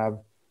 because I have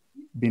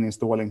been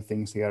installing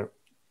things here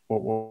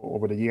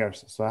over the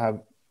years, so I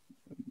have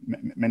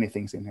many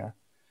things in here.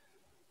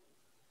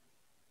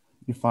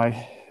 If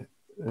I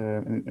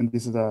and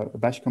this is a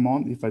bash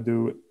command. If I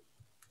do,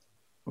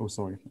 oh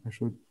sorry, I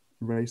should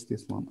erase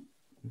this one.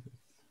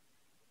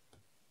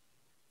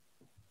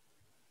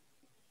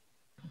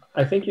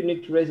 I think you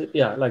need to raise it,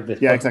 yeah, like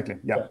this. Yeah, exactly,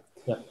 yeah.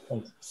 Yeah,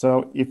 thanks.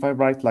 So if I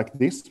write like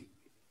this,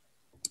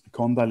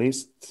 Conda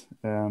list,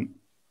 and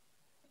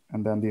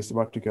then this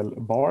vertical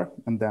bar,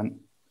 and then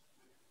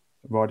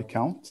word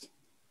count,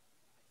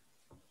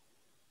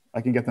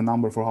 I can get the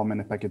number for how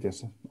many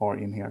packages are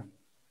in here.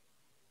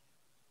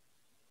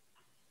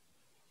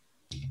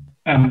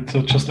 And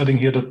so just adding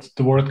here that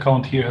the word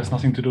count here has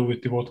nothing to do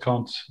with the word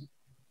count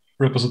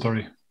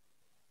repository,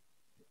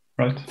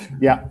 right?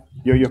 Yeah,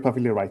 you're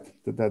perfectly right.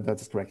 That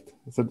is correct.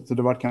 So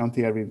the word count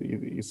here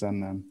is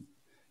an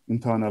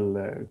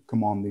internal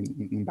command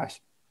in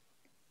bash.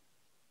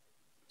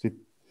 So it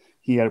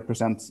here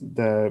presents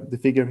the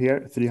figure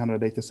here,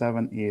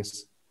 387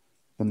 is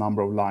the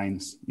number of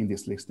lines in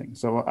this listing.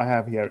 So I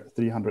have here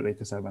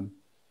 387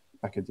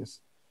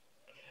 packages.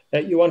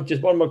 You want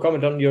just one more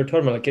comment on your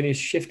terminal? Can you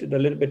shift it a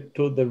little bit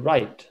to the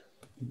right?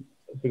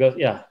 Because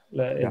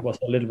it was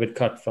a little bit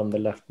cut from the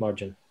left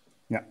margin.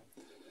 Yeah.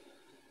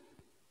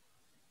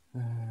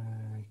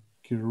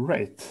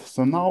 Great.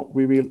 So now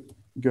we will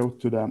go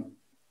to the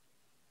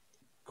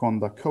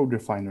Conda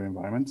CodeRefinery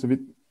environment. So we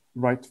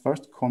write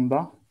first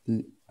Conda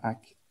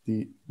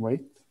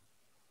deactivate,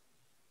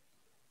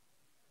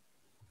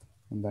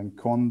 and then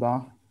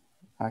Conda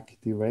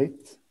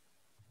activate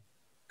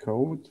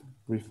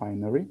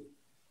CodeRefinery.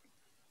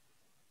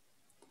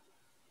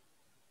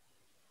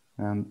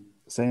 And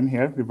same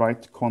here, we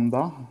write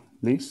Conda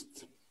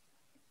list.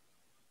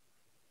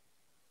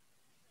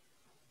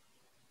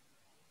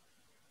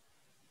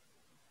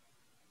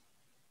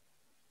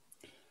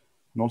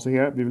 And also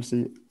here, we will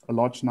see a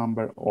large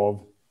number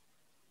of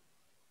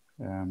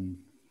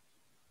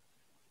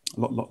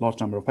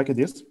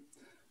packages.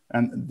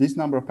 And this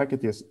number of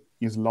packages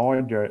is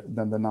larger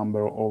than the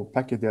number of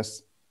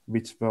packages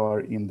which were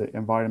in the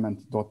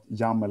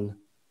environment.yaml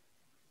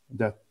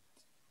that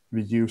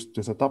we used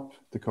to set up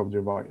the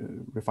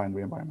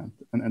CodeRefinery environment.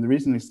 And the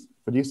reason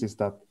for this is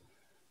that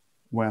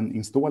when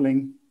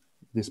installing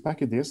these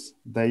packages,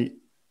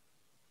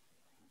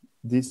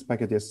 these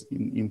packages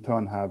in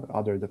turn have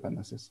other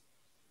dependencies.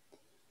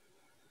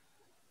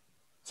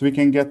 So we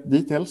can get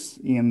details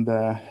on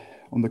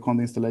the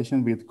Conda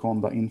installation with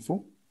Conda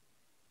info.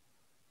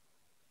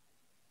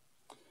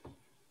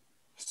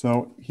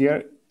 So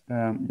here,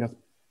 just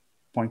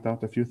point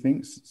out a few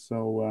things.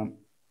 So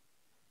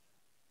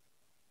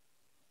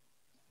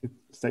it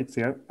states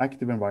here,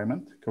 active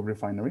environment,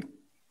 CodeRefinery.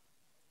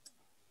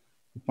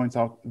 It points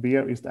out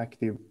where is the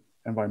active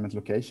environment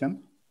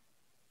location.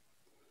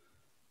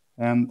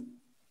 And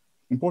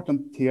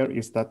important here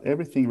is that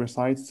everything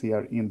resides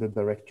here in the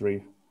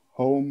directory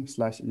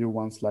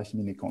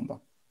home/u1/miniconda.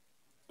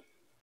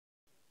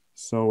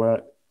 So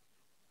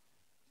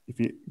if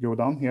you go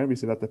down here, we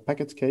see that the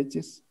package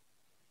caches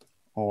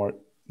are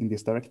in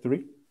this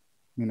directory,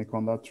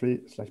 miniconda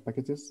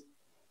 3/packages,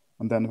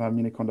 and then we have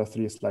miniconda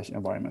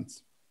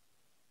 3/environments.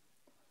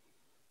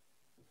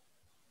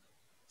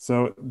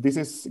 So this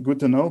is good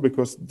to know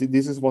because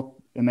this is what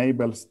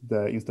enables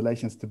the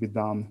installations to be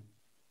done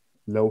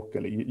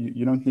locally.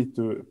 You don't need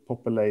to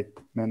populate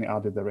many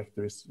other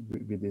directories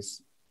with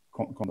these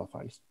Conda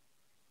files.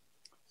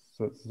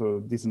 So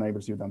this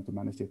enables you then to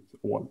manage it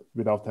all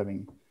without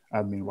having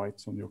admin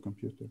rights on your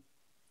computer.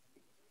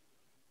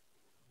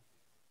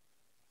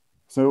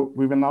 So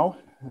we will now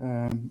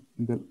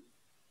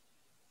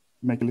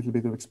make a little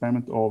bit of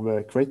experiment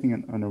of creating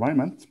an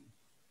environment.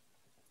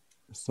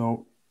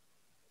 So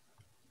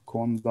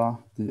Conda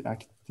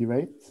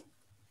deactivate,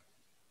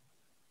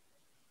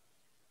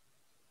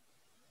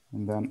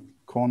 and then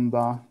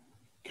Conda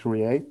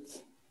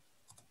create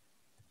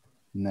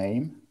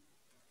name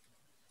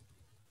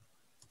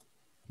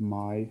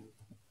my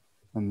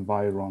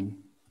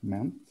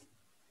environment.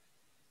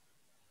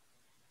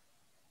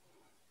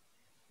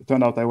 It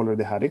turned out I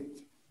already had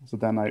it, so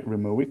then I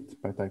remove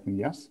it by typing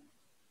yes.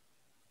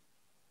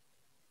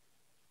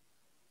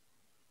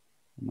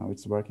 Now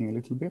it's working a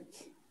little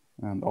bit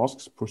and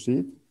asks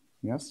proceed,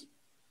 yes.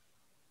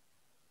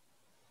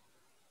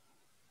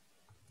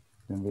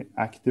 Then we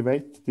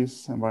activate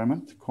this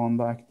environment,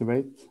 Conda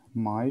activate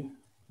my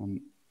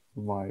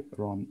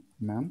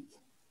environment.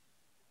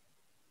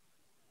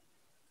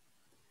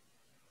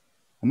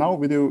 And now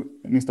we do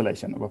an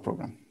installation of a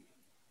program,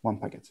 one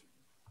package.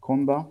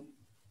 Conda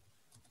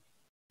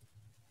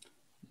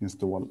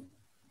install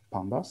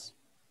pandas.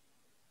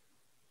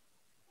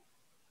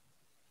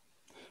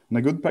 And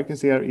a good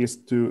practice here is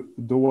to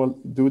do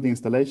the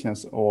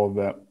installations of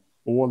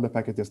all the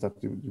packages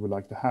that you would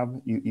like to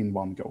have in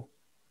one go,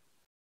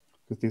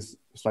 because this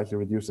slightly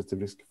reduces the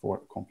risk for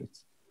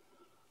conflicts.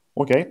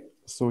 Okay,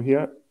 so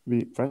here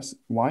we press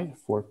Y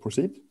for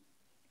proceed.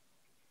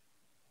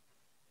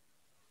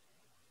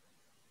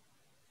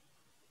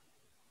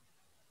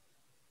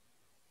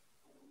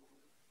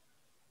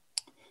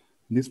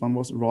 This one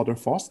was rather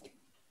fast.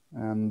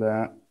 And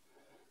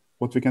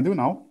what we can do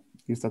now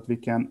is that we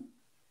can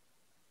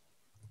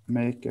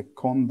make a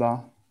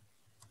Conda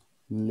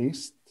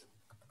list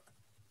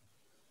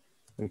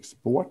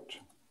export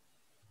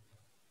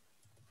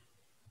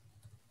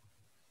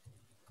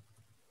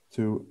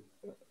to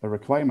a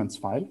requirements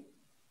file.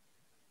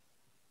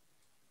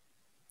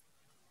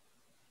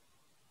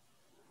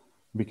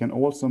 We can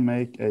also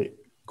make a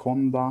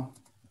Conda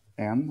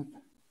env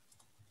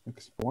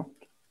export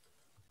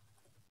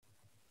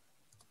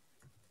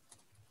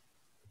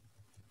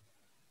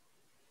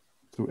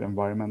to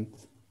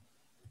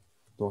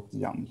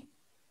environment.yaml.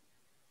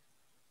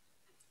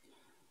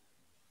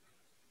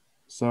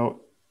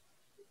 So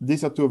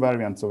these are two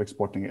variants of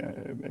exporting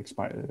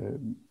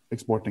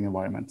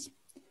environments.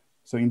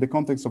 So in the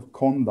context of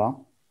Conda,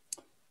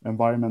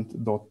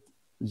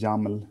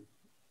 environment.yaml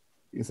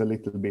is a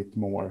little bit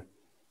more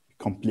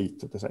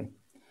complete, so to say.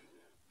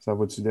 So I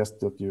would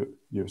suggest that you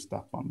use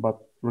that one. But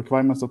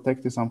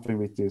requirements.text is something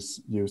which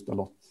is used a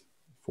lot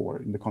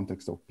in the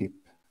context of pip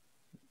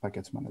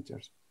package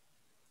managers.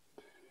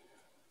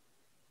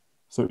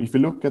 So if you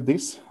look at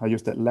this, I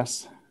use the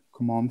less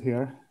command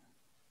here.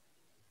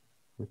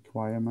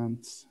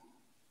 Requirements.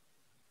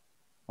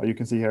 You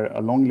can see here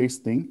a long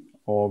listing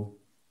of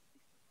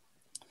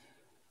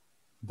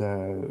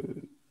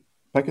the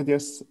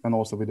packages and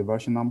also with the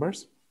version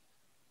numbers.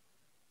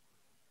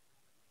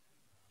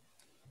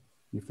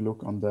 If you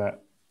look on the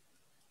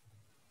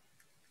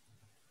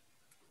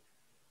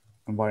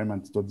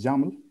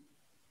environment.yaml,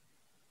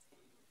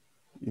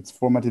 it's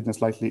formatted in a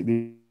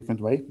slightly different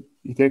way.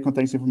 It here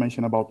contains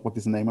information about what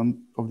is the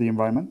name of the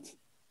environment.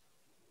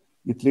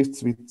 It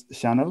lists which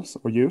channels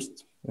are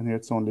used, and here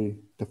it's only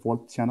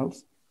default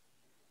channels.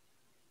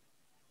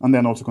 And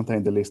then also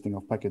contain the listing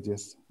of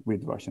packages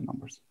with version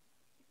numbers.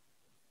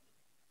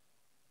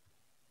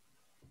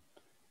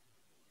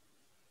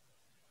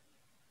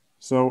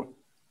 So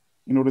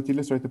in order to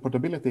illustrate the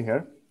portability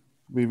here,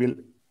 we will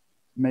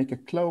make a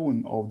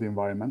clone of the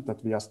environment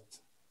that we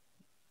just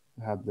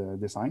had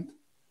designed.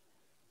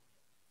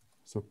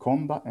 So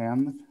Conda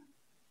env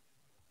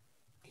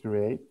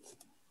create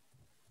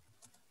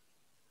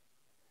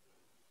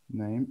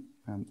name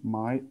and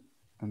my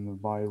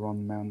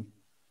environment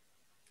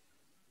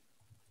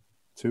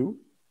 2.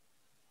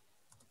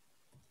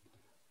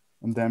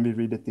 And then we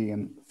read it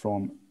in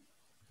from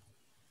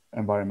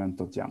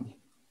environment.yaml.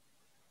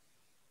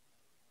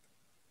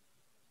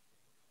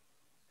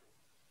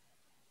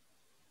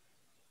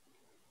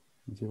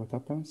 Let's see what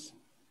happens.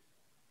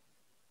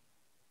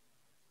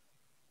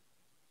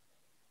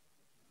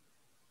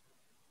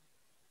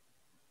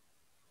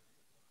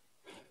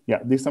 Yeah,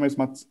 this time is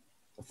much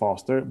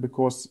faster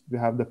because we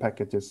have the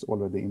packages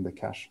already in the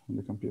cache on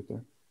the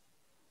computer.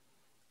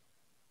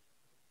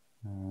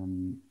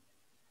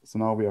 So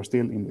now we are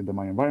still in the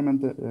my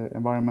environment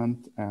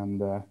environment, and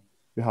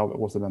we have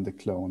also then the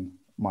clone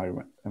my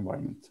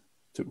environment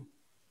too.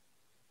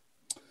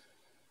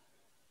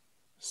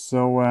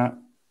 So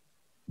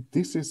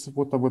this is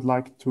what I would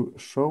like to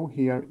show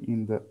here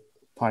in the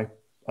type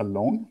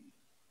alone.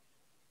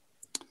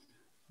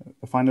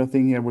 The final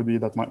thing here would be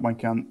that one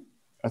can,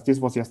 as this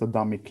was just a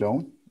dummy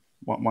clone,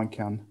 one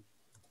can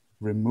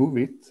remove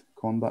it,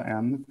 Conda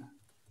env,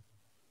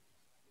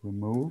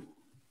 remove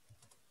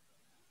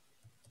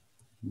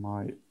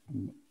my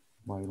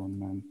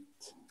environment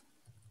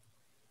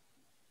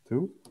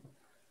 2.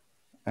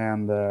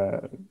 And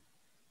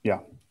yeah,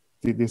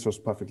 this was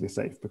perfectly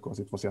safe because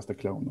it was just a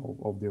clone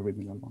of the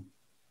original one.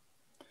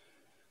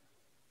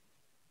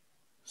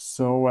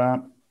 So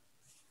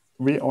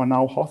we are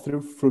now halfway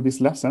through this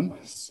lesson.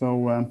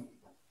 So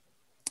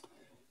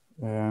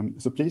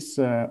please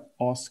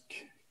ask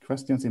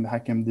questions in the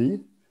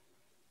HackMD,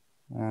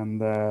 and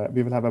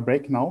we will have a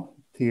break now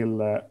till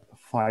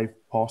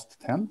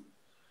 10:05.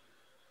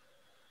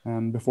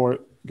 And before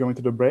going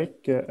to the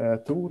break,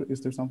 Tor,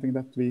 is there something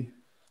that we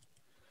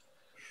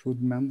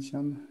should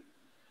mention?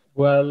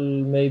 Well,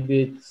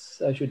 maybe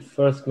I should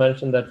first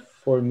mention that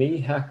for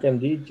me,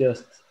 HackMD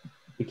just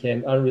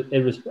became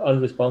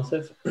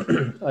unresponsive.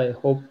 I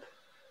hope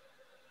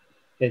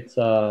it's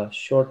a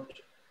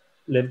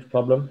short-lived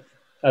problem.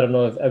 I don't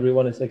know if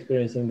everyone is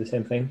experiencing the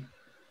same thing.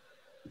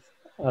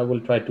 I will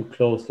try to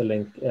close the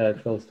link,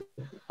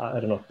 I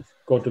don't know,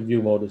 go to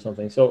view mode or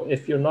something. So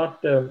if you're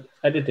not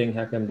editing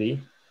HackMD,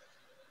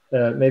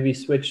 maybe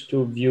switch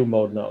to view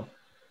mode now,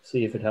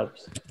 see if it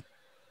helps.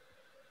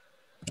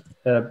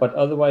 But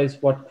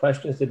otherwise, what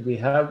questions did we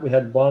have? We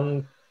had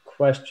one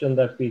question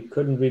that we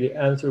couldn't really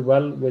answer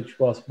well, which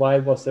was why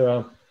was there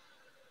a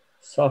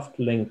soft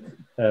link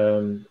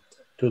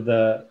to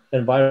the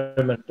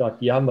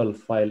environment.yaml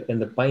file in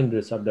the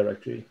binder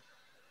subdirectory?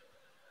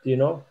 Do you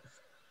know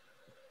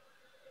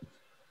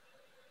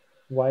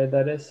why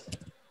that is?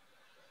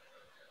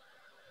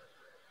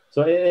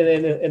 So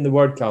in the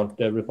word count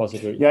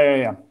repository.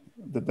 Yeah.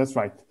 That's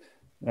right.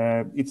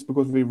 It's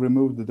because we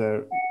removed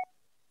the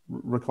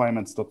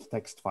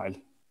requirements.txt file.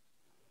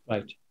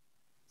 Right.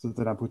 So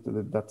then I put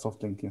that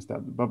soft link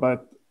instead.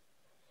 But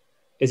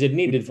is it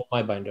needed for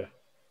my binder?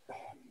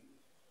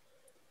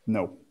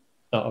 No.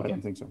 Oh, okay. I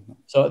don't think so. No.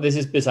 So this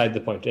is beside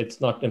the point. It's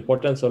not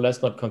important. So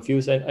let's not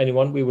confuse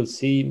anyone. We will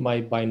see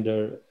my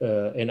binder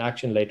in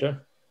action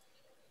later.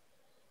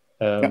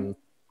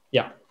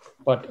 Yeah.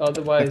 But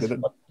otherwise,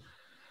 exactly.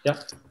 Yeah,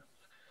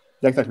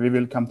 exactly. We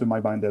will come to my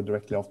binder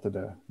directly after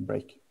the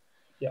break.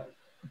 Yeah.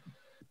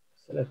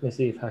 So let me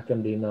see if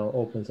HackMD now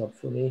opens up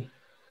for me.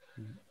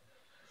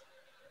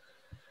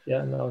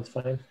 Yeah, now it's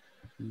fine.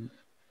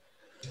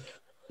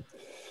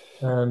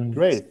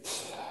 Great.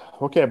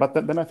 Okay, but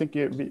then I think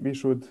we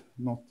should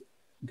not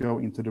go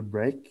into the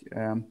break.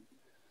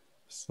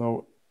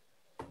 So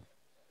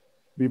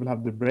we will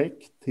have the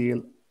break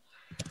till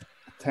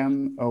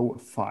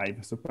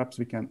 10:05. So perhaps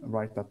we can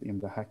write that in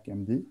the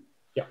HackMD.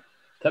 Yeah,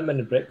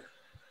 10-minute break.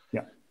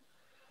 Yeah.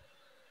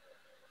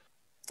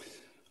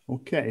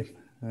 Okay.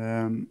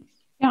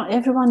 Yeah,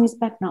 everyone is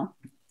back now.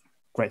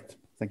 Great,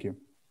 thank you.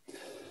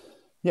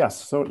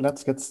 Yes, so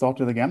let's get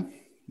started again.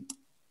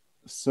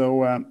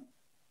 So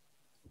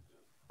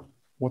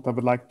what I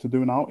would like to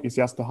do now is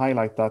just to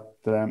highlight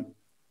that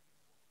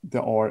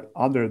there are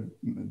other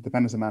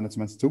dependency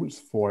management tools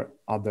for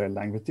other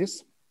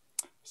languages.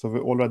 So we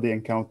already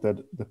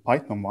encountered the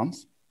Python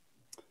ones.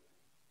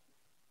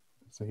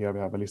 So here we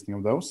have a listing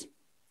of those.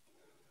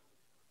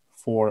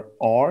 For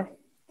R,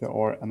 there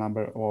are a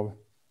number of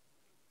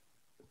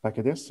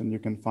packages, and you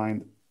can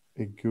find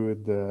a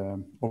good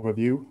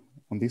overview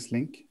on this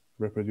link,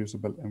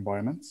 reproducible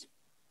environments.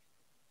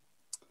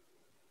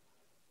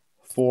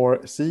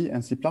 For C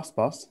and C++,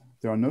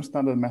 there are no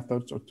standard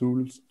methods or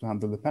tools to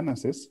handle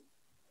dependencies,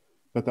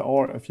 but there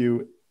are a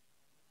few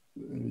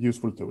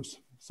useful tools.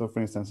 So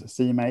for instance,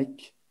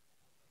 Snakemake,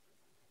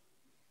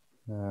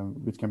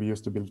 which can be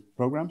used to build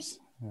programs,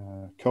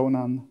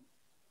 Conan,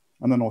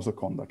 and then also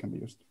Conda can be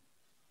used.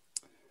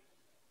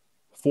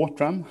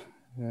 Fortran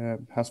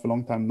has for a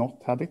long time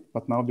not had it,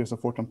 but now there's a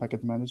Fortran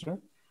package manager.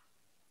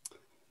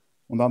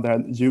 On the other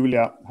hand,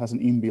 Julia has an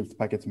inbuilt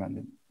package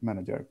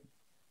manager.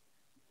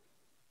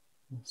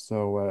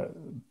 So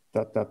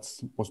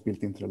that was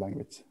built into the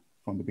language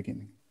from the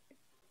beginning.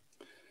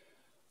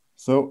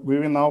 So we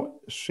will now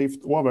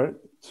shift over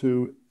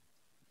to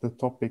the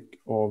topic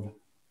of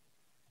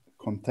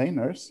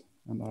containers,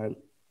 and I'll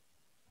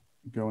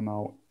go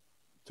now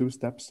 2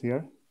 steps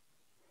here.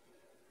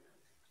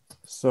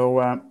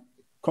 So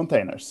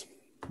containers,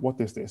 what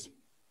is this?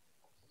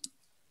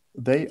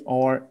 They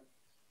are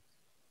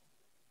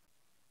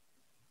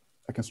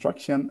a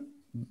construction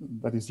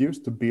that is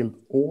used to build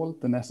all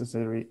the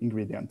necessary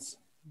ingredients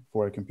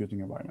for a computing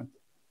environment: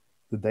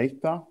 the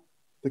data,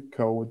 the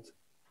code,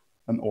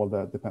 and all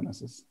the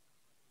dependencies.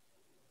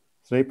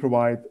 So they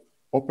provide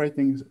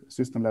operating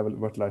system level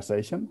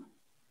virtualization,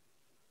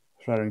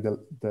 sharing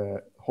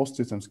the host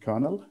system's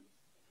kernel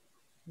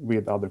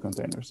with other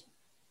containers.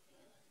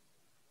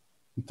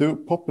 2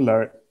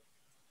 popular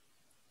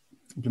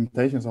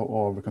implementations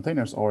of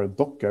containers are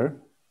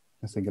Docker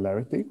and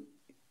Singularity.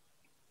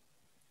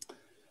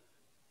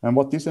 And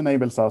what this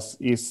enables us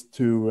is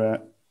to,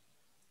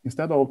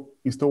 instead of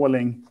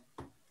installing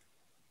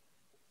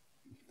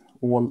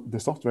all the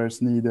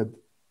softwares needed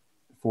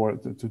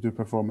to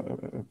perform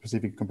a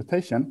specific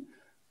computation,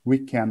 we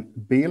can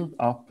build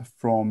up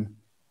from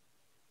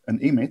an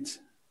image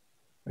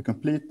a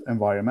complete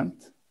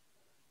environment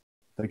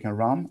that can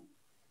run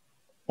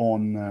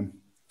on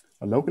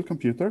a local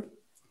computer,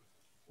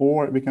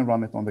 or we can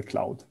run it on the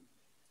cloud.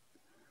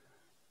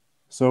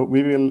 So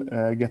we will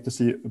get to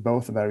see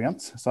both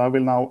variants. So I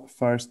will now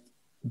first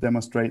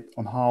demonstrate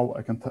on how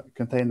a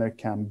container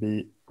can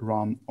be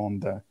run on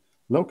the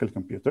local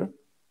computer.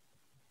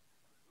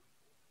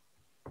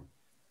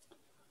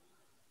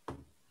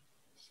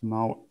 So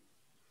now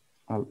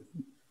I'll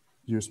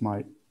use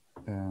my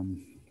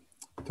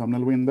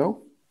terminal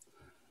window,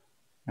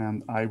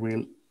 and I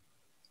will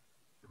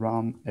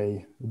run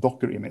a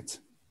Docker image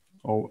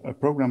of a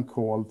program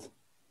called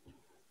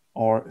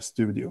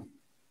RStudio.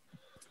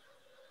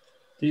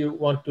 Do you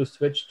want to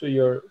switch to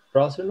your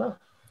browser now?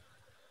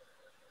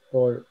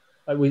 Or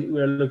we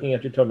are looking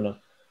at your terminal?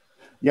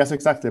 Yes,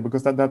 exactly,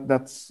 because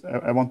that's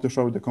I want to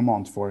show the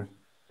command for.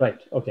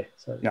 Right, okay.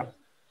 Sorry. Yeah.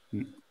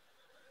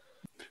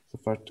 So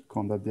first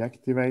Conda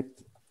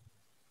deactivate.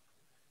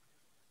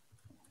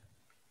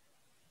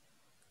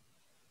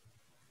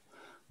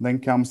 Then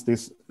comes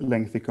this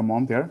lengthy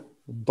command here,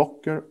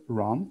 docker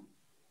run.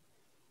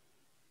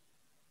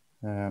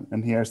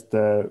 And here's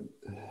the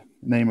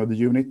name of the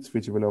unit,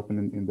 which you will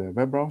open in the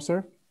web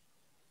browser.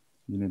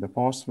 You need a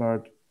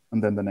password,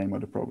 and then the name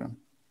of the program.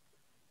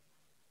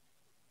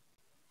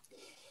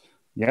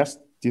 Yes,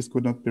 this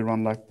could not be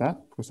run like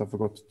that because I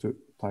forgot to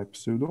type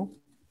sudo.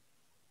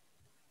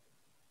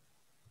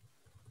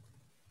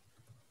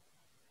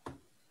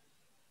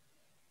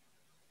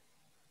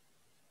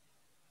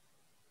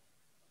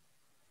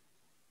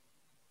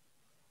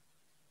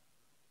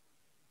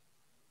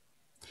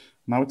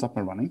 Now it's up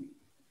and running.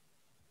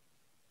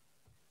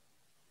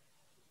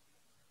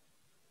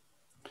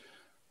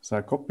 So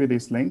I copy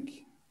this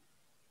link,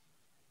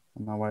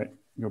 and now I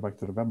go back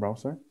to the web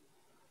browser.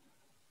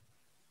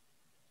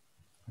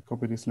 I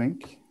copy this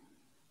link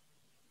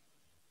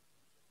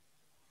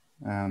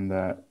and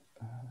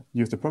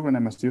use the program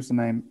name as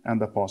username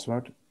and the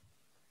password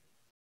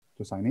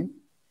to sign in.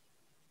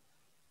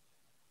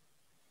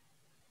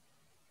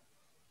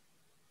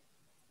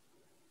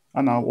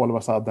 And now all of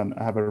a sudden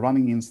I have a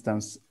running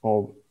instance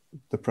of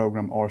the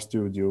program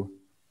RStudio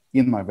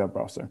in my web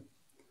browser.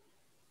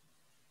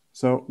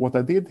 So what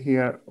I did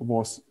here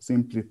was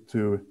simply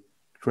to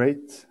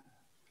create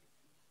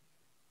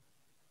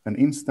an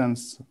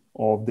instance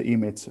of the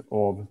image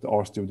of the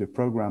RStudio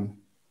program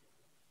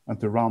and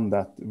to run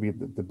that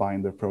with the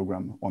binder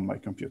program on my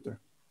computer.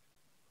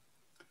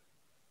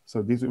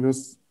 So this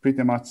was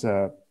pretty much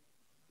a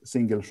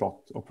single shot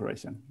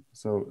operation.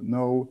 So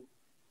no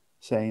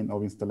chain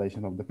of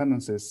installation of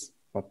dependencies,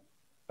 but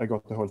I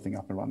got the whole thing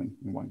up and running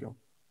in one go.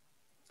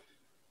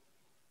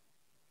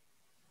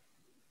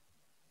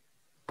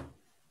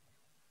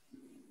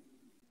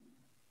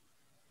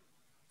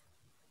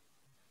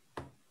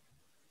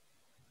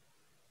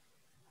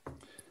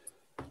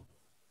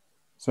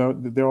 So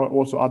there are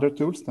also other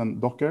tools than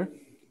Docker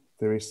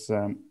there is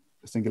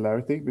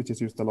Singularity, which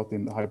is used a lot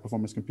in the high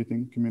performance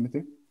computing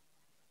community.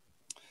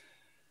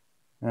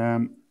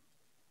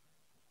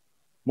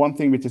 One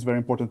thing which is very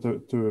important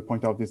to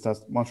point out is that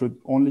one should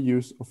only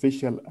use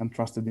official and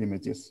trusted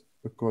images,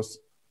 because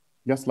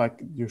just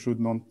like you should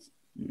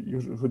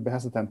be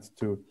hesitant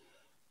to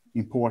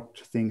import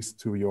things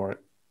to your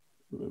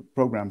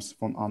programs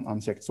from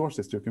unchecked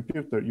sources to your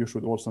computer, you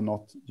should also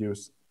not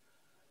use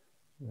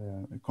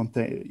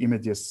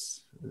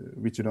images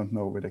which you don't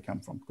know where they come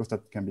from, because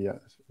that can be a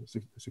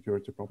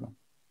security problem.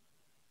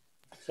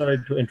 Sorry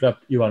to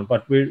interrupt, Johan,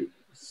 but we're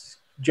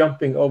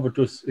jumping over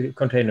to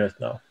containers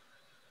now.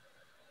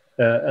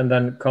 And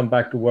then come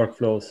back to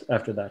workflows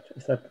after that.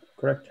 Is that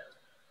correct?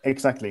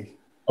 Exactly.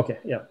 Okay,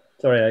 yeah.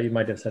 Sorry, you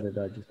might have said it,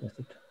 I just missed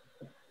it.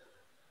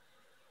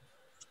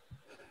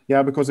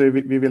 Yeah, because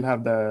we will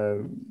have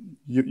the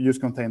use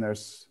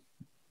containers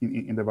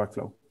in the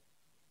workflow.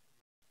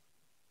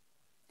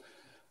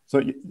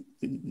 So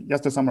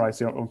just to summarize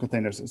here on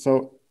containers.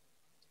 So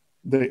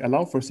they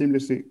allow for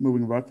seamlessly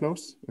moving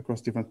workflows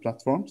across different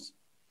platforms.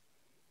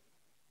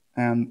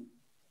 And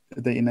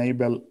they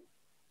enable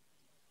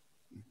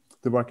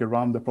the work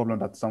around the problem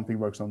that something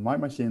works on my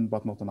machine,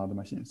 but not on other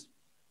machines.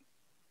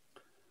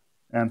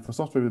 And for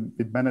software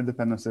with many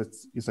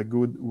dependencies, it's a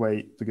good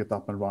way to get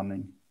up and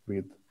running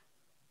with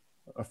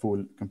a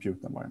full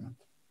compute environment.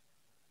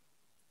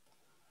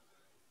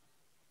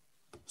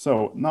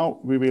 So now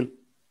we will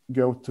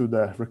go to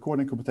the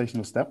recording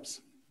computational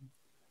steps.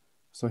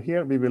 So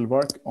here we will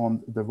work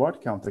on the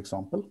word count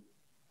example.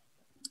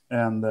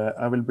 And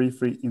I will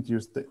briefly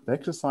introduce the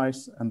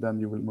exercise, and then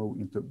you will move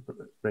into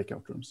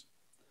breakout rooms.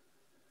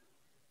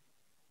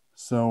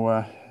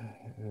 So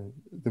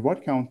the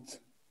word count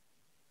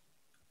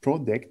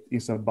project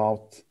is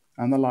about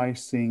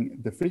analyzing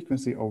the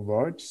frequency of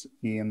words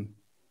in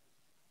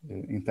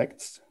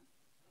text.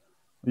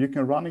 You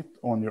can run it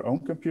on your own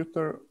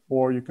computer,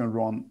 or you can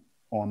run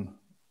on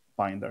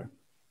Binder.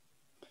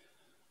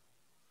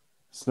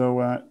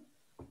 So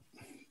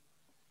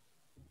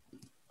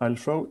I'll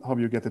show how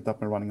you get it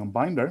up and running on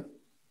Binder.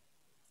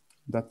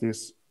 That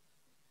is,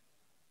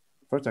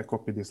 first I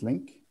copy this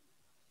link.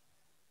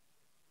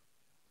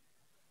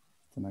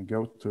 Then I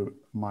go to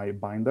my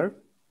Binder.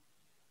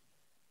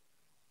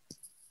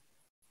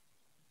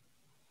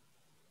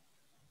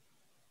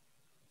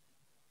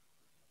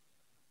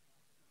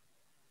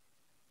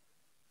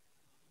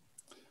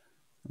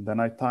 And then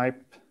I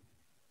type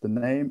the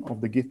name of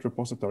the Git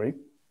repository,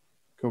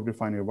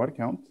 CodeRefinery word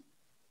count,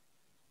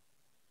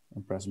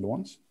 and press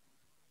launch.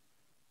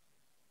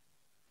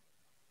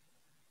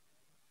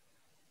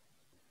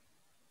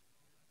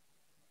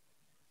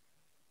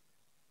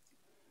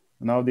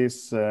 Now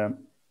this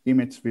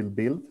image will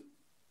build.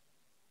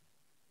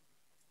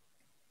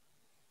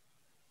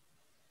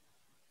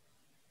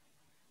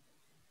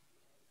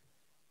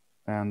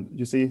 And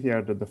you see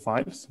here the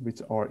files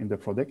which are in the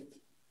project.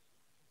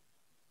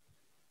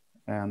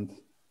 And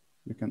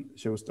you can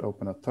choose to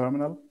open a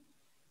terminal.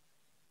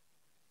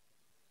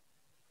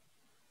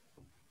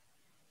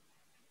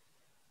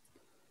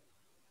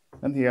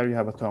 And here you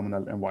have a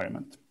terminal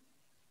environment.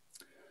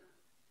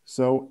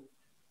 So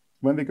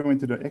when we go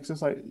into the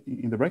exercise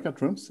in the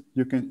breakout rooms,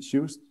 you can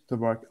choose to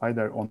work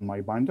either on my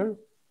Binder,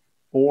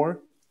 or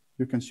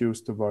you can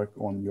choose to work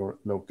on your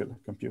local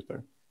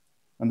computer.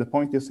 And the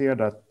point is here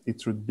that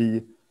it should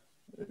be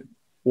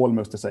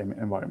almost the same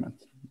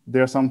environment.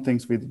 There are some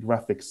things with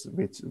graphics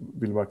which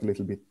will work a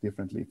little bit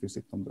differently if you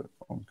sit on the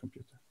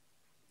computer.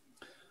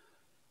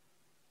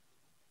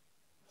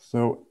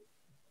 So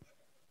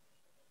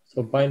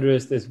Binder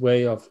is this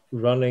way of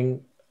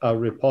running a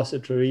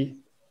repository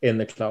in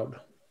the cloud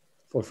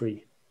for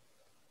free.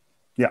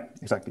 Yeah,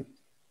 exactly.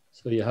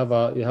 So you have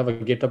a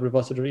GitHub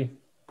repository,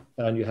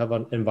 and you have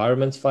an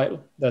environments file.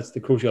 That's the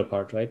crucial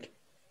part, right?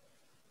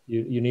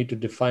 You need to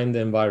define the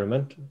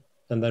environment,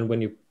 and then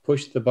when you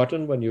push the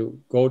button, when you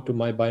go to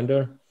my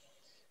Binder,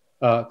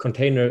 a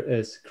container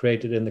is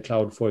created in the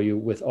cloud for you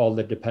with all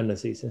the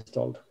dependencies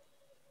installed.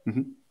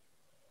 Mm-hmm.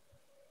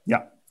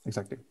 Yeah,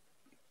 exactly.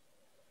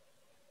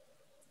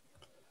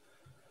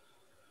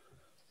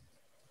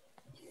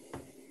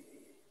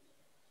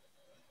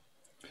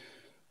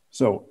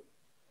 So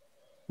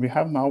we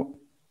have now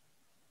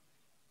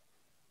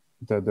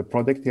the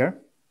project here.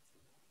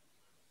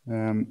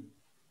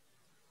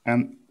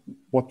 And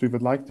what we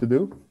would like to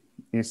do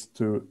is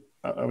to,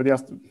 I will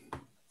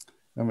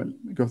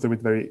go through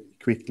it very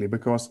quickly,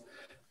 because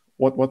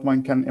what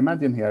one can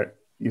imagine here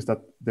is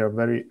that there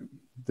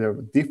are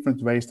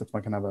different ways that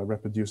one can have a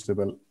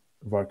reproducible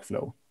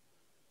workflow.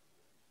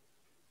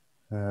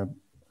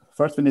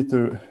 First, we need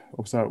to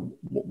observe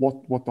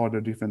what are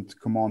the different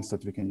commands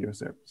that we can use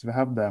here. So we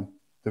have the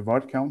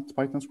word count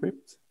Python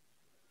script.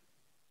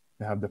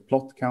 We have the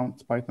plot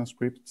count Python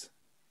script.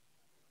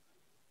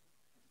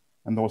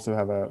 And also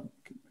have a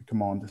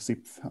command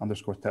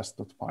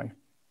zip_test.py.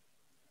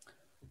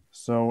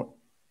 So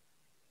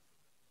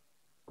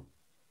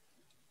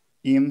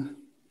I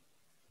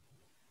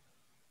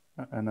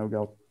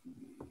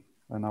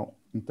now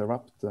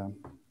interrupt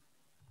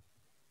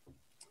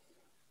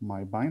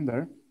my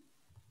binder.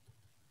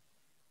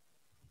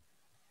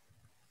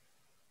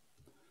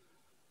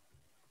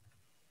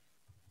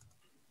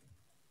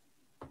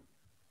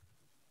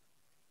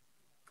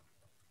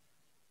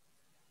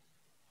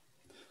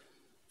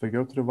 If I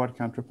go to the word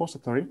count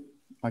repository,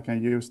 I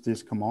can use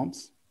these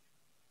commands.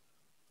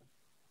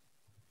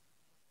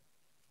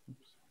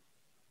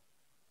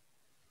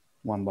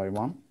 One by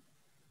one.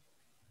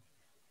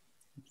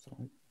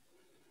 Sorry.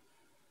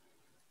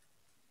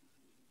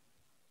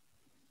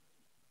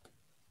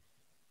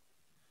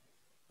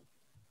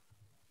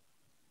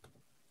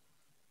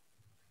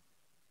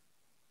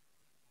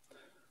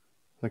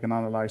 So I can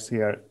analyze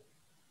here.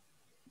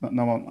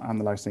 Now I'm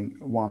analyzing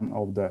one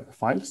of the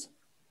files,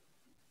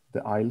 the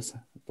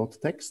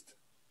ILS.txt.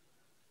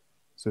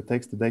 So it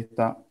takes the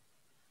data,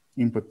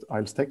 input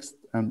ILS text,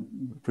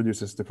 and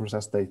produces the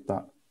processed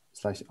data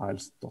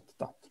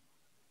 /ILS.dat.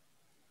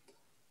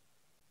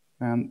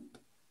 And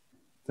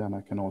then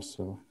I can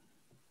also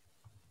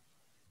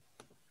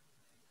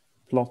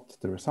plot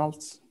the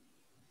results.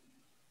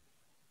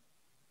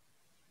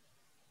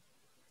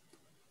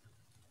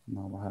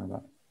 Now I have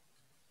a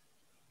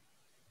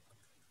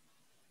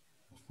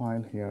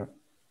file here,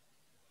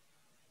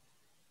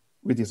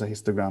 which is a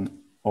histogram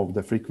of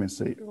the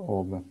frequency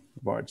of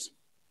words.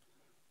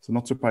 So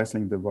not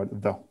surprisingly, the word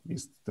the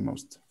is the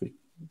most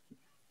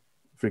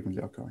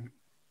frequently occurring.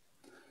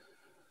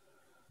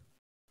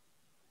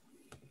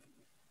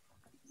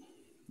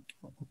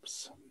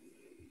 Oops.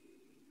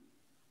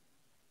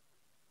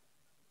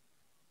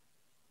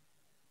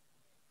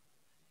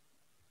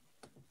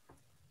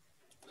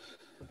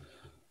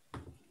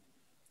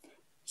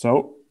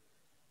 So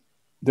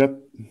that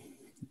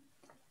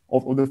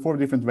of the 4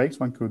 different ways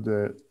one could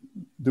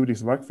do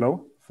this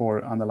workflow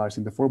for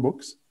analyzing the 4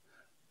 books,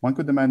 one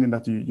could imagine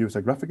that you use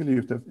a graphical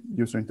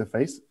user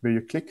interface where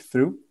you click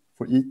through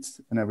for each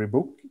and every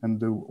book and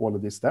do all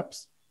of these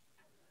steps.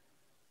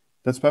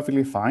 That's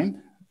perfectly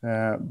fine,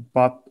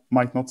 but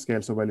might not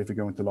scale so well if you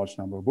go into a large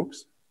number of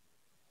books.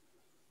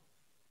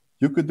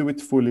 You could do it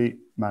fully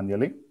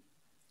manually,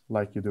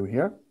 like you do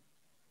here,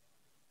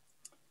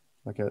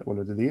 like I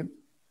already did.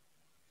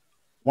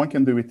 One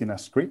can do it in a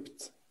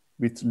script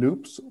which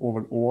loops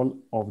over all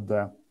of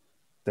the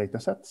data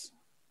sets.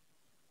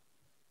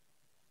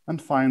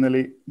 And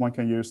finally, one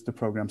can use the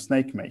program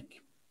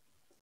Snakemake.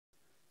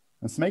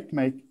 And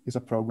Snakemake is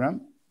a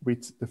program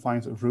which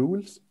defines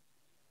rules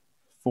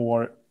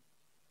for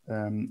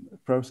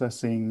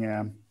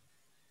processing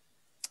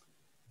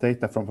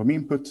data from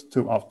input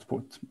to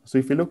output. So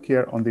if you look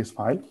here on this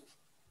file,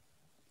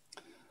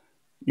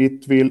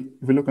 if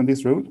we look on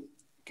this rule,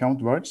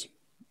 count words,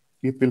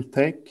 it will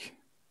take,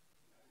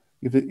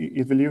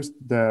 it will use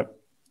the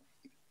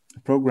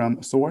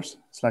program source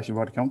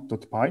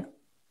 /wordcount.py.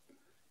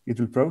 It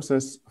will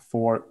process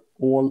for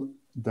all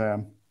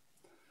the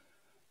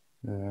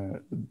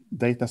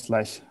data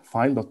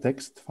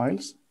 /file.txt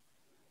files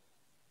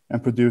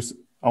and produce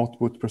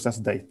output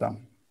processed data.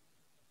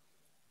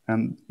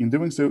 And in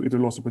doing so, it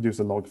will also produce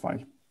a log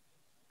file.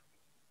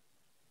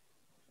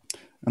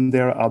 And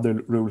there are other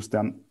rules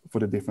then for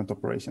the different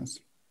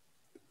operations.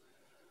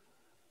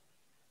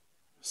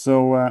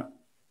 So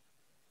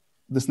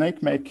the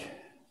Snakemake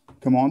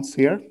commands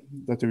here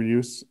that we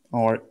use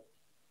are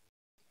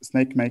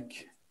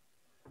Snakemake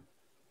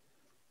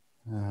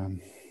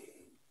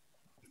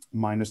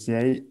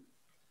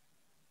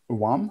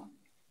 -j1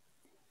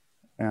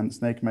 and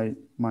Snakemake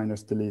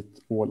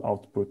 -delete all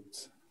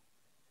output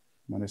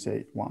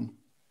 -j1.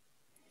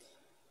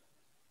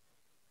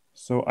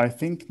 So I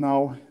think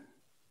now,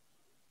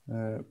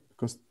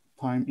 because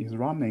time is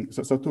running,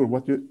 so Tor,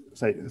 what you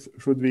say,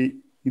 should we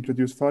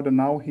introduce further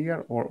now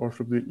here, or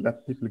should we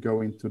let people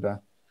go into the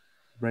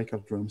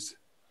breakout rooms?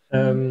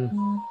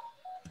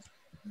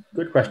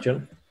 Good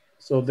question.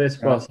 So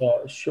this was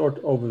a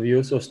short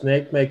overview. So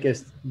Snakemake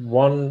is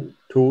one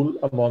tool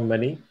among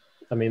many.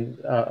 I mean,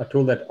 a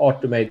tool that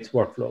automates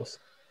workflows.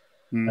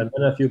 And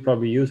then if you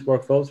probably use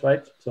workflows,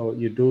 right? So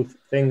you do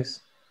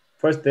things,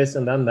 first this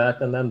and then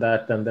that, and then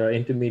that, and there are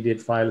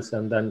intermediate files,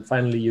 and then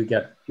finally you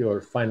get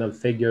your final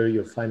figure,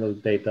 your final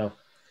data.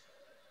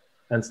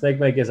 And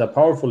Snakemake is a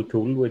powerful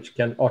tool which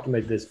can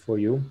automate this for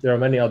you. There are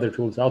many other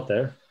tools out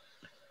there,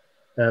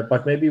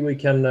 but maybe we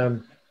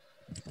can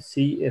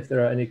see if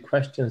there are any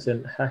questions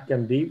in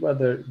HackMD,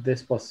 whether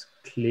this was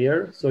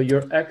clear. So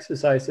your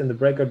exercise in the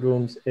breakout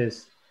rooms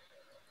is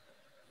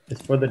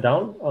further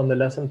down on the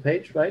lesson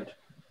page, right?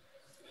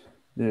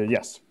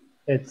 Yes.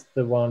 It's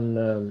the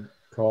one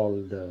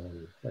called,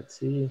 let's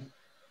see.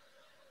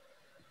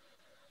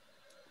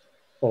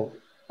 Oh,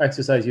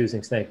 exercise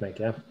using Snakemake,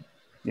 yeah?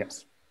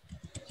 Yes.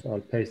 So I'll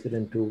paste it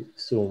into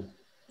Zoom.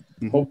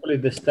 Hopefully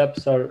the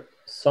steps are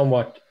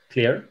somewhat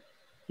clear.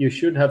 You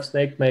should have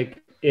Snakemake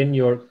in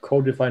your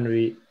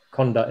CodeRefinery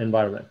Conda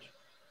environment.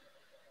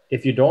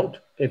 If you don't,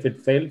 if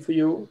it failed for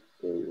you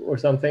or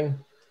something,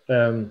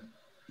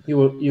 you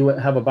will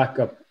have a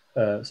backup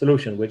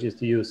solution, which is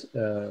to use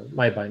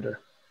MyBinder.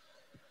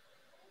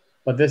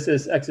 But this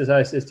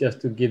exercise is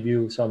just to give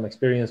you some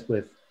experience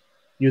with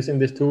using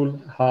this tool,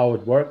 how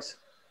it works,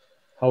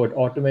 how it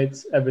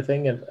automates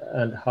everything,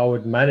 and how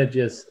it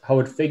manages, how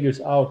it figures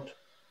out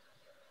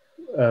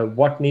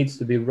what needs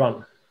to be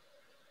run.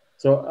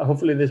 So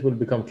hopefully this will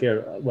become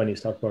clear when you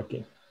start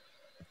working.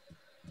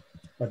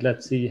 But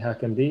let's see,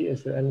 HackMD,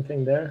 is there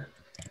anything there?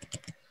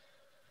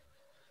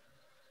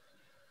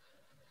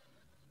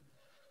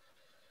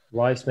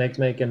 Why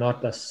Snakemake and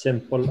not a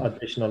simple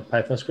additional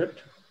Python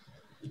script?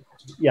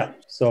 Yeah,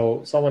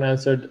 so someone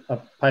answered a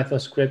Python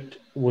script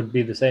would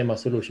be the same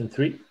as solution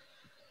 3,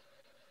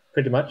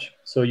 pretty much.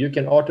 So you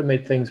can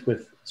automate things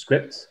with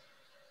scripts.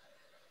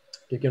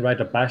 You can write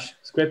a bash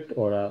script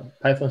or a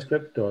Python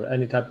script or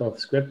any type of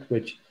script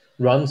which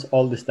runs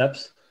all the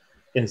steps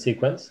in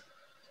sequence.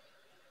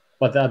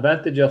 But the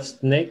advantage of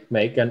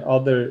Snakemake and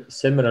other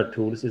similar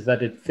tools is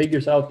that it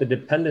figures out the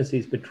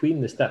dependencies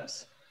between the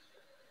steps,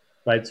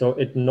 right? So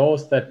it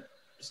knows that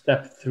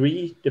step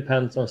 3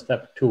 depends on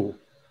step 2,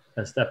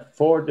 and step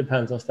 4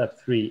 depends on step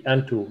 3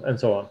 and 2, and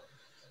so on.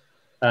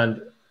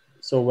 And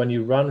so when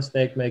you run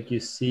Snakemake,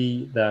 you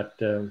see that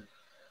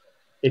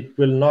it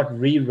will not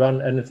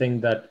rerun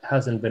anything that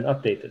hasn't been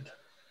updated.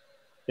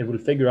 It will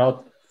figure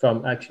out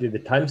from actually the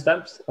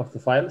timestamps of the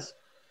files.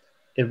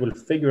 It will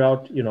figure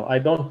out, I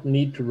don't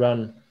need to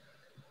run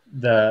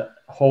the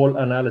whole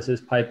analysis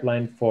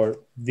pipeline for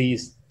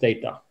these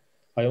data.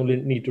 I only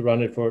need to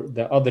run it for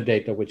the other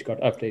data which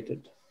got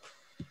updated.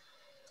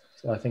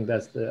 So I think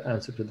that's the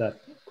answer to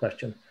that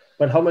question.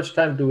 But how much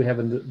time do we have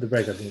in the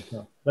breakout rooms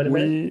now? 20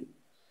 minutes?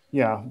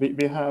 Yeah,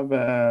 we have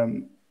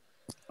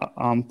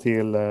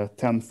until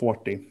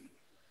 10:40.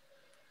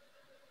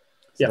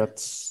 So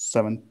that's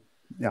 7,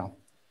 yeah.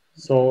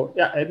 So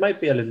yeah, it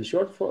might be a little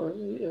short for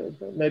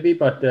maybe,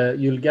 but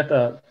you'll get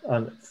a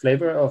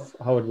flavor of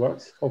how it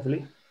works,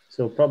 hopefully.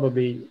 So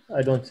probably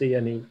I don't see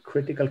any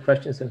critical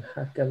questions in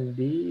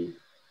HackMD.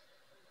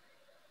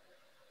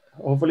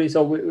 Hopefully,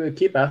 so we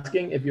keep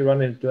asking if you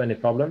run into any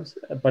problems,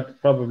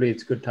 but probably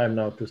it's good time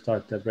now to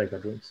start the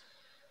breakout rooms.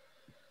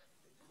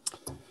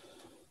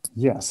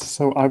 Yes,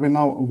 so I will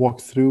now walk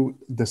through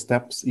the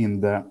steps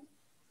in the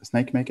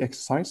Snakemake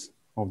exercise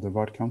of the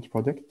word count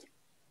project.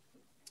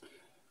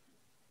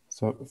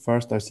 So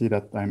first I see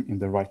that I'm in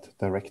the right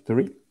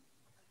directory,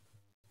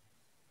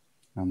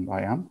 and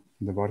I am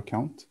in the word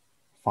count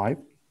 5.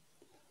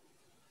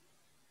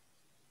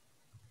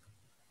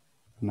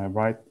 And I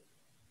write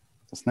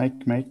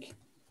Snakemake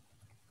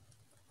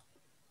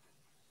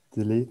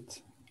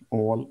delete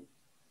all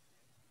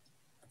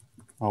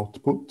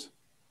output,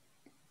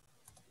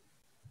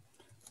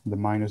 the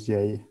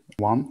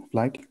 -J1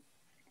 flag.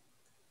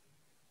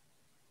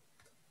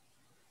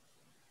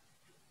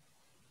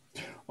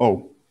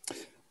 Oh,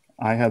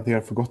 I had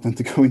here forgotten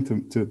to go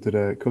into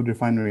the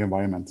CodeRefinery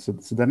environment, so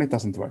then it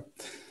doesn't work.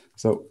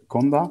 So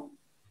Conda,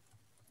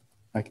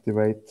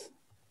 activate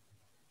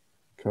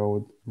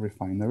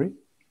CodeRefinery.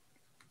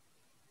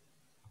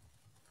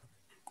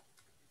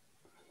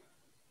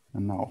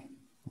 And now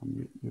I'll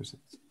use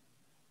it.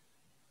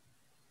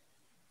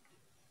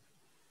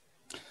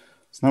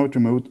 So now it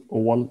removed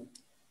all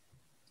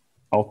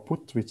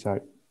output, which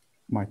I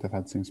might have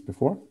had since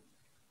before.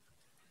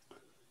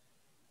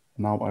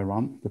 Now I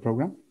run the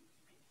program.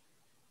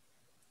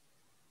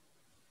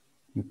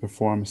 It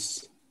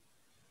performs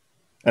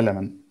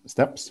 11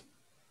 steps.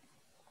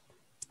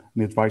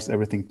 And it writes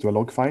everything to a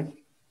log file.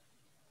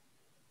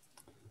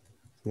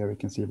 Here we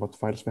can see what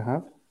files we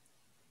have.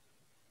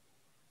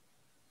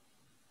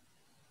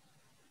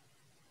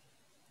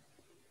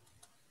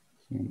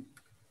 In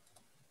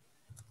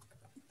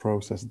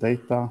process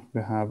data,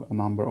 we have a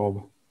number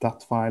of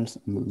DAT files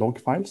and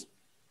log files.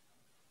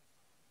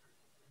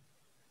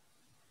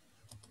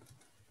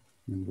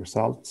 In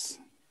results,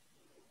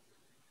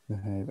 we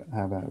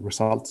have a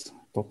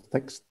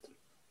results.txt.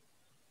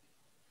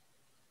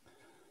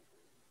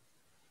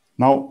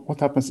 Now, what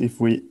happens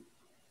if we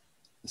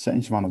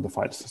change one of the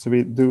files? So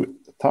we do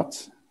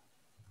touch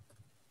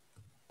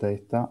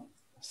data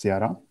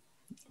Sierra.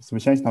 So we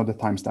change now the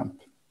timestamp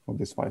of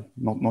this file,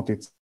 not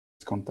its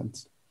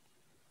contents.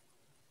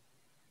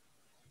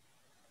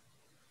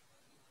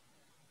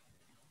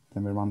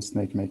 Then we run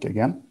Snakemake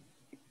again.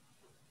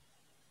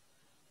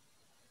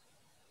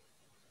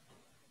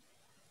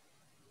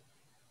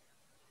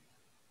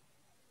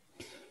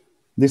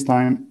 This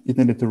time it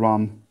needed to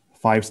run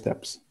 5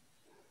 steps.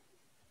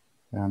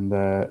 And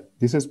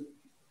this is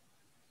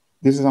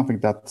something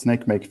that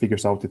Snakemake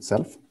figures out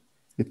itself.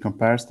 It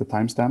compares the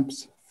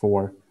timestamps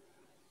for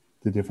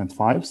the different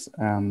files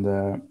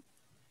and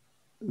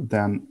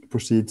then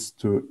proceeds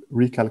to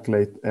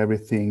recalculate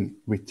everything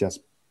which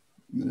just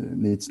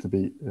needs to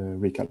be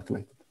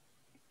recalculated.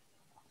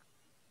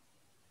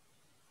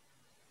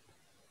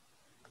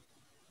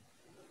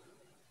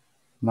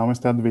 Now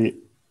instead we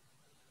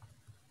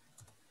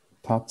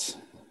touch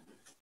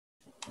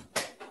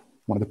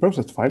one of the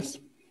processed files,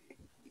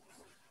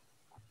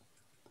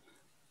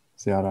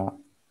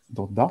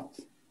 Sierra.dat.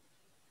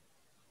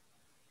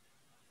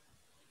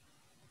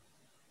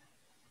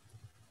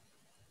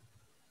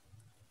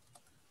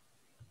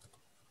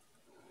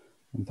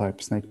 And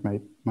type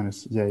Snakemake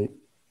 -J.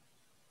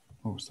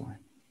 Oh, sorry.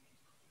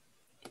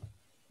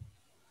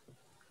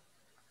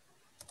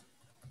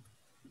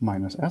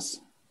 minus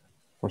S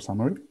for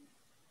summary.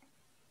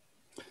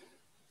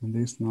 And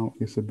this now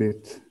is a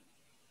bit,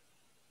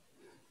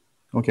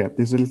 okay,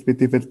 this is a little bit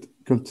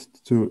difficult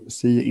to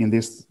see in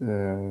this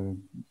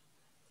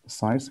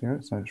size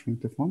here, so I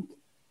shrink the font.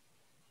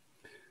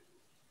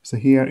 So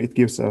here it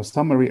gives a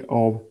summary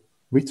of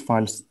which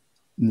files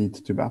need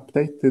to be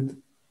updated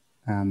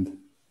and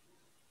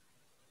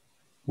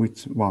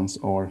which ones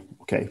are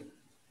okay.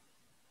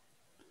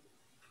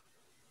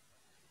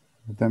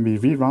 Then we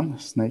rerun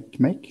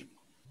Snakemake.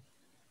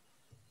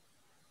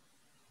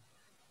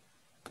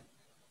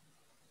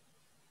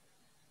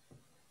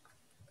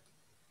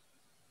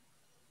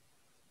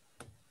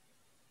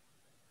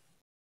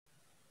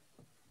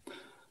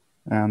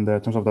 And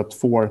it turns out that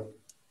 4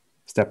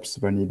 steps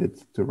were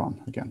needed to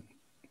run again.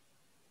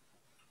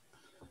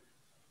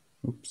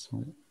 Oops,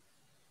 sorry.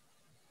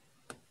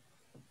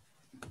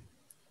 So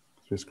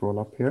we scroll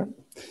up here.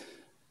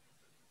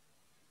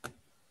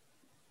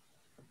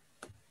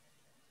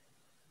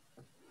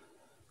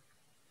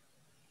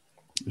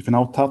 If you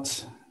now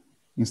touch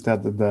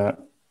instead the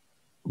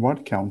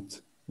word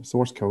count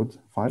source code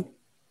file,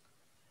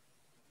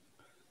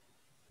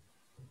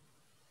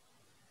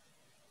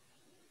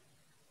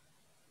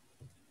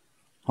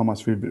 how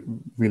much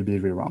will be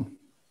rerun?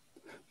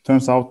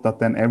 Turns out that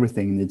then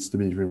everything needs to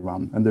be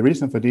rerun. And the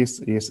reason for this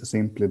is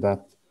simply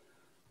that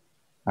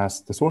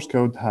as the source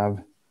code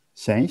have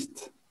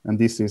changed, and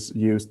this is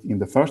used in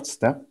the first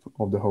step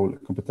of the whole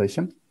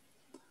computation,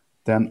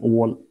 then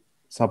all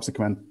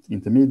subsequent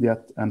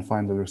intermediate and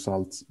final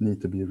results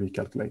need to be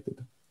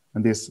recalculated.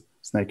 And this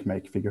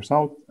Snakemake figures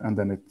out, and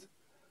then it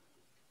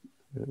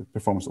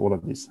performs all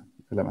of these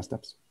 11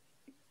 steps.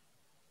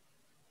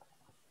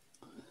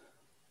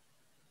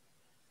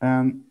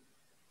 And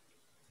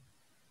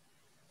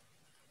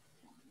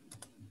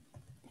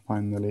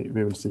finally,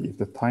 we will see if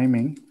the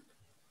timing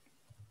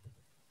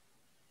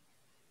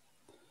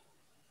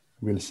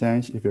will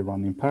change if we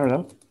run in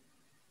parallel.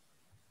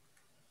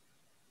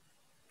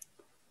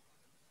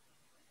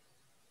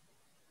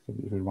 So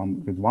if we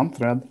run with one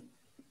thread,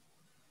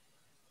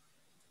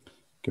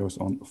 goes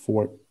on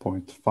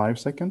 4.5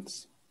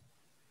 seconds.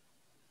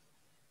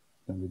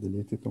 Then we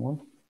delete it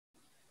all.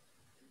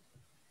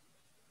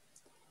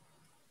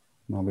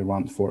 Now we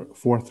run for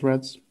 4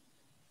 threads.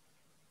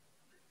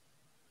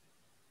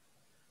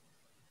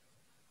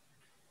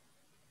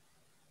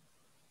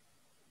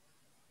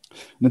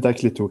 And it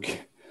actually took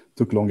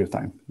longer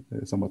time,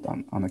 somewhat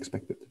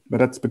unexpected. But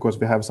that's because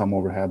we have some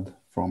overhead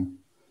from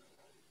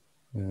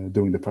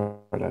doing the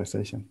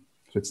parallelization.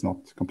 So it's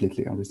not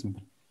completely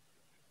unreasonable.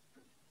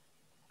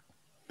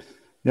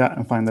 Yeah,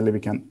 and finally we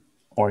can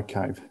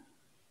archive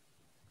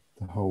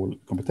the whole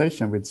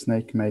computation with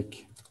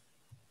Snakemake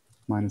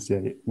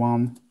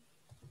 -j1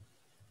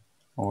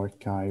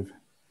 archive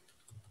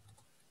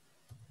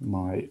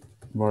my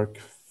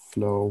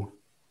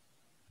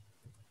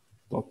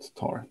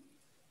workflow.tar.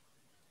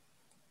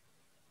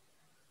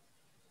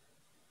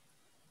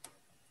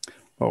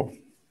 Oh,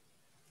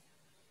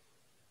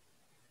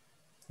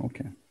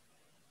 okay.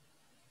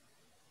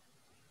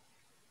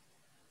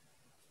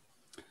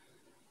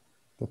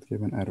 That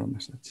gave an error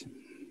message.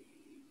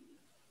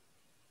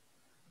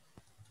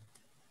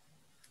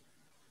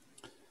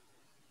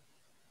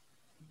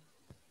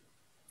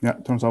 Yeah,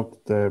 it turns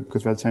out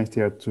because we had changed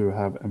here to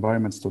have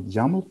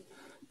environments.yaml,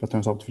 but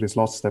turns out for this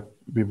last step,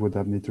 we would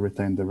have need to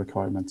retain the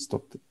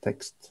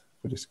requirements.text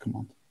for this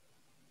command.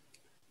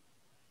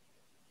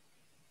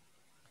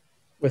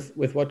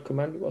 With what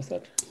command was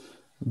that?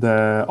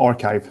 The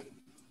archive,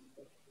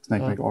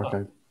 Snakemake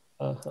archive.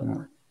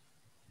 Yeah.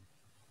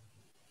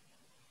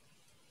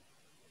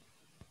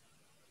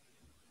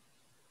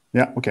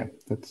 Yeah, okay,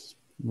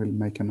 we'll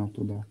make a note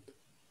of that.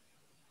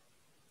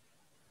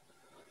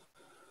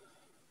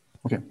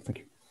 Okay, thank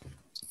you.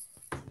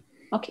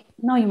 Okay,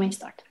 now you may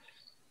start.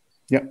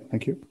 Yeah,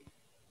 thank you.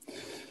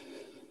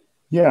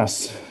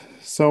 Yes,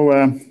 so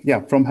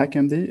yeah, from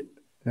HackMD,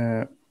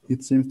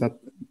 it seems that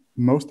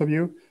most of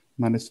you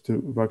managed to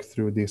work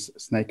through this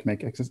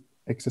Snakemake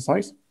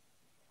exercise.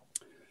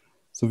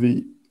 So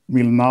we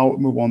will now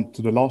move on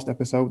to the last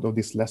episode of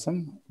this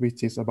lesson,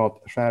 which is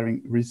about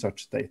sharing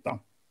research data.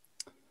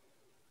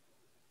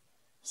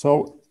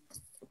 So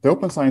the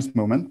open science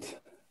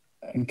movement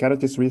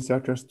encourages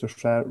researchers to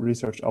share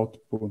research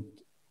output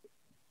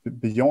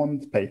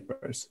beyond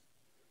papers.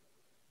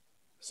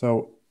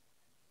 So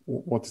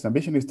what the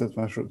ambition is that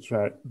one should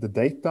share the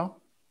data,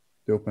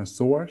 the open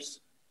source,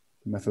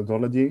 the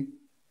methodology.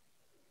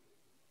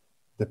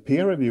 The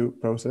peer review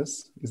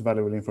process is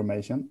valuable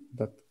information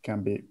that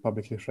can be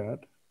publicly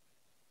shared,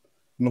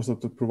 and also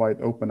to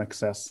provide open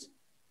access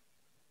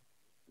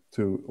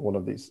to all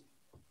of these.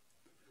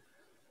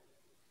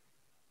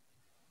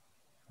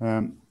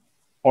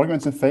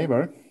 Arguments in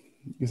favor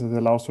is that it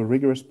allows for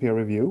rigorous peer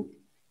review.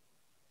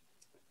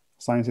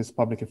 Science is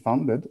publicly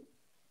funded,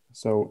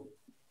 so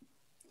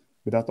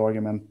with that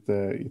argument,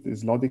 it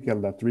is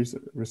logical that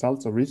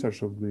results of research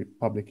should be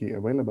publicly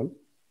available.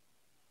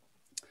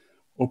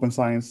 Open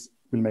science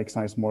will make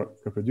science more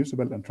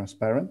reproducible and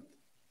transparent.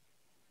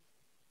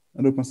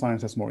 and open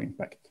science has more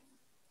impact.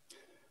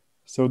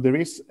 So there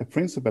is a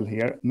principle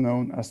here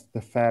known as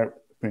the FAIR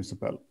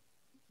principle,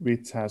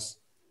 which has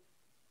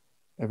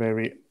a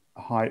very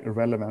high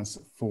relevance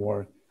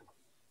for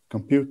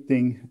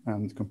computing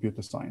and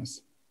computer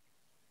science.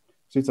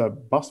 So it's a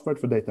buzzword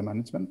for data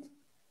management.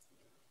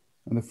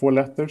 And the 4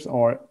 letters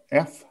are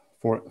F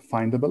for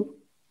findable.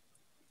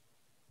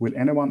 Will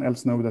anyone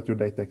else know that your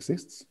data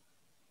exists?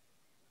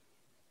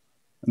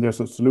 And there's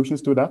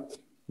solutions to that.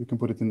 You can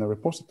put it in a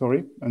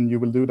repository, and you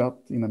will do that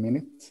in a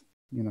minute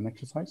in an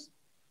exercise.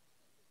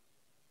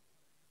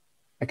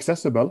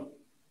 Accessible.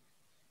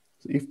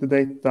 So if the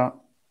data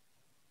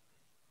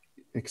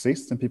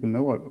exists and people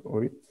know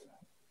of it,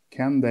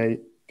 can they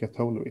get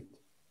hold of it?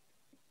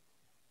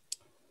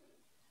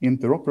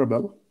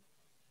 Interoperable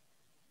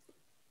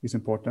is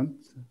important.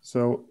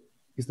 So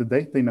is the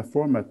data in a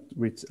format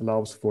which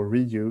allows for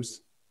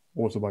reuse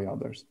also by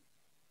others?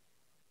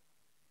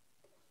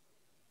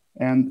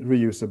 And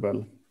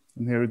reusable.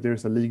 And here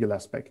there's a legal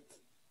aspect.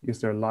 Is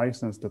there a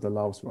license that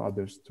allows for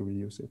others to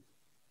reuse it?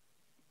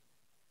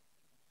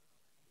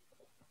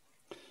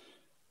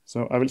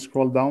 So I will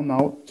scroll down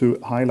now to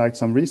highlight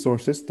some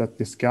resources that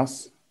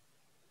discuss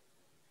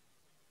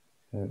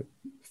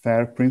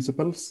FAIR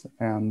principles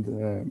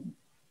and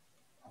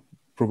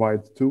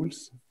provide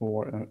tools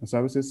for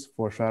services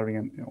for sharing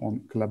and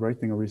on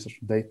collaborating on research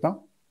data.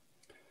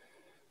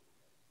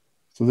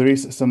 So there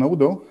is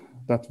Zenodo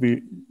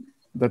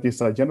that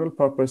is a general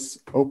purpose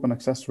open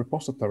access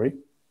repository.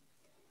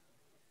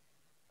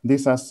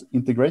 This has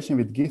integration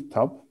with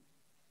GitHub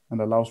and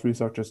allows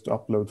researchers to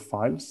upload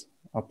files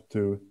up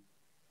to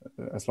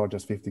as large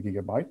as 50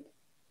 gigabyte.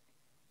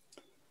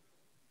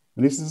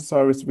 And this is a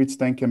service which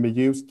then can be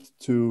used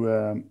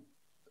to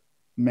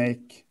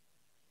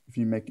if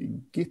you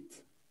make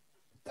Git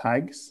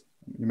tags,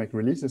 you make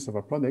releases of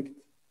a project,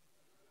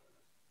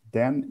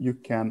 then you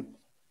can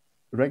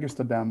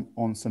register them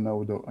on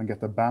Zenodo and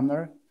get a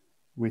banner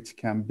which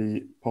can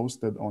be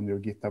posted on your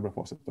GitHub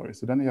repository.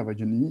 So then you have a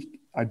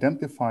unique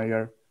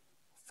identifier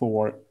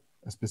for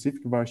a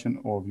specific version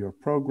of your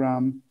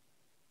program,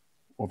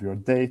 of your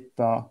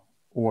data,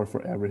 or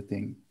for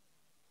everything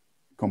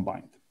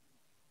combined.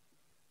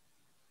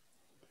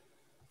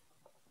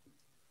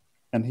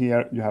 And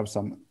here you have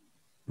some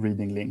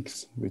reading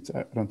links, which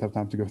I don't have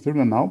time to go through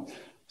them now.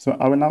 So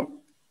I will now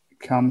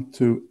come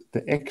to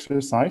the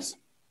exercise.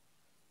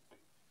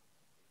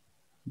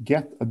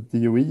 Get a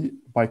DOE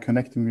by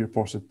connecting your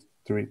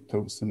repository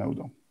to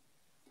Zenodo.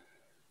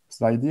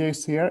 So the idea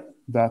is here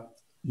that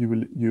you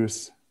will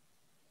use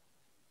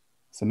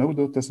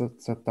Zenodo to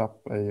set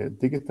up a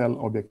digital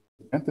object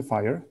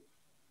identifier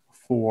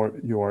for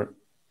your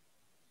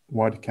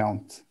word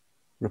count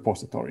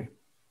repository.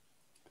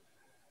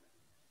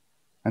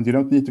 And you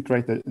don't need to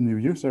create a new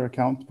user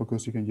account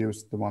because you can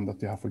use the one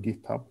that you have for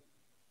GitHub.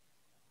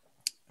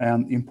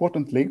 And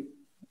importantly,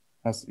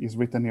 as is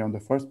written here on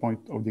the first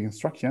point of the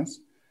instructions,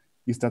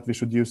 is that we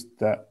should use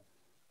the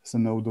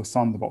Zenodo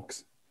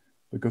sandbox,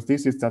 because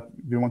this is that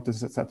we want to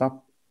set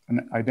up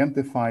an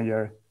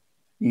identifier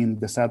in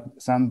the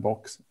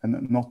sandbox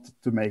and not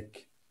to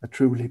make a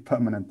truly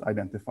permanent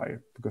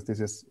identifier, because this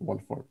is all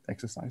for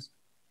exercise.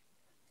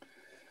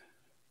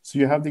 So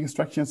you have the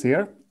instructions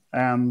here,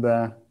 and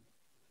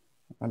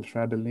I'll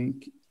share the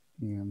link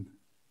in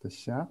the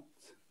chat,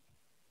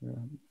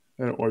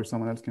 or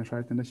someone else can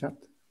share it in the chat.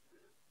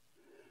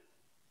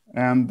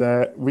 And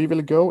we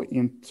will go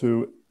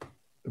into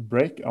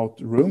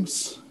breakout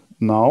rooms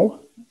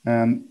now.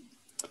 And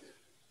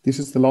this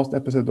is the last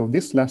episode of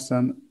this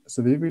lesson.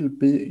 So we will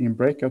be in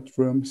breakout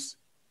rooms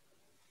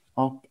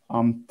up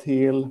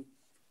until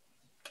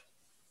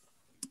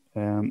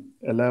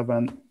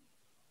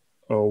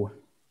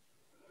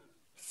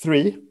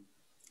 11:03,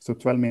 so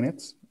 12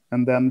 minutes.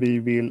 And then we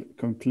will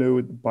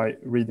conclude by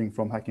reading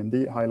from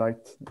HackMD,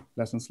 highlight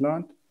lessons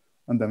learned,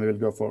 and then we will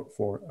go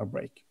for a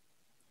break.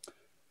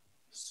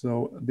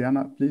 So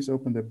Diana, please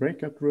open the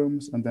breakout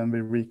rooms, and then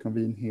we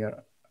reconvene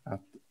here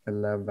at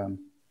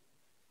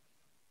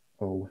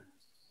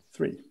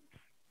 11:03.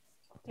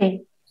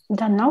 Okay,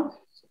 done now?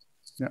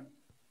 Yeah.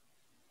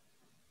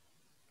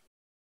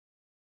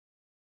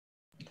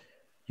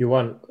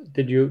 Johan,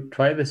 did you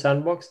try the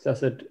sandbox?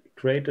 Does it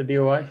create a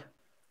DOI?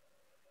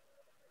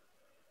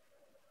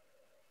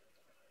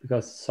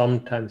 Because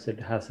sometimes it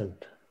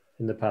hasn't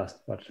in the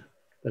past, but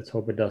let's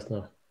hope it does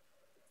now.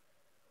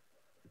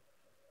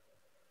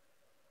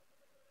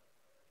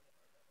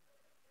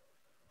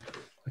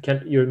 I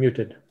can't, you're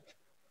muted.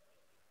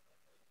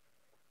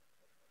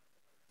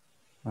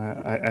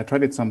 I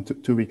tried it some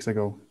 2 weeks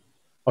ago.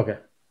 Okay.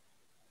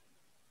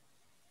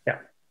 Yeah,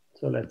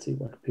 so let's see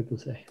what people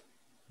say.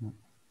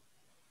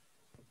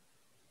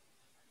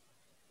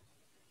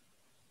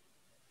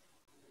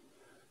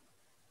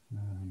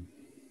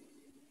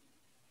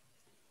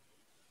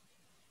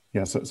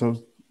 Yeah, so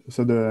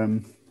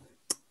the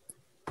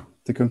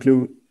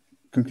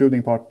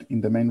concluding part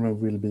in the main room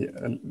will be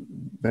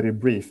very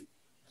brief.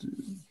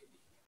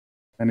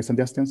 Any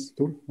suggestions,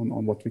 Tor,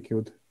 on what we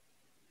could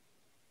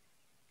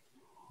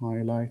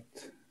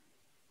highlight?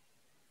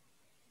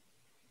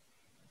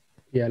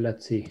 Yeah,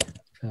 let's see.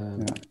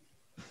 Yeah.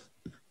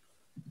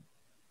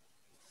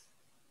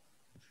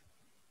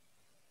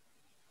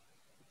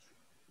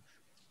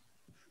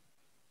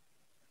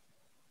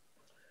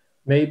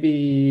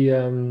 Maybe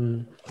a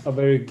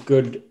very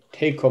good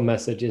take-home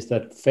message is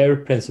that FAIR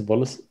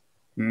principles,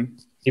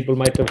 people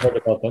might have heard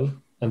about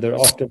them, and they're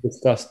often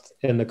discussed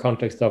in the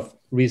context of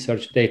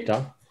research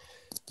data.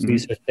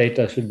 Research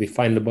data should be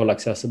findable,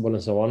 accessible,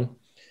 and so on.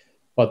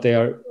 But they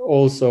are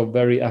also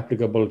very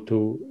applicable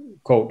to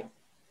code,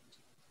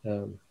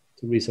 to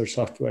research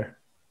software.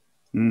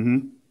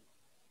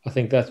 I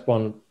think that's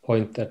one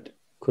point that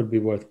could be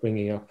worth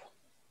bringing up.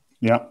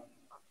 Yeah.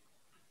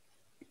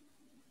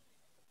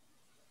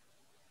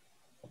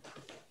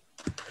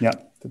 Yeah,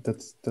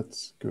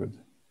 that's good.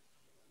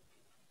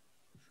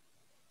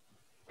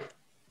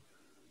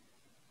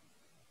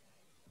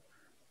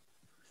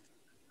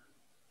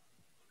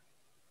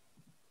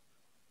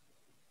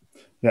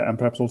 Yeah, and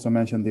perhaps also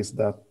mention this,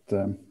 that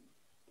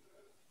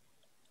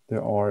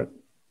there are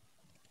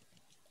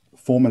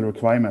formal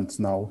requirements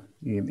now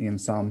in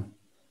some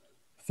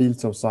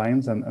fields of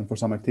science and for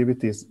some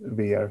activities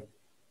where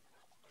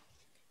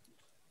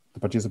the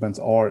participants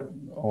are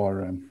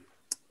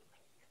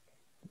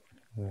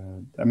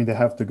I mean, they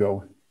have to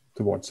go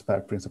towards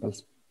FAIR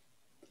principles.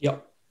 Yeah.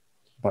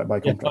 By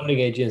contract. Funding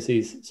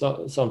agencies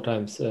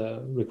sometimes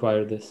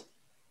require this.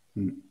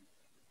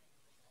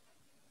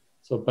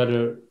 So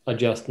better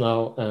adjust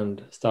now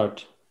and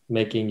start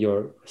making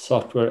your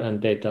software and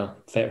data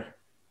fair.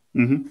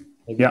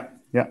 Yeah.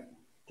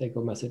 Take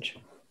a message.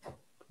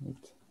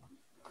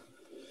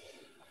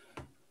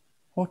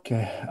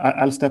 Okay,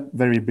 I'll step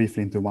very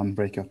briefly into one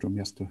breakout room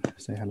just to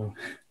say hello.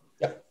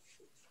 Yeah.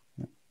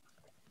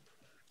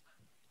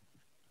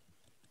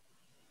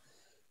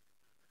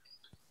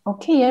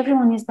 Okay,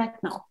 everyone is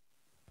back now.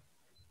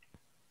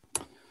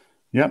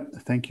 Yeah,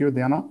 thank you,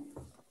 Diana.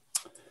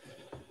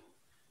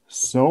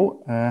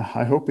 So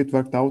I hope it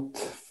worked out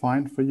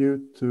fine for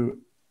you to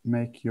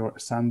make your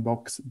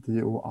sandbox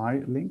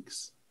DOI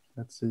links.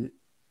 Let's see.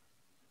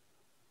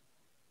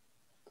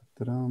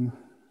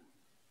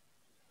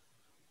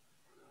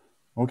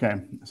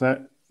 Okay,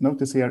 so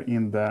notice here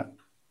in the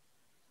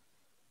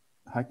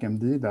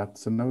HackMD that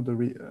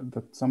Zenodo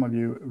that some of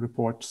you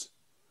reports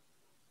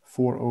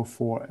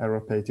 404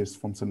 error pages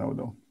from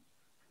Zenodo,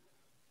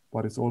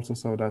 but it's also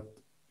so that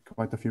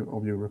quite a few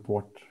of you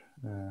report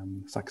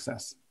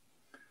success.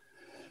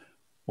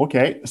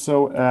 Okay,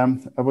 so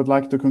I would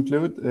like to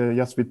conclude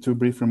just with two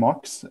brief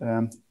remarks.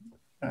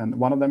 And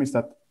one of them is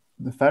that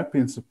the FAIR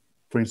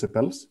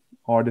principles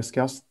are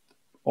discussed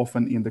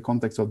often in the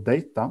context of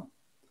data,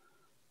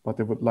 but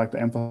I would like to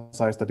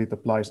emphasize that it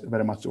applies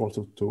very much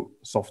also to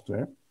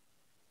software.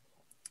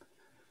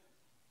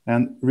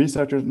 And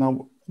researchers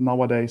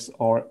nowadays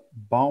are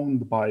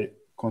bound by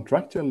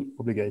contractual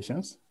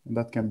obligations, and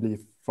that can be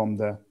from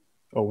the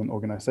own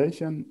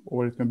organization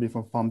or it can be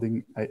from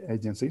funding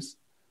agencies,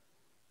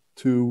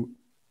 to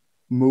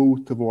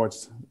move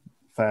towards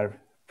FAIR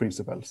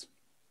principles.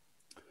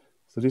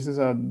 So this is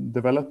a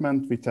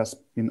development which has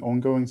been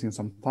ongoing since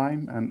some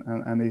time,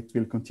 and it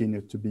will continue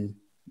to be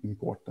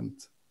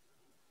important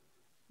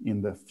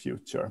in the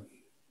future.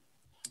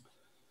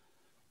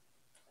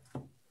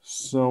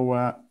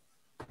 So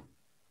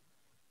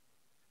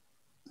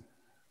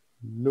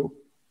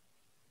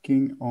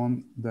looking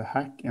on the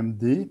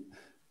HackMD,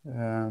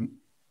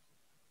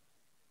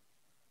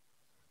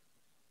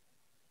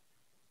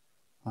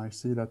 I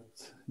see that,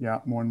 yeah,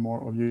 more and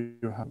more of you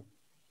have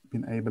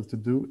been able to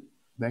do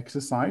the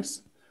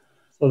exercise.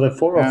 So the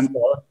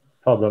 404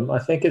 problem, I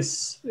think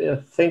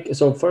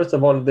so. First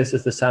of all, this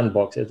is the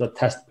sandbox. It's a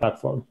test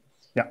platform.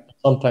 Yeah.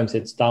 Sometimes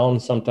it's down,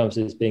 sometimes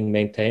it's being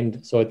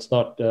maintained. So it's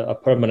not a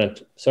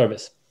permanent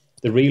service.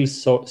 The real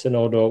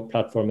Zenodo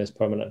platform is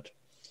permanent.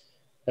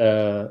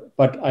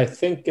 But I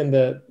think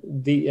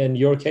in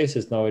your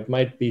cases now, it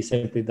might be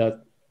simply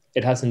that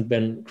it hasn't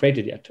been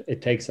created yet.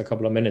 It takes a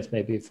couple of minutes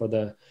maybe for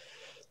the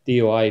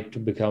DOI to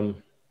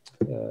become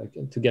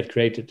to get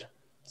created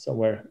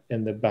somewhere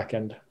in the back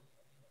end.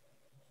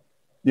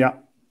 Yeah,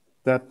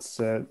 that's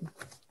a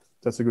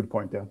good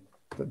point. Yeah,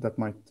 that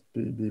might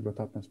be what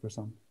happens for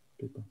some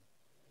people.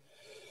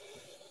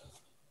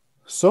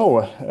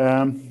 So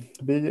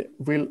we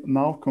will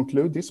now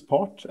conclude this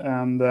part,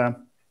 and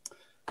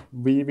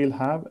we will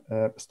have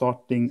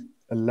starting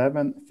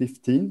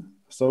 11:15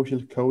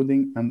 social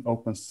coding and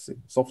open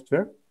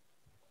software.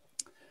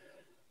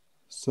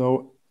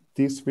 So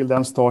this will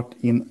then start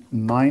in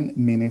 9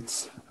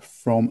 minutes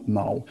from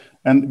now,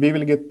 and we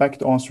will get back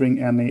to answering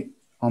any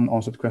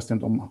unanswered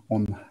questions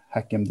on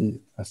HackMD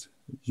as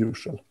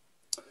usual.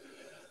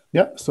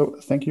 Yeah, so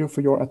thank you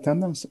for your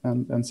attendance,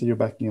 and see you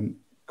back in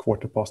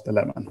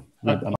 11:15.